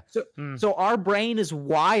sucks. Yeah. So our brain is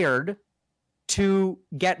wired to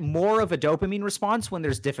get more of a dopamine response when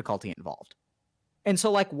there's difficulty involved. And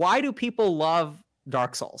so like, why do people love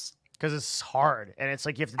Dark Souls? Because it's hard. And it's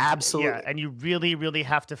like you have to absolutely. Yeah, and you really, really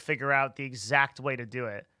have to figure out the exact way to do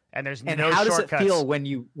it. And there's no how shortcuts. Does it feel when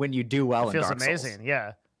you do well in Dark Souls? It feels amazing,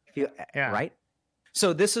 yeah. Right?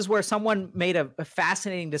 So this is where someone made a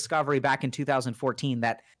fascinating discovery back in 2014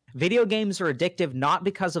 that video games are addictive not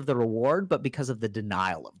because of the reward, but because of the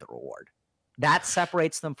denial of the reward. That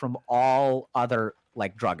separates them from all other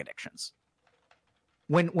like drug addictions.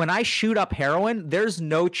 When I shoot up heroin, there's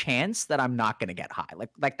no chance that I'm not going to get high.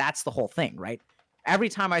 Like that's the whole thing, right? Every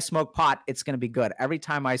time I smoke pot, it's going to be good. Every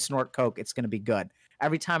time I snort coke, it's going to be good.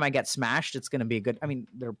 Every time I get smashed, it's going to be good. I mean,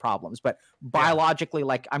 there are problems, but biologically,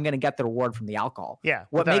 like I'm going to get the reward from the alcohol. Yeah.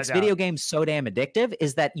 What makes video games so damn addictive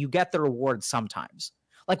is that you get the reward sometimes.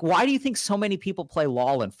 Like, why do you think so many people play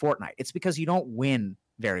LOL and Fortnite? It's because you don't win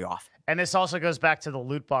very often. And this also goes back to the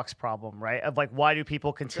loot box problem, right? Of like, why do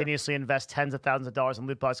people continuously invest tens of thousands of dollars in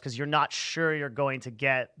loot boxes? Because you're not sure you're going to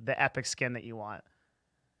get the epic skin that you want.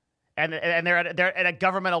 And they're at a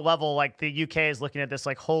governmental level, like the UK is looking at this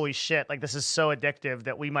like, holy shit, like this is so addictive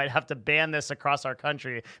that we might have to ban this across our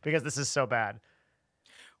country because this is so bad.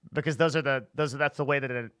 Because that's the way that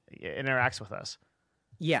it interacts with us.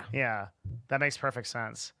 Yeah. Yeah. That makes perfect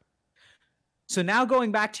sense. So now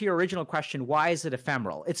going back to your original question, why is it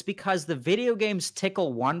ephemeral? It's because the video games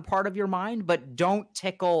tickle one part of your mind, but don't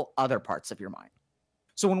tickle other parts of your mind.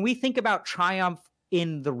 So when we think about triumph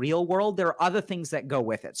in the real world, there are other things that go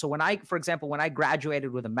with it. So for example, when I graduated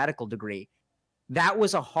with a medical degree, that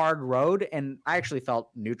was a hard road. And I actually felt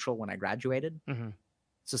neutral when I graduated.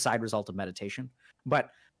 It's a side result of meditation. But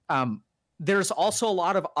there's also a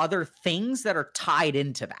lot of other things that are tied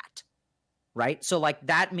into that, right? So like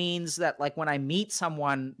that means that like when I meet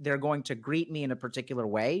someone, they're going to greet me in a particular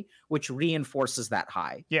way, which reinforces that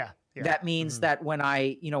high. Yeah. That means that when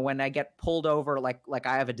I get pulled over, like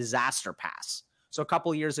I have a disaster pass. So a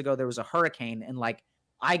couple of years ago, there was a hurricane and like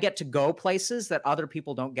I get to go places that other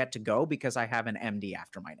people don't get to go because I have an MD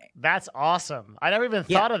after my name. That's awesome. I never even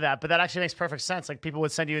thought of that, but that actually makes perfect sense. Like people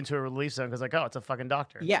would send you into a relief zone because like, oh, it's a fucking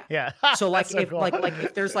doctor. Yeah. Yeah. So like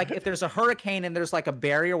if there's a hurricane and there's like a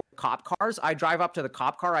barrier with cop cars, I drive up to the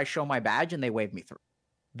cop car, I show my badge and they wave me through.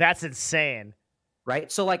 That's insane.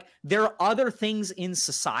 Right? So like there are other things in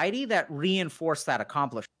society that reinforce that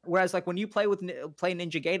accomplishment. Whereas like when you play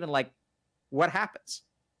Ninja Gaiden, like what happens?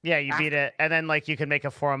 Yeah, you beat it, and then like you can make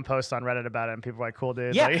a forum post on Reddit about it, and people are like, "Cool,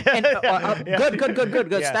 dude." Yeah, like,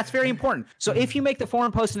 good. Yeah. That's very important. So if you make the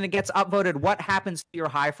forum post and it gets upvoted, what happens to your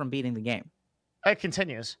high from beating the game? It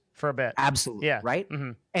continues for a bit. Absolutely. Yeah. Right.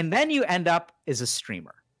 And then you end up as a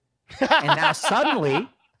streamer, and now suddenly,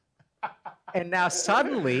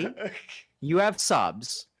 you have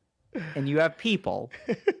subs, and you have people,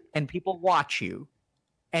 and people watch you.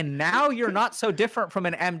 And now you're not so different from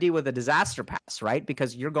an MD with a disaster pass, right?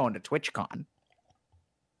 Because you're going to TwitchCon.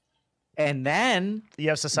 And then you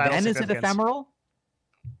have societal then is it ephemeral?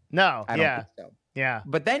 No. I don't think so. Yeah.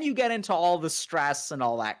 But then you get into all the stress and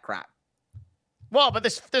all that crap. Well, but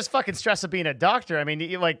there's fucking stress of being a doctor. I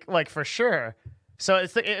mean, like for sure. So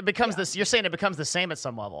it becomes this. You're saying it becomes the same at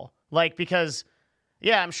some level, like because.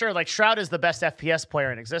 Yeah, I'm sure. Like Shroud is the best FPS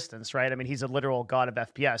player in existence, right? I mean, he's a literal god of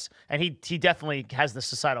FPS, and he definitely has the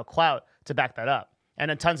societal clout to back that up, and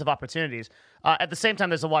then tons of opportunities. At the same time,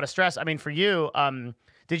 there's a lot of stress. I mean, for you,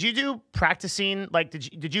 did you do practicing? Like,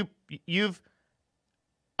 you've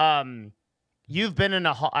you've been in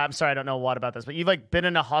a, I'm sorry, I don't know a lot about this, but you've like been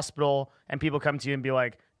in a hospital and people come to you and be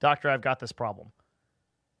like, doctor, I've got this problem.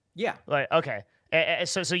 Yeah. Like, okay.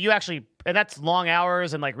 So you actually, and that's long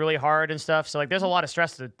hours and like really hard and stuff. So like, there's a lot of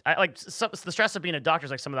stress the stress of being a doctor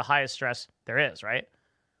is like some of the highest stress there is, right?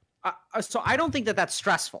 So I don't think that that's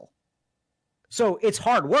stressful. So it's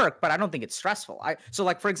hard work, but I don't think it's stressful. So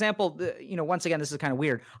like, for example, once again, this is kind of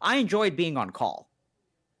weird. I enjoyed being on call.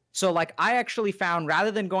 So like, I actually found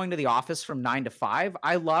rather than going to the office from 9 to 5,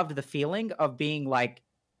 I loved the feeling of being like,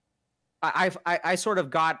 I sort of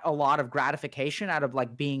got a lot of gratification out of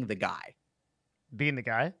like being the guy. Being the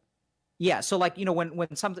guy? Yeah. So like,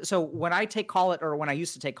 when I take call at, or when I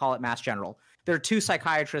used to take call at Mass General, there are 2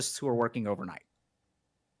 psychiatrists who are working overnight.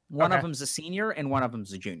 One of them's a senior and one of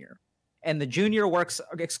them's a junior. And the junior works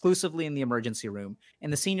exclusively in the emergency room,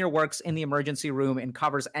 and the senior works in the emergency room and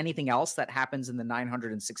covers anything else that happens in the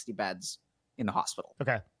 960 beds in the hospital.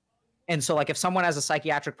 Okay. And so like, if someone has a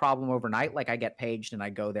psychiatric problem overnight, like I get paged and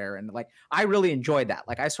I go there, and like, I really enjoyed that.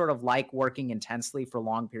 Like, I sort of like working intensely for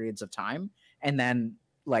long periods of time and then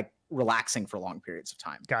like relaxing for long periods of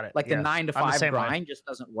time. Got it. Like the 9 to 5 grind way. just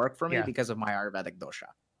doesn't work for me because of my Ayurvedic dosha,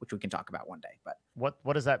 which we can talk about one day. But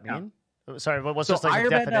what does that mean? Yeah. Sorry, what's so just like Ayurveda, the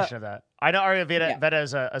definition of that? I know Ayurveda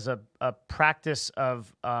as a practice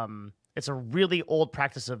of it's a really old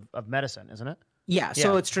practice of medicine, isn't it? Yeah,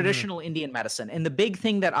 so it's traditional Indian medicine. And the big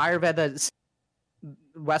thing that Ayurveda,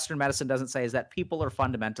 Western medicine, doesn't say is that people are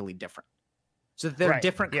fundamentally different. So there are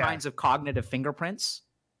different kinds of cognitive fingerprints.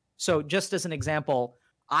 So just as an example,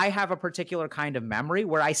 I have a particular kind of memory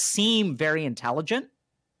where I seem very intelligent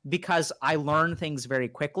because I learn things very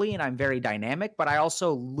quickly and I'm very dynamic, but I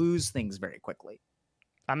also lose things very quickly.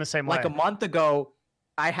 I'm the same way. Like a month ago,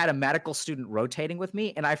 I had a medical student rotating with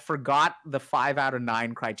me and I forgot the 5 out of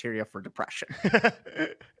 9 criteria for depression.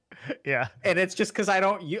 Yeah. And it's just because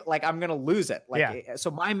I'm going to lose it.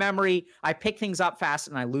 So my memory, I pick things up fast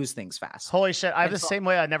and I lose things fast. Holy shit. I have the same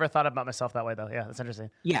way. I never thought about myself that way though. Yeah. That's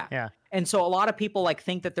interesting. Yeah. Yeah. And so a lot of people like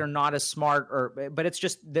think that they're not as smart but it's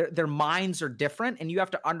just their minds are different, and you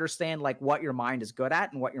have to understand like what your mind is good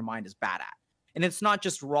at and what your mind is bad at. And it's not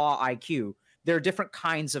just raw IQ. There are different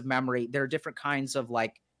kinds of memory. There are different kinds of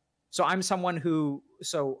so I'm someone who,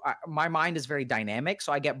 my mind is very dynamic.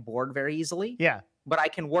 So I get bored very easily. Yeah. But I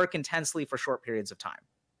can work intensely for short periods of time.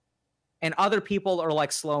 And other people are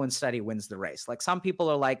like slow and steady wins the race. Like some people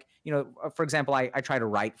are like, for example, I try to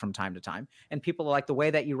write from time to time, and people are like, the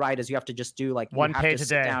way that you write is you have to just do like one page a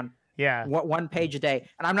day. Down, yeah. 1 page a day.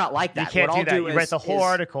 And I'm not like that. You can't do that. You write the whole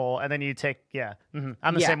article and then you take,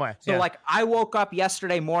 I'm the same way. So like I woke up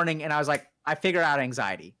yesterday morning and I was like, I figured out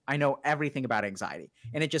anxiety. I know everything about anxiety.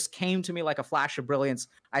 And it just came to me like a flash of brilliance.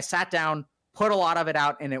 I sat down, put a lot of it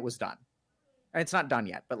out, and it was done. It's not done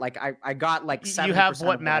yet, but like I got like 70% you have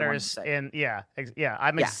what of matters in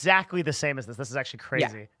I'm exactly the same as this. This is actually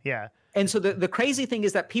crazy. Yeah. And so the crazy thing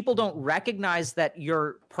is that people don't recognize that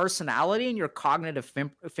your personality and your cognitive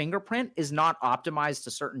fingerprint is not optimized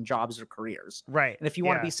to certain jobs or careers. Right. And if you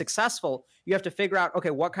want to be successful, you have to figure out, okay,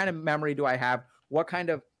 what kind of memory do I have? What kind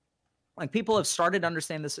of, like, people have started to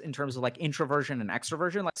understand this in terms of like introversion and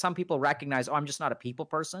extroversion. Like some people recognize, I'm just not a people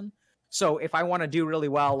person. So if I want to do really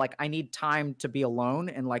well, like I need time to be alone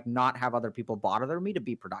and like not have other people bother me to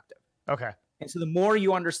be productive. Okay. And so the more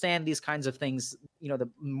you understand these kinds of things, the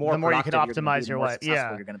more you can optimize your life.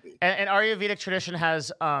 Yeah. You're going to be. And Ayurvedic tradition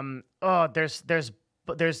has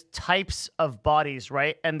there's types of bodies,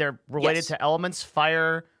 right? And they're related to elements: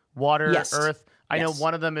 fire, water, earth. I know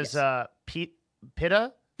one of them is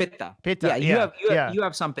Pitta. Pitta. Yeah, you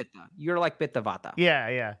have some Pitta. You're like Pitta Vata.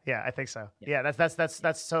 Yeah. I think so. Yeah,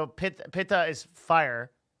 that's so Pitta is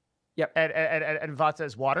fire. Yep. And Vata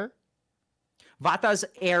is water. Vata is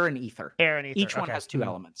air and ether. Each one has 2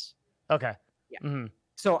 elements. Okay. Yeah. Mm-hmm.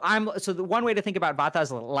 So the one way to think about Vata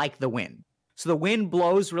is like the wind. So the wind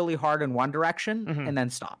blows really hard in one direction and then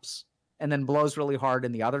stops, and then blows really hard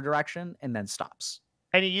in the other direction and then stops.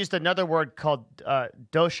 And you used another word called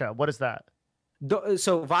dosha. What is that?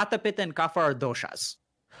 So Vata, Pitta, and Kapha are doshas.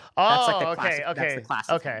 Oh, okay. That's the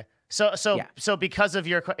classic. Okay. So because of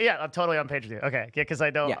your I'm totally on page with you. Okay, because I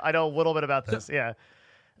know a little bit about this.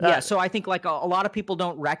 So I think like a lot of people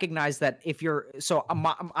don't recognize that if you're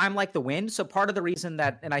I'm like the wind. So part of the reason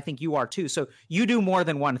that, and I think you are too. So you do more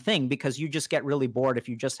than one thing because you just get really bored if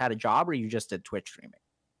you just had a job or you just did Twitch streaming.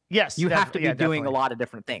 Yes, you have to be doing a lot of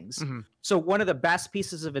different things. Mm-hmm. So one of the best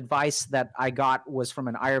pieces of advice that I got was from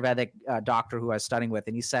an Ayurvedic doctor who I was studying with.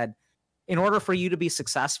 And he said, in order for you to be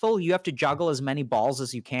successful, you have to juggle as many balls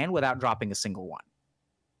as you can without dropping a single one.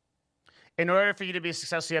 In order for you to be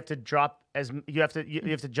successful, you have to drop you have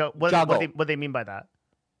to juggle. What do they mean by that?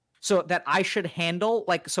 So that I should handle,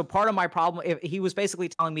 like, so part of my problem, if he was basically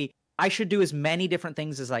telling me I should do as many different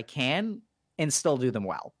things as I can and still do them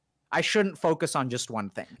well. I shouldn't focus on just one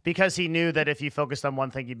thing. Because he knew that if you focused on one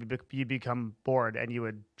thing, you'd become bored and you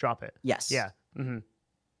would drop it. Yes. Yeah. Mm-hmm.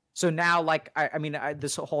 So now, like, I mean,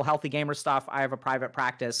 this whole healthy gamer stuff, I have a private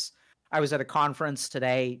practice. I was at a conference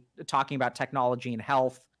today talking about technology and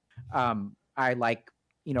health. I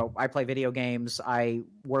play video games. I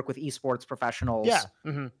work with esports professionals. Yeah.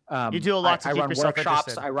 Mm-hmm. You do a lot to keep yourself interested. I run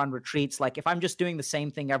workshops. I run retreats. Like, if I'm just doing the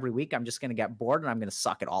same thing every week, I'm just going to get bored and I'm going to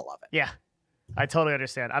suck at all of it. Yeah. I totally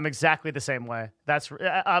understand. I'm exactly the same way. That's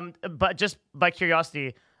but just by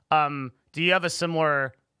curiosity, do you have a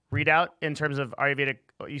similar readout in terms of Ayurvedic?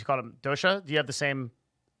 You call them dosha. Do you have the same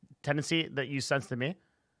tendency that you sense to me?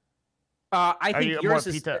 I think yours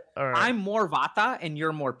is. I'm more vata and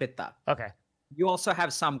you're more pitta. Okay. You also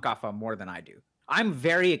have some kapha more than I do. I'm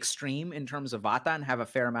very extreme in terms of vata and have a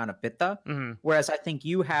fair amount of pitta, whereas I think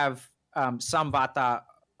you have some vata.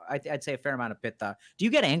 I'd say a fair amount of pitta. Do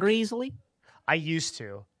you get angry easily? I used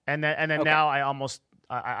to, and then okay. Now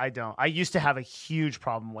I don't. I used to have a huge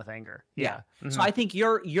problem with anger. Yeah. Mm-hmm. So I think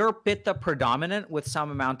you're pitta predominant with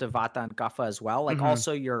some amount of vata and kapha as well. Like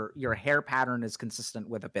also your hair pattern is consistent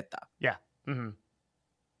with a pitta. Yeah. Mm-hmm.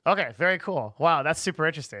 Okay. Very cool. Wow. That's super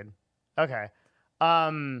interesting. Okay.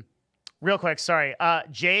 Real quick. Sorry.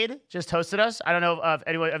 Jade just hosted us. I don't know if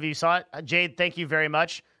anyone of you saw it. Jade, thank you very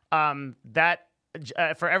much.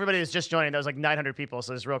 For everybody that's just joining, that was like 900 people.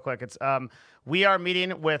 So just real quick, it's we are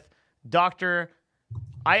meeting with Dr.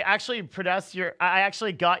 I actually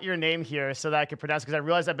got your name here so that I could pronounce, because I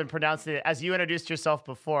realized I've been pronouncing it as you introduced yourself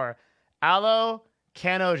before. Alok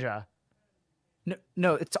Kanojia.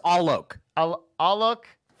 No, it's Alok. Alok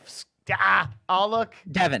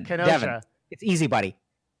Devin. Kanojia. Devin. It's easy, buddy.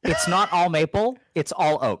 It's not all maple. It's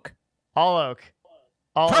all oak. All oak.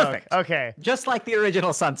 Perfect. Oak. Okay. Just like the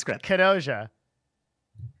original Sanskrit. Kanojia.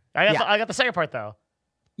 I got the second part though.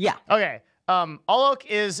 Yeah. Okay. Alok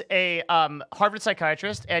is a Harvard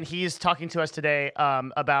psychiatrist, and he's talking to us today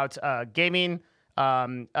about gaming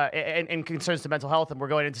and concerns to mental health, and we're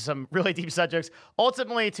going into some really deep subjects.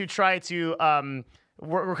 Ultimately, to try to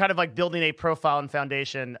we're kind of like building a profile and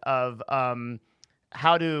foundation of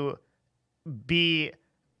how to be.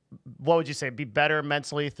 What would you say? Be better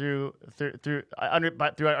mentally through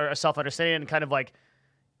our self-understanding, and kind of like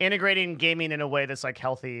integrating gaming in a way that's like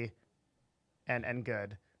healthy and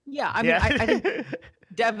good. Yeah, I mean, I think,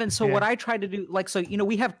 Devin, so what I try to do, like, so,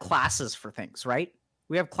 we have classes for things, right?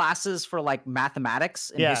 We have classes for, like, mathematics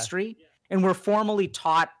and history, and we're formally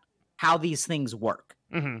taught how these things work.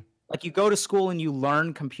 Mm-hmm. Like, you go to school and you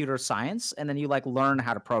learn computer science, and then you, like, learn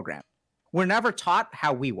how to program. We're never taught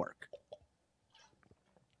how we work.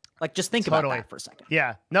 Like, just think about that for a second.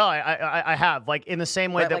 Yeah. No, I have. Like, in the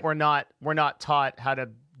same way that we're not taught how to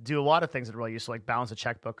do a lot of things that are really useful, like balance a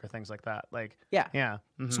checkbook or things like that. Like, yeah.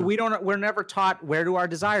 Mm-hmm. So we're never taught, where do our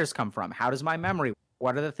desires come from? How does my memory?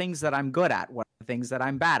 What are the things that I'm good at? What are the things that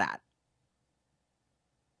I'm bad at?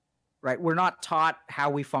 Right? We're not taught how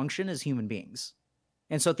we function as human beings.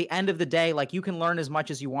 And so at the end of the day, like, you can learn as much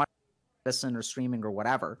as you want, listen or streaming or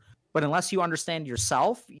whatever, but unless you understand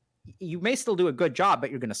yourself, you may still do a good job, but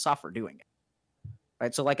you're going to suffer doing it.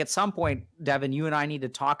 Right? So, like, at some point, Devin, you and I need to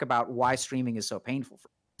talk about why streaming is so painful for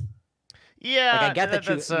you. Yeah, like, I get that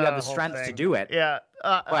you have the strength to do it. Yeah,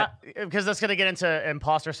 because that's going to get into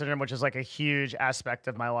imposter syndrome, which is like a huge aspect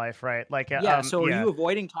of my life, right? Like, so are you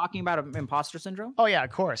avoiding talking about imposter syndrome? Oh yeah, of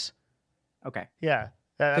course. Okay. Yeah,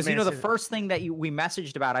 because the first thing that we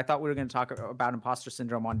messaged about, I thought we were going to talk about imposter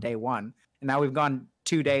syndrome on day one, and now we've gone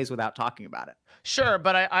 2 days without talking about it. Sure,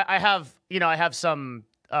 but I have some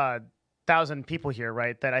 1,000 people here,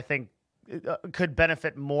 right, that I think could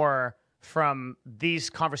benefit more from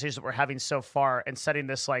these conversations that we're having so far, and setting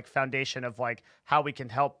this like foundation of like how we can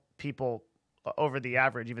help people over the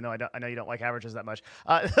average, even though I know you don't like averages that much.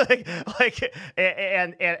 And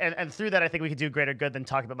through that, I think we could do greater good than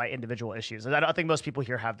talking about my individual issues. And I don't think most people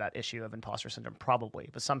here have that issue of imposter syndrome, probably,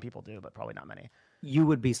 but some people do, but probably not many. You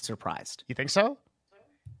would be surprised. You think so?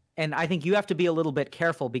 And I think you have to be a little bit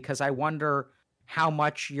careful, because I wonder how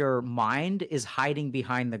much your mind is hiding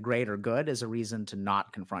behind the greater good as a reason to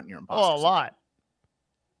not confront your imposter syndrome. A lot.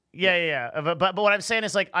 Yeah. But what I'm saying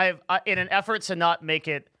is, like, I've in an effort to not make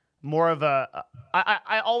it more of a,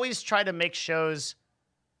 I always try to make shows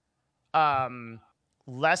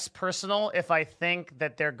less personal if I think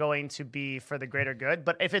that they're going to be for the greater good.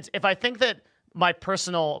 But if I think that my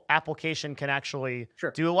personal application can actually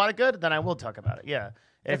do a lot of good, then I will talk about it. Yeah.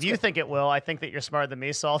 If you think it will, I think that you're smarter than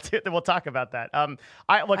me, so we'll talk about that. I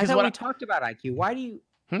thought we talked about IQ. Why do you?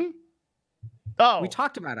 Oh, we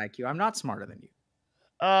talked about IQ. I'm not smarter than you.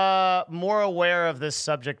 More aware of this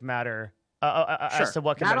subject matter Sure. as to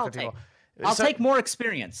what can benefit people. I'll take more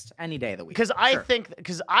experienced any day of the week. Because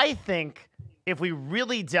I think if we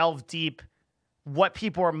really delve deep, what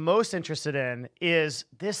people are most interested in is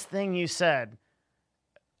this thing you said.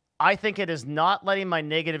 I think it is not letting my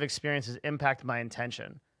negative experiences impact my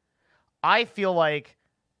intention. I feel like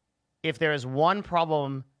if there is one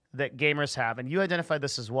problem that gamers have, and you identified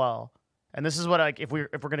this as well, and this is what, like, if we're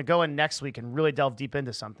going to go in next week and really delve deep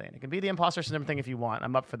into something, it can be the imposter syndrome thing if you want.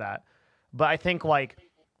 I'm up for that. But I think, like,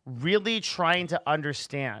 really trying to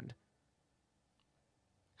understand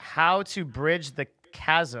how to bridge the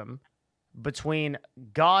chasm between,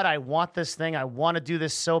 God, I want this thing. I want to do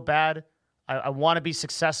this so bad. I want to be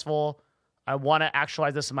successful. I want to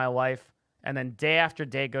actualize this in my life. And then day after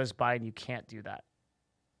day goes by and you can't do that.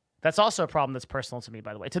 That's also a problem that's personal to me,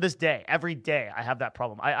 by the way. To this day, every day I have that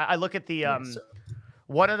problem. I look at the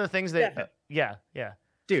one of the things that yeah.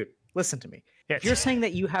 Dude, listen to me. If you're saying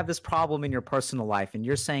that you have this problem in your personal life, and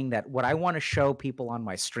you're saying that what I want to show people on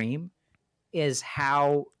my stream is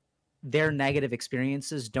how their negative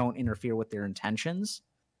experiences don't interfere with their intentions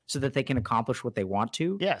so that they can accomplish what they want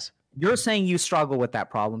to. Yes. You're saying you struggle with that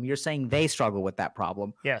problem. You're saying they struggle with that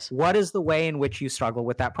problem. Yes. What is the way in which you struggle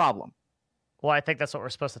with that problem? Well, I think that's what we're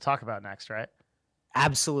supposed to talk about next, right?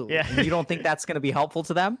 Absolutely. Yeah. And you don't think that's going to be helpful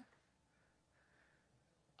to them?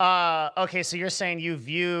 Okay, so you're saying you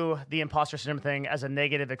view the imposter syndrome thing as a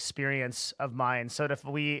negative experience of mine. So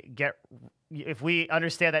if we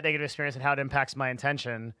understand that negative experience and how it impacts my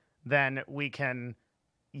intention, then we can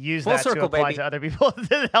use that to apply to other people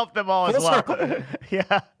to help them all as well.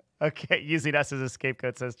 Yeah. Okay. Using us as a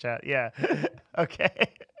scapegoat, says chat. Yeah. Okay.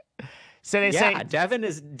 So they say Devin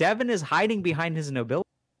is hiding behind his nobility.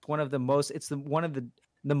 One of the most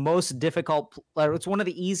difficult. It's one of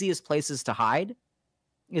the easiest places to hide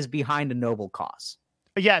is behind a noble cause.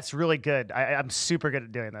 Yeah, it's really good. I'm super good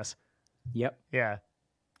at doing this. Yep. Yeah.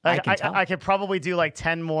 I could probably do like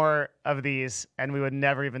 10 more of these and we would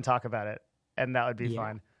never even talk about it. And that would be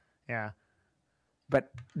fun. Yeah.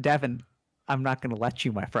 But Devin, I'm not going to let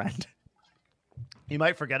you, my friend. You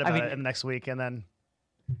might forget about it in the next week and then.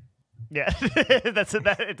 Yeah,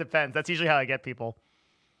 it depends. That's usually how I get people.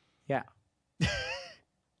 Yeah.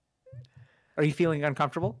 Are you feeling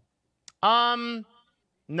uncomfortable?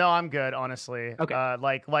 No, I'm good, honestly. Okay. I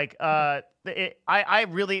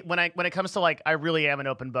really, when it comes to like, I really am an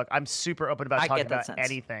open book. I'm super open about talking about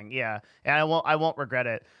anything. Yeah, and I won't regret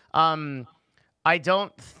it. I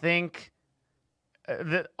don't think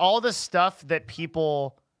that all the stuff that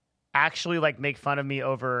people actually like make fun of me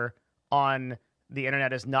over on the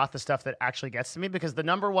internet is not the stuff that actually gets to me, because the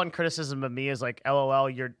number one criticism of me is like, LOL,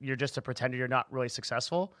 you're just a pretender. You're not really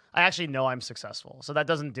successful. I actually know I'm successful. So that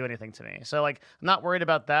doesn't do anything to me. So like, I'm not worried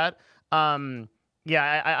about that.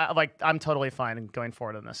 Yeah, I'm totally fine in going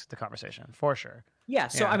forward in the conversation for sure. Yeah.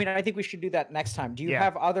 So, I mean, I think we should do that next time. Do you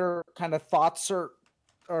have other kind of thoughts or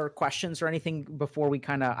questions or anything before we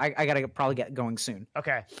kind of, I got to probably get going soon.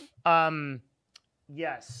 Okay.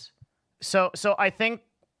 Yes. So I think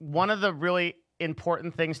one of the really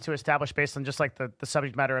important things to establish based on just like the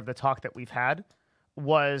subject matter of the talk that we've had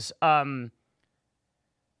was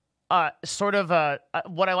sort of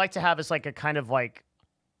what I like to have is like a kind of like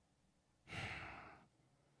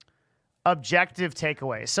objective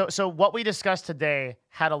takeaway. So what we discussed today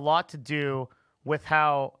had a lot to do with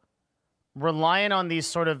how reliant on these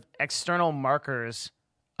sort of external markers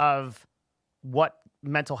of what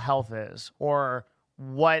mental health is, or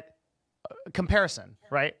what comparison,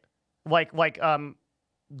 right? Like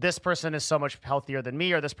this person is so much healthier than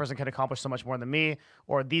me, or this person can accomplish so much more than me,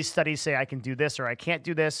 or these studies say I can do this or I can't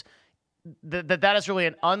do this. That is really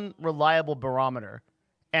an unreliable barometer,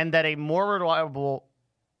 and that a more reliable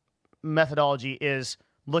methodology is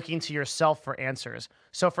looking to yourself for answers.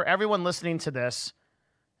 So for everyone listening to this,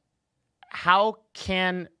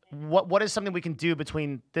 what is something we can do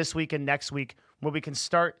between this week and next week where we can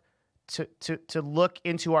start to look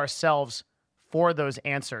into ourselves for those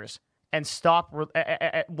answers, and stop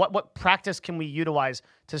what practice can we utilize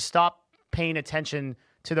to stop paying attention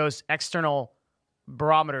to those external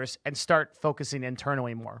barometers and start focusing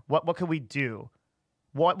internally more? What could we do?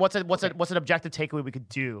 What's an objective takeaway we could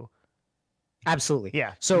do? Absolutely.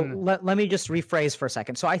 Yeah. So let me just rephrase for a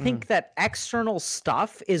second. So I think that external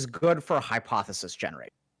stuff is good for hypothesis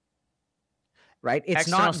generation, right? It's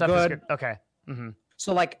external not stuff good. Is good. Okay. Mm-hmm.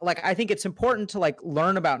 So like I think it's important to like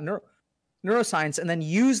learn about neuroscience and then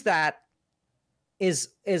use that is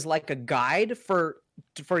like a guide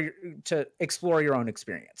to explore your own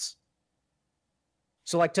experience.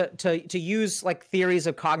 So like to use like theories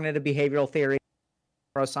of cognitive behavioral theory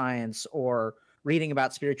neuroscience or reading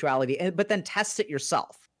about spirituality, but then test it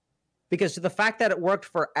yourself. Because the fact that it worked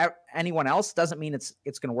for anyone else doesn't mean it's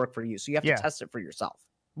going to work for you. So you have to test it for yourself.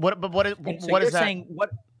 What is that? Saying what?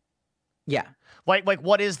 Yeah. Like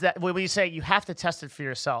what is that? When you say you have to test it for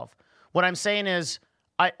yourself, what I'm saying is,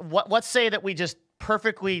 let's say that we just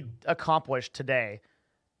perfectly accomplished today,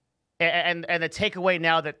 and the takeaway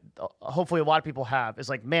now that hopefully a lot of people have is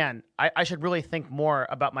like, man, I should really think more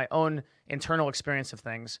about my own internal experience of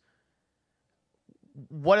things.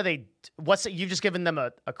 You've just given them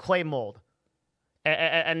a clay mold,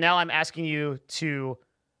 and now I'm asking you to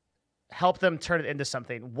help them turn it into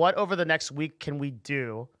something. What over the next week can we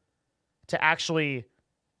do to actually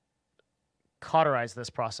cauterize this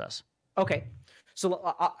process? Okay.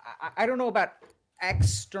 So I don't know about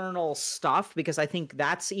external stuff, because I think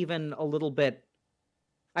that's even a little bit,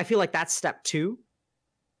 I feel like that's step 2.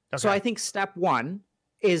 Okay. So I think step 1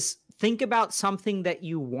 is think about something that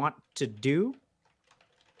you want to do,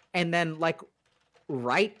 and then like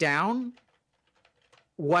write down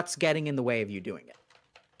what's getting in the way of you doing it.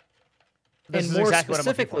 This and is more exactly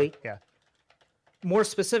specifically, more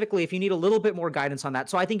specifically, if you need a little bit more guidance on that.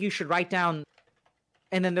 So I think you should write down,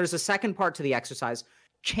 and then there's a second part to the exercise.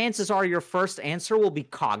 Chances are your first answer will be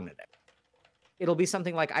cognitive. It'll be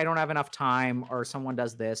something like, I don't have enough time, or someone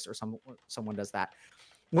does this, or someone does that.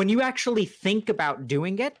 When you actually think about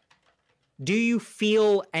doing it, do you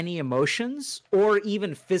feel any emotions or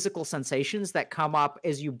even physical sensations that come up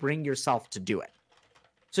as you bring yourself to do it?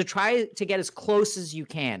 So try to get as close as you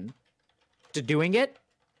can to doing it.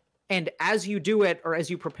 And as you do it, or as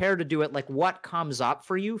you prepare to do it, like what comes up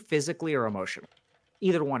for you physically or emotionally?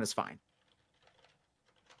 Either one is fine.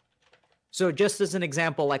 So just as an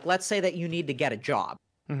example, like let's say that you need to get a job.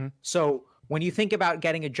 Mm-hmm. So when you think about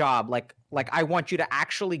getting a job, like I want you to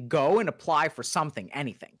actually go and apply for something,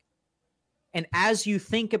 anything. And as you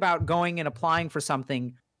think about going and applying for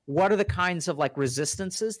something, what are the kinds of like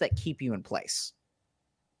resistances that keep you in place?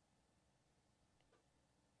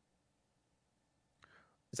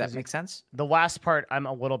 Does that make sense? The last part I'm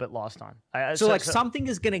a little bit lost on. So something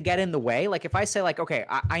is going to get in the way. Like if I say like, okay,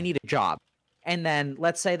 I need a job. And then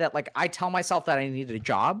let's say that like I tell myself that I need a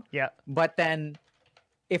job. Yeah. But then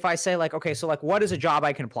if I say like, okay, so like what is a job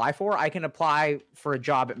I can apply for? I can apply for a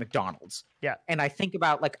job at McDonald's. Yeah. And I think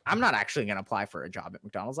about like, I'm not actually going to apply for a job at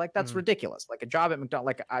McDonald's. Like that's ridiculous. Like a job at McDonald's,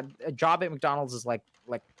 like a job at McDonald's is like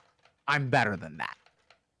I'm better than that.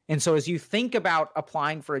 And so as you think about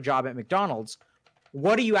applying for a job at McDonald's,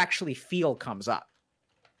 what do you actually feel comes up?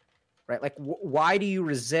 Right? Like why do you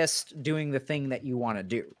resist doing the thing that you want to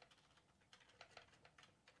do?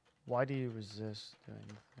 Why do you resist doing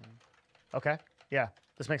the thing? Okay. Yeah.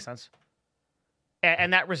 This makes sense.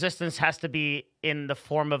 And that resistance has to be in the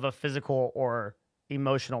form of a physical or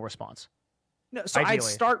emotional response. No, so ideally. I'd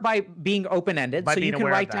start by being open-ended, so you can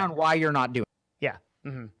write down why you're not doing it. Yeah.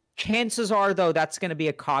 Mm-hmm. Chances are, though, that's going to be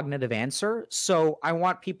a cognitive answer. So I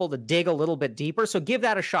want people to dig a little bit deeper. So give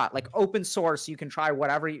that a shot. Like open source, you can try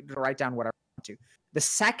whatever, to write down whatever you want to. The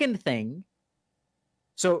second thing,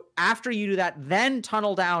 so after you do that, then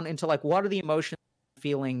tunnel down into like, what are the emotions I'm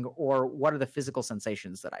feeling, or what are the physical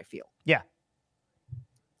sensations that I feel? Yeah.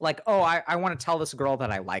 Like, oh, I want to tell this girl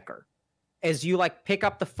that I like her. As you like pick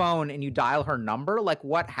up the phone and you dial her number, like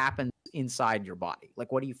what happens inside your body?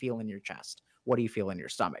 Like, what do you feel in your chest? What do you feel in your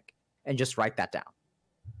stomach? And just write that down.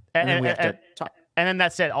 And then we have to talk. And then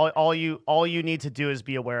that's it. All you need to do is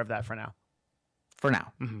be aware of that for now. For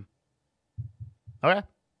now. Mm-hmm. Okay.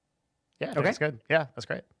 Yeah. Okay. That's good. Yeah, that's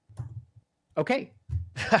great. Okay.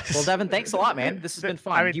 Well, Devin, thanks a lot, man. This has been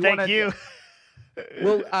fun. I mean, thank you.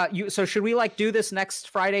 Well, so should we like do this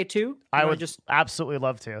next Friday too? I would just absolutely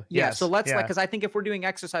love to. Yeah. Yes. So let's like, because I think if we're doing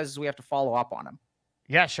exercises, we have to follow up on them.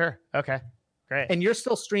 Yeah. Sure. Okay. Great. And you're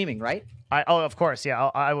still streaming, right? Of course.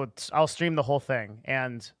 Yeah. I'll stream the whole thing,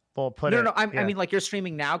 and we'll put it. No. I mean, like you're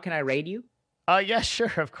streaming now. Can I raid you? Yeah.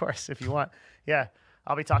 Sure. Of course. If you want. Yeah.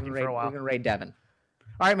 I'll be talking for a while. We're gonna raid Devin.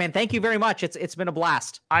 All right, man. Thank you very much. It's been a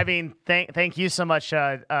blast. I mean, thank you so much.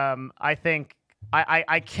 I think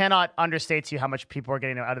I cannot understate to you how much people are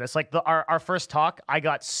getting out of this. Like our first talk, I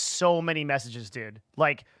got so many messages, dude.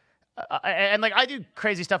 Like, and like I do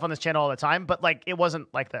crazy stuff on this channel all the time, but like it wasn't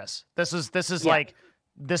like this. This is like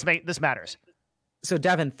this matters. So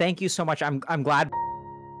Devin, thank you so much. I'm glad.